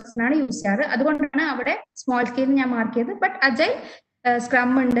സ്കെയിൽ പ്രൊജക്ട്സിനാണ് യൂസ് ചെയ്യാറ്. അതുകൊണ്ടാണ് അവിടെ സ്മോൾ സ്കെയിൽ ഞാൻ മാർക്ക് ചെയ്തത്. ബട്ട് അജൈൽ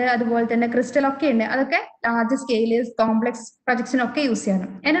സ്ക്രം ഉണ്ട്, അതുപോലെ തന്നെ ക്രിസ്റ്റൽ ഒക്കെ ഉണ്ട്. അതൊക്കെ ലാർജ് സ്കെയിൽ കോംപ്ലക്സ് പ്രൊജക്ട്സിനൊക്കെ യൂസ്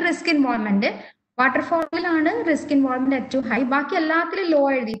ചെയ്യണം. അതിന് റിസ്ക് ഇൻവോൾവ്മെന്റ്, വാട്ടർഫോളിലാണ് റിസ്ക് ഇൻവോൾവ്മെന്റ് ഏറ്റവും ഹൈ, ബാക്കി എല്ലാത്തിലും ലോ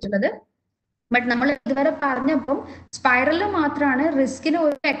എഴുതിയിട്ടുള്ളത്. ബട്ട് നമ്മൾ ഇതുവരെ പറഞ്ഞപ്പം സ്പൈറലിൽ മാത്രമാണ് റിസ്കിന്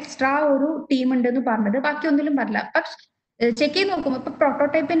ഒരു എക്സ്ട്രാ ഒരു ടീം ഉണ്ടെന്ന് പറഞ്ഞത്, ബാക്കി ഒന്നിലും പറഞ്ഞില്ല. പക്ഷെ ചെക്ക് ചെയ്ത് നോക്കുമ്പോൾ ഇപ്പൊ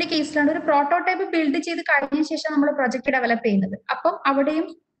പ്രോട്ടോടൈപ്പിന്റെ കേസിലാണ് ഒരു പ്രോട്ടോടൈപ്പ് ബിൽഡ് ചെയ്ത് കഴിഞ്ഞ ശേഷം നമ്മൾ പ്രൊജക്ട് ഡെവലപ്പ് ചെയ്യുന്നത്. അപ്പം അവിടെയും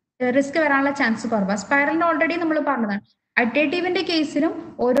റിസ്ക് വരാനുള്ള ചാൻസ് കുറവാണ്. സ്പൈറലിന് ഓൾറെഡി നമ്മൾ പറഞ്ഞതാണ്. ഇറ്ററേറ്റീവിന്റെ കേസിലും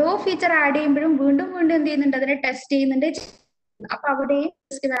ഓരോ ഫീച്ചർ ആഡ് ചെയ്യുമ്പോഴും വീണ്ടും എന്ത് ചെയ്യുന്നുണ്ട്, അതിനെ ടെസ്റ്റ് ചെയ്യുന്നുണ്ട്. അപ്പൊ അവിടെയും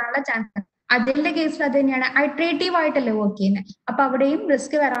റിസ്ക് വരാനുള്ള ചാൻസ്. അതിന്റെ കേസിൽ അത് തന്നെയാണ്, ഇറ്ററേറ്റീവ് ആയിട്ടല്ലേ വർക്ക് ചെയ്യുന്നത്. അപ്പൊ അവിടെയും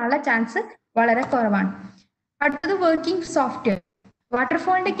റിസ്ക് വരാനുള്ള ചാൻസ് വളരെ കുറവാണ്. അടുത്തത് വർക്കിംഗ് സോഫ്റ്റ്വെയർ.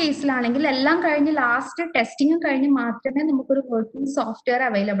 വാട്ടർഫോളിന്റെ കേസിലാണെങ്കിൽ എല്ലാം കഴിഞ്ഞ് ലാസ്റ്റ് ടെസ്റ്റിംഗും കഴിഞ്ഞ് മാത്രമേ നമുക്കൊരു വർക്കിംഗ് സോഫ്റ്റ്വെയർ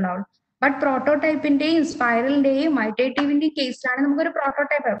അവൈലബിൾ ആവുള്ളൂ. ബട്ട് പ്രോട്ടോടൈപ്പിന്റെയും സ്പൈറലിന്റെയും ഇറ്ററേറ്റീവിന്റെയും കേസിലാണ് നമുക്കൊരു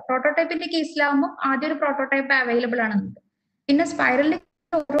പ്രോട്ടോടൈപ്പിന്റെ കേസിലാവുമ്പോൾ ആദ്യം ഒരു പ്രോട്ടോടൈപ്പ് അവൈലബിൾ ആണ് നമുക്ക്. പിന്നെ സ്പൈറലിന്റെ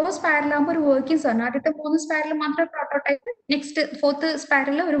ഓരോ സ്പൈറലാകുമ്പോൾ ഒരു വർക്കിംഗ് സോഫ്റ്റ്വെയർ, ആദ്യത്തെ 3 സ്പൈറൽ മാത്രം പ്രോട്ടോടൈപ്പ്, നെക്സ്റ്റ് 4th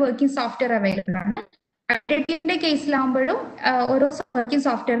സ്പൈറലിൽ ഒരു വർക്കിംഗ് സോഫ്റ്റ്വെയർ അവൈലബിൾ ആണ്. ഇറ്ററേറ്റീവിന്റെ കേസിലാകുമ്പോഴും ഓരോ വർക്കിംഗ്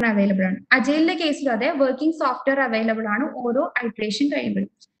സോഫ്റ്റ്വെയറിന് അവൈലബിൾ ആണ്. അജൈലിന്റെ കേസിലും അതെ, വർക്കിംഗ് സോഫ്റ്റ്വെയർ അവൈലബിൾ ആണ് ഓരോ ഇറ്ററേഷൻ കഴിയുമ്പോഴും.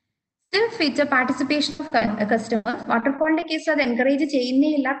 Still feature participation of customer, വാട്ടർഫോളിന്റെ കേസിൽ അത് എൻകറേജ് ചെയ്യുന്നേ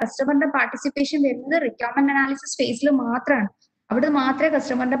ഇല്ല. കസ്റ്റമറിന്റെ പാർട്ടിസിപ്പേഷൻ വരുന്നത് റിക്വയർമെന്റ് അനാലിസിസ് ഫേസിൽ മാത്രമാണ്. അവിടെ മാത്രമേ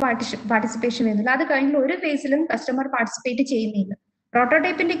കസ്റ്റമറിന്റെ പാർട്ടിസിപ്പേഷൻ വരുന്നുള്ളൂ. അത് കഴിഞ്ഞ ഒരു ഫേസിലും കസ്റ്റമർ പാർട്ടിസിപ്പേറ്റ് ചെയ്യുന്നില്ല.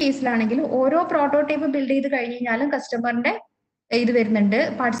 പ്രോട്ടോടൈപ്പിന്റെ കേസിലാണെങ്കിൽ ഓരോ പ്രോട്ടോടൈപ്പ് ബിൽഡ് ചെയ്ത് കഴിഞ്ഞ് കഴിഞ്ഞാലും കസ്റ്റമറിന്റെ ഇത് വരുന്നുണ്ട്,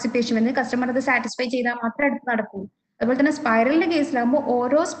 പാർട്ടിസിപ്പേഷൻ വരുന്നത്. കസ്റ്റമർ അത് സാറ്റിസ്ഫൈ ചെയ്താൽ മാത്രമേ അടുത്ത് നടക്കൂ. അതുപോലെ തന്നെ സ്പൈറലിന്റെ കേസിലാകുമ്പോൾ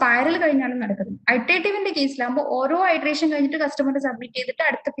ഓരോ സ്പൈറൽ കഴിഞ്ഞാലും നടക്കുന്നത്. ഇറ്ററേറ്റീവിന്റെ കേസിലാകുമ്പോൾ ഓരോ ഇറ്ററേഷൻ കഴിഞ്ഞിട്ട് കസ്റ്റമർ സബ്മിറ്റ് ചെയ്തിട്ട്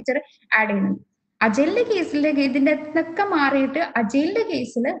അടുത്ത ഫീച്ചർ ആഡ് ചെയ്യുന്നുണ്ട്. അജൈലിന്റെ കേസിൽ ഇതിന്റെ ഒക്കെ മാറിയിട്ട് അജൈലിന്റെ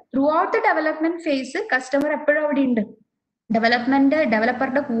കേസിൽ through out the development face customer എപ്പോഴും അവിടെ ഉണ്ട്.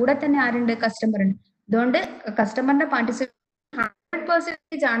 ഡെവലപ്പറുടെ കൂടെ തന്നെ ആരുണ്ട്, കസ്റ്റമർ ഉണ്ട്. അതുകൊണ്ട് കസ്റ്റമറിന്റെ പാർട്ടിസിപ്പേഷൻ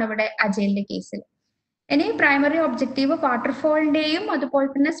 100% ആണ് ഇവിടെ അജൈലിന്റെ കേസിൽ. ഇനി പ്രൈമറി ഒബ്ജക്റ്റീവ്, വാട്ടർഫോളിന്റെയും അതുപോലെ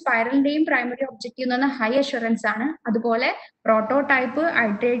തന്നെ സ്പൈറലിന്റെയും പ്രൈമറി ഒബ്ജക്റ്റീവ് എന്ന് പറഞ്ഞാൽ ഹൈ അഷുറൻസ് ആണ്. അതുപോലെ പ്രോട്ടോടൈപ്പ്,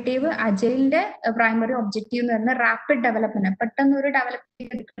 ഇറ്ററേറ്റീവ്, അജൈലിന്റെ പ്രൈമറി ഒബ്ജക്റ്റീവ് എന്ന് പറഞ്ഞാൽ റാപ്പിഡ് ഡെവലപ്മെന്റ്. പെട്ടെന്ന് ഒരു ഡെവലപ്പ്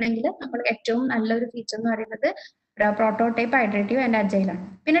ചെയ്തെടുക്കണമെങ്കിൽ നമ്മൾ ഏറ്റവും നല്ലൊരു ഫീച്ചർ എന്ന് പറയുന്നത് പ്രോട്ടോടൈപ്പ്, ഇറ്ററേറ്റീവ് ആൻഡ് അജൈൽ ആണ്.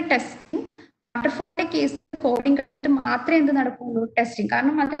 പിന്നെ ടെസ്റ്റിംഗ് വാട്ടർഫാളിന്റെ കേസ് കോഡിംഗ് കഴിഞ്ഞിട്ട് മാത്രമേ എന്ത് നടക്കുള്ളൂ, ടെസ്റ്റിംഗ്.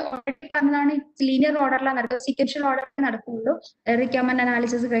 കാരണം അത് ഓൾറെഡി പറഞ്ഞതാണ്, ലീനിയർ ഓർഡറിലാണ് നടക്കുക, സീക്വൻഷ്യൽ ഓർഡറിൽ നടക്കുള്ളൂ. റിക്വയർമെന്റ്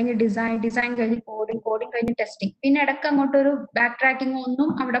അനാലിസിസ് കഴിഞ്ഞ് ഡിസൈൻ കഴിഞ്ഞ് കോഡിംഗ് കഴിഞ്ഞ് ടെസ്റ്റിംഗ്. പിന്നെ ഇടയ്ക്ക് അങ്ങോട്ടൊരു ബാക്ക് ട്രാക്കിംഗ് ഒന്നും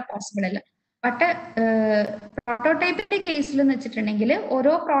അവിടെ പോസിബിൾ അല്ല. ബട്ട് പ്രോട്ടോടൈപ്പിന്റെ കേസിൽ എന്ന് വെച്ചിട്ടുണ്ടെങ്കിൽ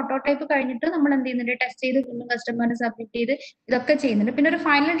ഓരോ പ്രോട്ടോടൈപ്പ് കഴിഞ്ഞിട്ട് നമ്മൾ എന്ത് ചെയ്യുന്നുണ്ട്, ടെസ്റ്റ് ചെയ്ത് വീണ്ടും കസ്റ്റമറിന് സബ്മിറ്റ് ചെയ്ത് ഇതൊക്കെ ചെയ്യുന്നുണ്ട്. പിന്നെ ഒരു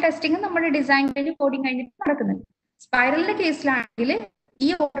ഫൈനൽ ടെസ്റ്റിംഗ് നമ്മുടെ ഡിസൈൻ കഴിഞ്ഞ് കോഡിംഗ് കഴിഞ്ഞിട്ട് നടക്കുന്നുണ്ട്. സ്പൈറലിന്റെ കേസിലാണെങ്കിൽ ഈ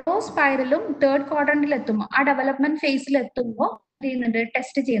ഓരോ സ്പൈറലും തേർഡ് ക്വാഡ്രന്റിൽ എത്തുമ്പോൾ, ആ ഡെവലപ്മെന്റ് ഫേസിൽ എത്തുമ്പോൾ ചെയ്യുന്നുണ്ട്,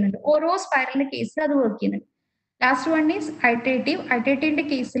 ടെസ്റ്റ് ചെയ്യുന്നുണ്ട്. ഓരോ സ്പൈറലിന്റെ കേസിൽ അത് വർക്ക് ചെയ്യുന്നുണ്ട്. Last one is iterative. ഐറ്ററേറ്റീവിന്റെ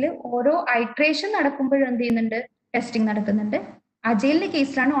കേസിൽ ഓരോ ഐട്രേഷൻ നടക്കുമ്പോഴും എന്ത് ചെയ്യുന്നുണ്ട്, ടെസ്റ്റിംഗ് നടക്കുന്നുണ്ട്. അജൈലിന്റെ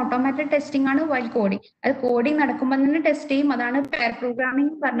കേസിലാണ് ഓട്ടോമാറ്റഡ് ടെസ്റ്റിംഗ് ആണ്, വൈൽ കോഡിംഗ്. അത് കോഡിംഗ് നടക്കുമ്പോൾ തന്നെ ടെസ്റ്റ് ചെയ്യും. അതാണ് പെയർ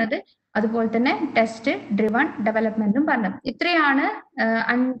പ്രോഗ്രാമിംഗ് പറഞ്ഞത്. അതുപോലെ തന്നെ ടെസ്റ്റ് ഡ്രിവൺ ഡെവലപ്മെന്റും പറഞ്ഞത്. ഇത്രയാണ്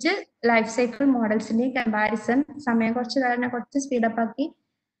 5 ലൈഫ് സൈക്കിൾ മോഡൽസിന്റെ കമ്പാരിസൺ. സമയം കുറച്ച് സ്പീഡപ്പ് ആക്കി.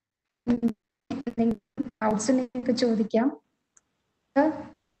 ഡൗട്ട്സ് നിങ്ങൾക്ക് ചോദിക്കാം.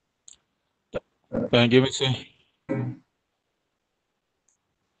 Thank you miss.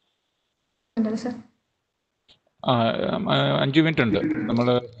 Sir 5 minute ഉണ്ട്.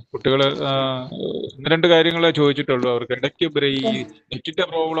 നമ്മള് കുട്ടികള് 1-2 കാര്യങ്ങളെ ചോദിച്ചിട്ടുള്ളൂ. അവർക്ക് ഇടയ്ക്ക് ഈ നെറ്റിന്റെ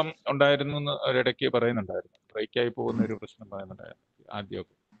പ്രോബ്ലം ഉണ്ടായിരുന്നു എന്ന് അവരിടയ്ക്ക് പറയുന്നുണ്ടായിരുന്നു. ബ്രേക്കായി പോകുന്ന ഒരു പ്രശ്നം പറയുന്നുണ്ടായിരുന്നു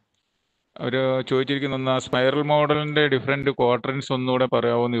ആദ്യമൊക്കെ. അവര് ചോദിച്ചിരിക്കുന്ന സ്പൈറൽ മോഡലിന്റെ ഡിഫറെന്റ് ക്വാഡ്രന്റ്സ് ഒന്നുകൂടെ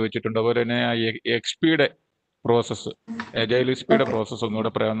പറയാമോ എന്ന് ചോദിച്ചിട്ടുണ്ട്. അതുപോലെ തന്നെ എക്സ്പിയുടെ പ്രോസസ്സ്, എജൈൽ എക്സ്പിയുടെ പ്രോസസ്സ്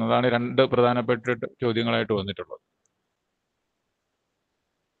ഒന്നുകൂടെ പറയാവുന്നതാണ് 2 പ്രധാനപ്പെട്ട ചോദ്യങ്ങളായിട്ട് വന്നിട്ടുള്ളത്.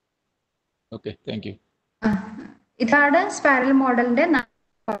 Okay, thank you. ഇതാണ് സ്പൈറൽ മോഡലിന്റെ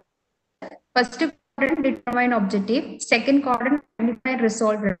first quadrant determine objective, second quadrant identify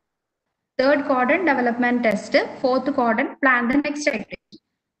resolve, third quadrant development test, fourth quadrant plan the next activity.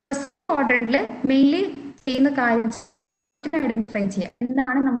 First ക്വാഡ്രന്റില് mainly ചെയ്യുന്ന കാര്യം ഐഡന്റിഫൈ ചെയ്യുക.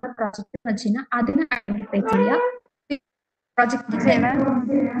 എന്താണ് നമ്മുടെ പ്രോജക്റ്റ് എന്ന് വെച്ച് കഴിഞ്ഞാൽ അതിനെ ഐഡന്റിഫൈ ചെയ്യുക. പ്രോജക്റ്റ്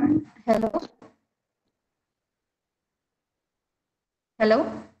ഹലോ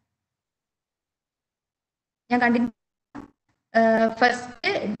ഞാൻ കണ്ടിന്യൂ. ഫസ്റ്റ്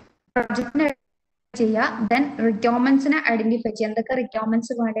പ്രോജക്റ്റിനെ ചെയ്യുക, ദെൻ റിക്വയർമെന്റ്സിനെ ഐഡന്റിഫൈ ചെയ്യുക. എന്തൊക്കെ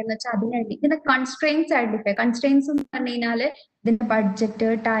റിക്വയർമെന്റ്സ് വേണ്ടതെന്ന് വെച്ചാൽ ഇതിന്റെ കൺസ്ട്രെയിൻസ് ഐഡന്റിഫൈ. കൺസ്ട്രെയിൻസ് എന്ന് പറഞ്ഞു കഴിഞ്ഞാൽ ഇതിന്റെ ബഡ്ജറ്റ്,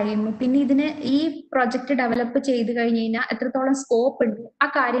 ടൈം, പിന്നെ ഇതിന് ഈ പ്രോജക്റ്റ് ഡെവലപ്പ് ചെയ്ത് കഴിഞ്ഞ് കഴിഞ്ഞാൽ എത്രത്തോളം സ്കോപ്പ് ഉണ്ട്, ആ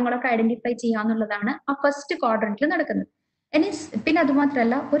കാര്യങ്ങളൊക്കെ ഐഡന്റിഫൈ ചെയ്യാന്നുള്ളതാണ് ആ ഫസ്റ്റ് ക്വാഡ്രന്റിൽ നടക്കുന്നത്. ഇനി പിന്നെ അത്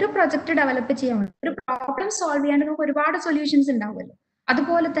മാത്രമല്ല, ഒരു പ്രൊജക്ട് ഡെവലപ്പ് ചെയ്യാൻ ഒരു പ്രോബ്ലം സോൾവ് ചെയ്യാൻ നമുക്ക് ഒരുപാട് സൊല്യൂഷൻസ് ഉണ്ടാവുമല്ലോ.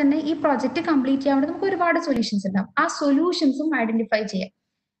 അതുപോലെ തന്നെ ഈ പ്രോജക്റ്റ് കംപ്ലീറ്റ് ചെയ്യാൻ നമുക്ക് ഒരുപാട് സൊല്യൂഷൻസ് ഉണ്ടാവും. ആ സൊല്യൂഷൻസും ഐഡന്റിഫൈ ചെയ്യാം.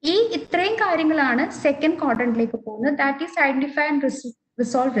 ഈ ഇത്രയും കാര്യങ്ങളാണ് സെക്കൻഡ് ക്വാഡ്രന്റിലേക്ക് പോകുന്നത്. That is identify and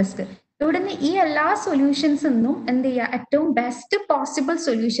resolve risk. ഇവിടുന്ന് ഈ എല്ലാ സൊല്യൂഷൻസിനും എന്ത് ചെയ്യുക, ഏറ്റവും ബെസ്റ്റ് പോസിബിൾ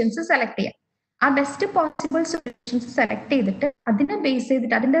സൊല്യൂഷൻസ് സെലക്ട് ചെയ്യുക. ആ ബെസ്റ്റ് പോസിബിൾ സൊല്യൂഷൻസ് സെലക്ട് ചെയ്തിട്ട് അതിനെ ബേസ്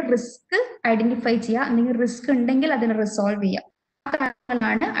ചെയ്തിട്ട് അതിന്റെ റിസ്ക് ഐഡന്റിഫൈ ചെയ്യുക. എന്തെങ്കിലും റിസ്ക് ഉണ്ടെങ്കിൽ അതിനെ റിസോൾവ് ചെയ്യുക. ആ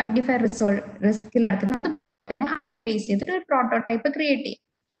കാര്യങ്ങളാണ് ഐഡന്റിഫൈ റിസോൾവ് റിസ്കിൽ നടക്കുന്നത്. ബേസ് ചെയ്തിട്ട് ഒരു പ്രോട്ടോടൈപ്പ് ക്രിയേറ്റ് ചെയ്യും.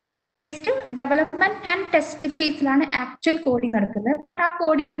 Development and test ഫേസിലാണ് actual coding നടക്കുന്നത്. ആ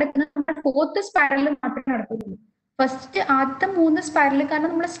കോഡിംഗ് നടക്കുന്നത് നമ്മുടെ ഫോർത്ത് സ്പൈറലിൽ മാത്രമേ നടക്കുന്നുള്ളൂ. ഫസ്റ്റ് ആദ്യത്തെ 3 സ്പൈറൽ കാരണം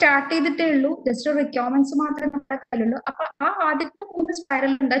നമ്മൾ സ്റ്റാർട്ട് ചെയ്തിട്ടേ ഉള്ളൂ, ജസ്റ്റ് റിക്വയർമെന്റ്സ് മാത്രമേ നമ്മുടെ കയ്യിലുള്ളൂ. അപ്പൊ ആ ആദ്യത്തെ 3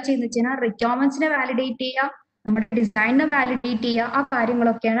 സ്പൈറൽ എന്താ ചെയ്യുന്നത് വെച്ചാൽ റിക്വയർമെന്റ്സിനെ വാലിഡേറ്റ് ചെയ്യുക, നമ്മുടെ ഡിസൈനിനെ വാലിഡേറ്റ് ചെയ്യുക, ആ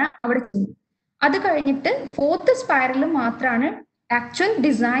കാര്യങ്ങളൊക്കെയാണ് അവിടെ ചെയ്യുന്നത്. അത് കഴിഞ്ഞിട്ട് ഫോർത്ത് സ്പൈറലിൽ മാത്രമാണ് ആക്ച്വൽ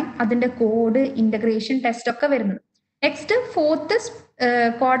ഡിസൈൻ, അതിന്റെ കോഡ്, ഇന്റഗ്രേഷൻ, ടെസ്റ്റ് ഒക്കെ വരുന്നത്. നെക്സ്റ്റ് ഫോർത്ത്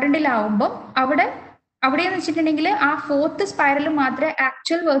ക്വാഡ്രന്റിലാവുമ്പോൾ അവിടെയെന്ന് വെച്ചിട്ടുണ്ടെങ്കിൽ ആ ഫോർത്ത് സ്പൈറൽ മാത്രമേ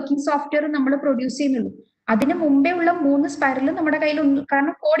ആക്ച്വൽ വർക്കിംഗ് സോഫ്റ്റ്വെയർ നമ്മൾ പ്രൊഡ്യൂസ് ചെയ്യുന്നുള്ളൂ. അതിന് മുമ്പേ ഉള്ള 3 സ്പൈറലും നമ്മുടെ കയ്യിലുണ്ട്.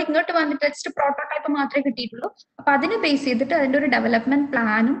 കാരണം കോഡ് ഇങ്ങോട്ട് വന്നിട്ട് ജസ്റ്റ് പ്രോട്ടോടൈപ്പ് മാത്രമേ കിട്ടിയിട്ടുള്ളൂ. അപ്പൊ അതിനെ ബേസ് ചെയ്തിട്ട് അതിന്റെ ഒരു ഡെവലപ്മെന്റ്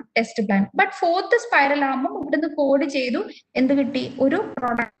പ്ലാനും ടെസ്റ്റ് പ്ലാനും. ബട്ട് ഫോർത്ത് സ്പൈറൽ ആകുമ്പോൾ ഇവിടുന്ന് കോഡ് ചെയ്തു എന്ത് കിട്ടി, ഒരു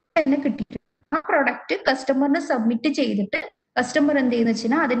പ്രോഡക്റ്റ് തന്നെ കിട്ടിയിട്ടുണ്ട്. ആ പ്രോഡക്റ്റ് കസ്റ്റമറിന് സബ്മിറ്റ് ചെയ്തിട്ട് കസ്റ്റമർ എന്ത് ചെയ്യുന്ന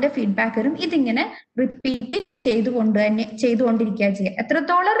വെച്ചാൽ അതിന്റെ ഫീഡ്ബാക്ക് വരും. ഇതിങ്ങനെ റിപ്പീറ്റ് ചെയ്തുകൊണ്ടിരിക്കുക ചെയ്യുക.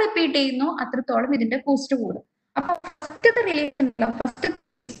 എത്രത്തോളം റിപ്പീറ്റ് ചെയ്യുന്നു അത്രത്തോളം ഇതിന്റെ കോസ്റ്റ് കൂടും. അപ്പൊ ഫസ്റ്റ് റിലേഷൻ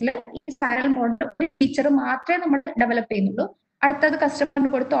ഈ സ്പൈറൽ മോഡൽ ഒരു ഫീച്ചർ മാത്രമേ നമ്മൾ ഡെവലപ്പ് ചെയ്യുന്നുള്ളൂ. അടുത്തത് കസ്റ്റമറിന്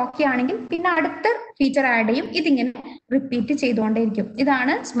കൊടുത്ത് ഓക്കെ ആണെങ്കിൽ പിന്നെ അടുത്ത ഫീച്ചർ ആഡ് ചെയ്യും. ഇതിങ്ങനെ റിപ്പീറ്റ് ചെയ്തുകൊണ്ടേയിരിക്കും.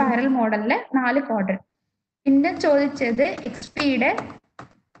 ഇതാണ് സ്പൈറൽ മോഡലിലെ 4 ക്വാഡ്രന്റ്. പിന്നെ ചോദിച്ചത് എക്സ്പിയുടെ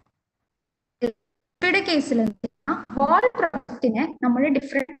കേസിൽ ഓരോ പ്രോജക്റ്റിനെ നമ്മൾ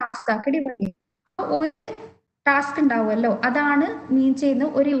ഡിഫറെന്റ് ടാസ്ക് ആക്കി ഡിവൈഡ് ചെയ്യും. ഒരു ടാസ്ക് ഉണ്ടാവുമല്ലോ, അതാണ് മീൻ ചെയ്യുന്ന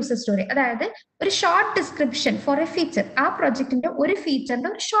ഒരു യൂസർ സ്റ്റോറി. അതായത് ഒരു short description for A feature. ആ പ്രൊജക്ടിന്റെ ഒരു ഫീച്ചറിന്റെ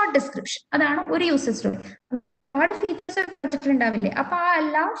ഒരു ഷോർട്ട് ഡിസ്ക്രിപ്ഷൻ, അതാണ് ഒരു യൂസർ സ്റ്റോറി. ഒരുപാട് ഫീച്ചേഴ്സ് പ്രൊജക്റ്റിൽ ഉണ്ടാവില്ലേ, അപ്പൊ ആ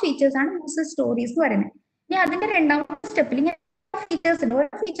എല്ലാ ഫീച്ചേഴ്സ് ആണ് യൂസർ സ്റ്റോറീസ് എന്ന് പറയുന്നത്. ഇനി അതിന്റെ രണ്ടാമത്തെ സ്റ്റെപ്പിൽ ഇങ്ങനെ ഫീച്ചേഴ്സ് ഉണ്ട്. ഓരോ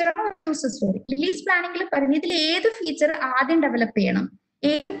ഫീച്ചറാണ് യൂസർ സ്റ്റോറി. റിലീസ് പ്ലാനിങ്ങിൽ പറയുന്നത് ഇതിൽ ഏത് ഫീച്ചർ ആദ്യം ഡെവലപ്പ് ചെയ്യണം,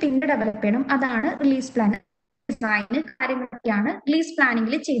 ഏത് പിന്നെ ഡെവലപ്പ് ചെയ്യണം, അതാണ് റിലീസ് പ്ലാൻ. ഡിസൈന് കാര്യങ്ങളൊക്കെയാണ് റിലീസ്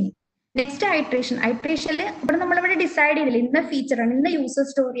പ്ലാനിങ്ങിൽ ചെയ്യുന്നത്. നെക്സ്റ്റ് ഐട്രേഷനിൽ ഇവിടെ നമ്മളിവിടെ ഡിസൈഡ് ചെയ്തില്ല ഇന്ന ഫീച്ചറാണ്, ഇന്ന യൂസർ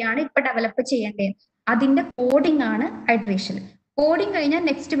സ്റ്റോറിയാണ് ഇപ്പൊ ഡെവലപ്പ് ചെയ്യേണ്ടത്. അതിന്റെ കോഡിംഗ് ആണ് ഐട്രേഷൻ. കോഡിംഗ് കഴിഞ്ഞാൽ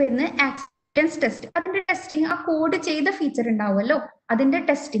നെക്സ്റ്റ് വരുന്ന ആക്സെപ്റ്റൻസ് ടെസ്റ്റ്. അതിന്റെ ടെസ്റ്റിംഗ്, ആ കോഡ് ചെയ്ത ഫീച്ചർ ഉണ്ടാവുമല്ലോ അതിന്റെ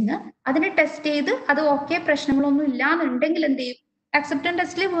ടെസ്റ്റിംഗ്, അതിനെ ടെസ്റ്റ് ചെയ്ത് അത് ഓക്കെ പ്രശ്നങ്ങളൊന്നും ഇല്ലാന്നുണ്ടെങ്കിൽ എന്ത് ചെയ്യും, അക്സെപ്റ്റൻസ്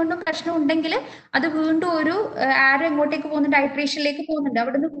ടെസ്റ്റിൽ വീണ്ടും പ്രശ്നം ഉണ്ടെങ്കിൽ അത് വീണ്ടും ഒരു ആരോ എങ്ങോട്ടേക്ക് പോകുന്നുണ്ട്, ഐട്രേഷനിലേക്ക് പോകുന്നുണ്ട്,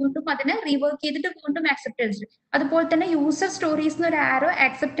 അവിടെ നിന്ന് വീണ്ടും അതിനെ റീവർക്ക് ചെയ്തിട്ട് വീണ്ടും ആക്സെപ്റ്റൻസ്. അതുപോലെ തന്നെ യൂസർ സ്റ്റോറീസ് ഒരു ആരോ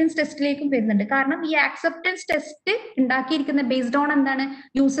ആക്സെപ്റ്റൻസ് ടെസ്റ്റിലേക്കും വരുന്നുണ്ട്. കാരണം ഈ ആക്സെപ്റ്റൻസ് ടെസ്റ്റ് ഉണ്ടാക്കിയിരിക്കുന്ന ബേസ്ഡ് ഓൺ എന്താണ്,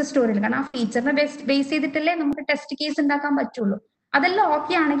 യൂസർ സ്റ്റോറിയിൽ. കാരണം ആ ഫീച്ചറിനെ ബേസ് ചെയ്തിട്ടല്ലേ നമുക്ക് ടെസ്റ്റ് കേസ് ഉണ്ടാക്കാൻ പറ്റുള്ളൂ. അതെല്ലാം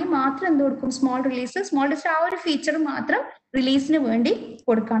ഓക്കെ ആണെങ്കിൽ മാത്രം എന്ത് കൊടുക്കും, സ്മോൾ ലിസ്റ്റ് ആ ഒരു ഫീച്ചർ മാത്രം റിലീസിന് വേണ്ടി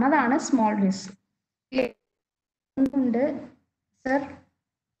കൊടുക്കണം. അതാണ് സ്മോൾ റിലീസ്. ഉണ്ട് സർ.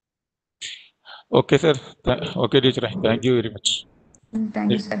 Okay sir. ഓക്കെ ടീച്ചറെ, thank you very much.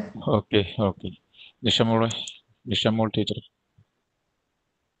 Thank you sir. Okay okay. Nishamol teacher.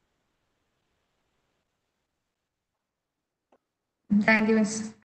 Thank you miss.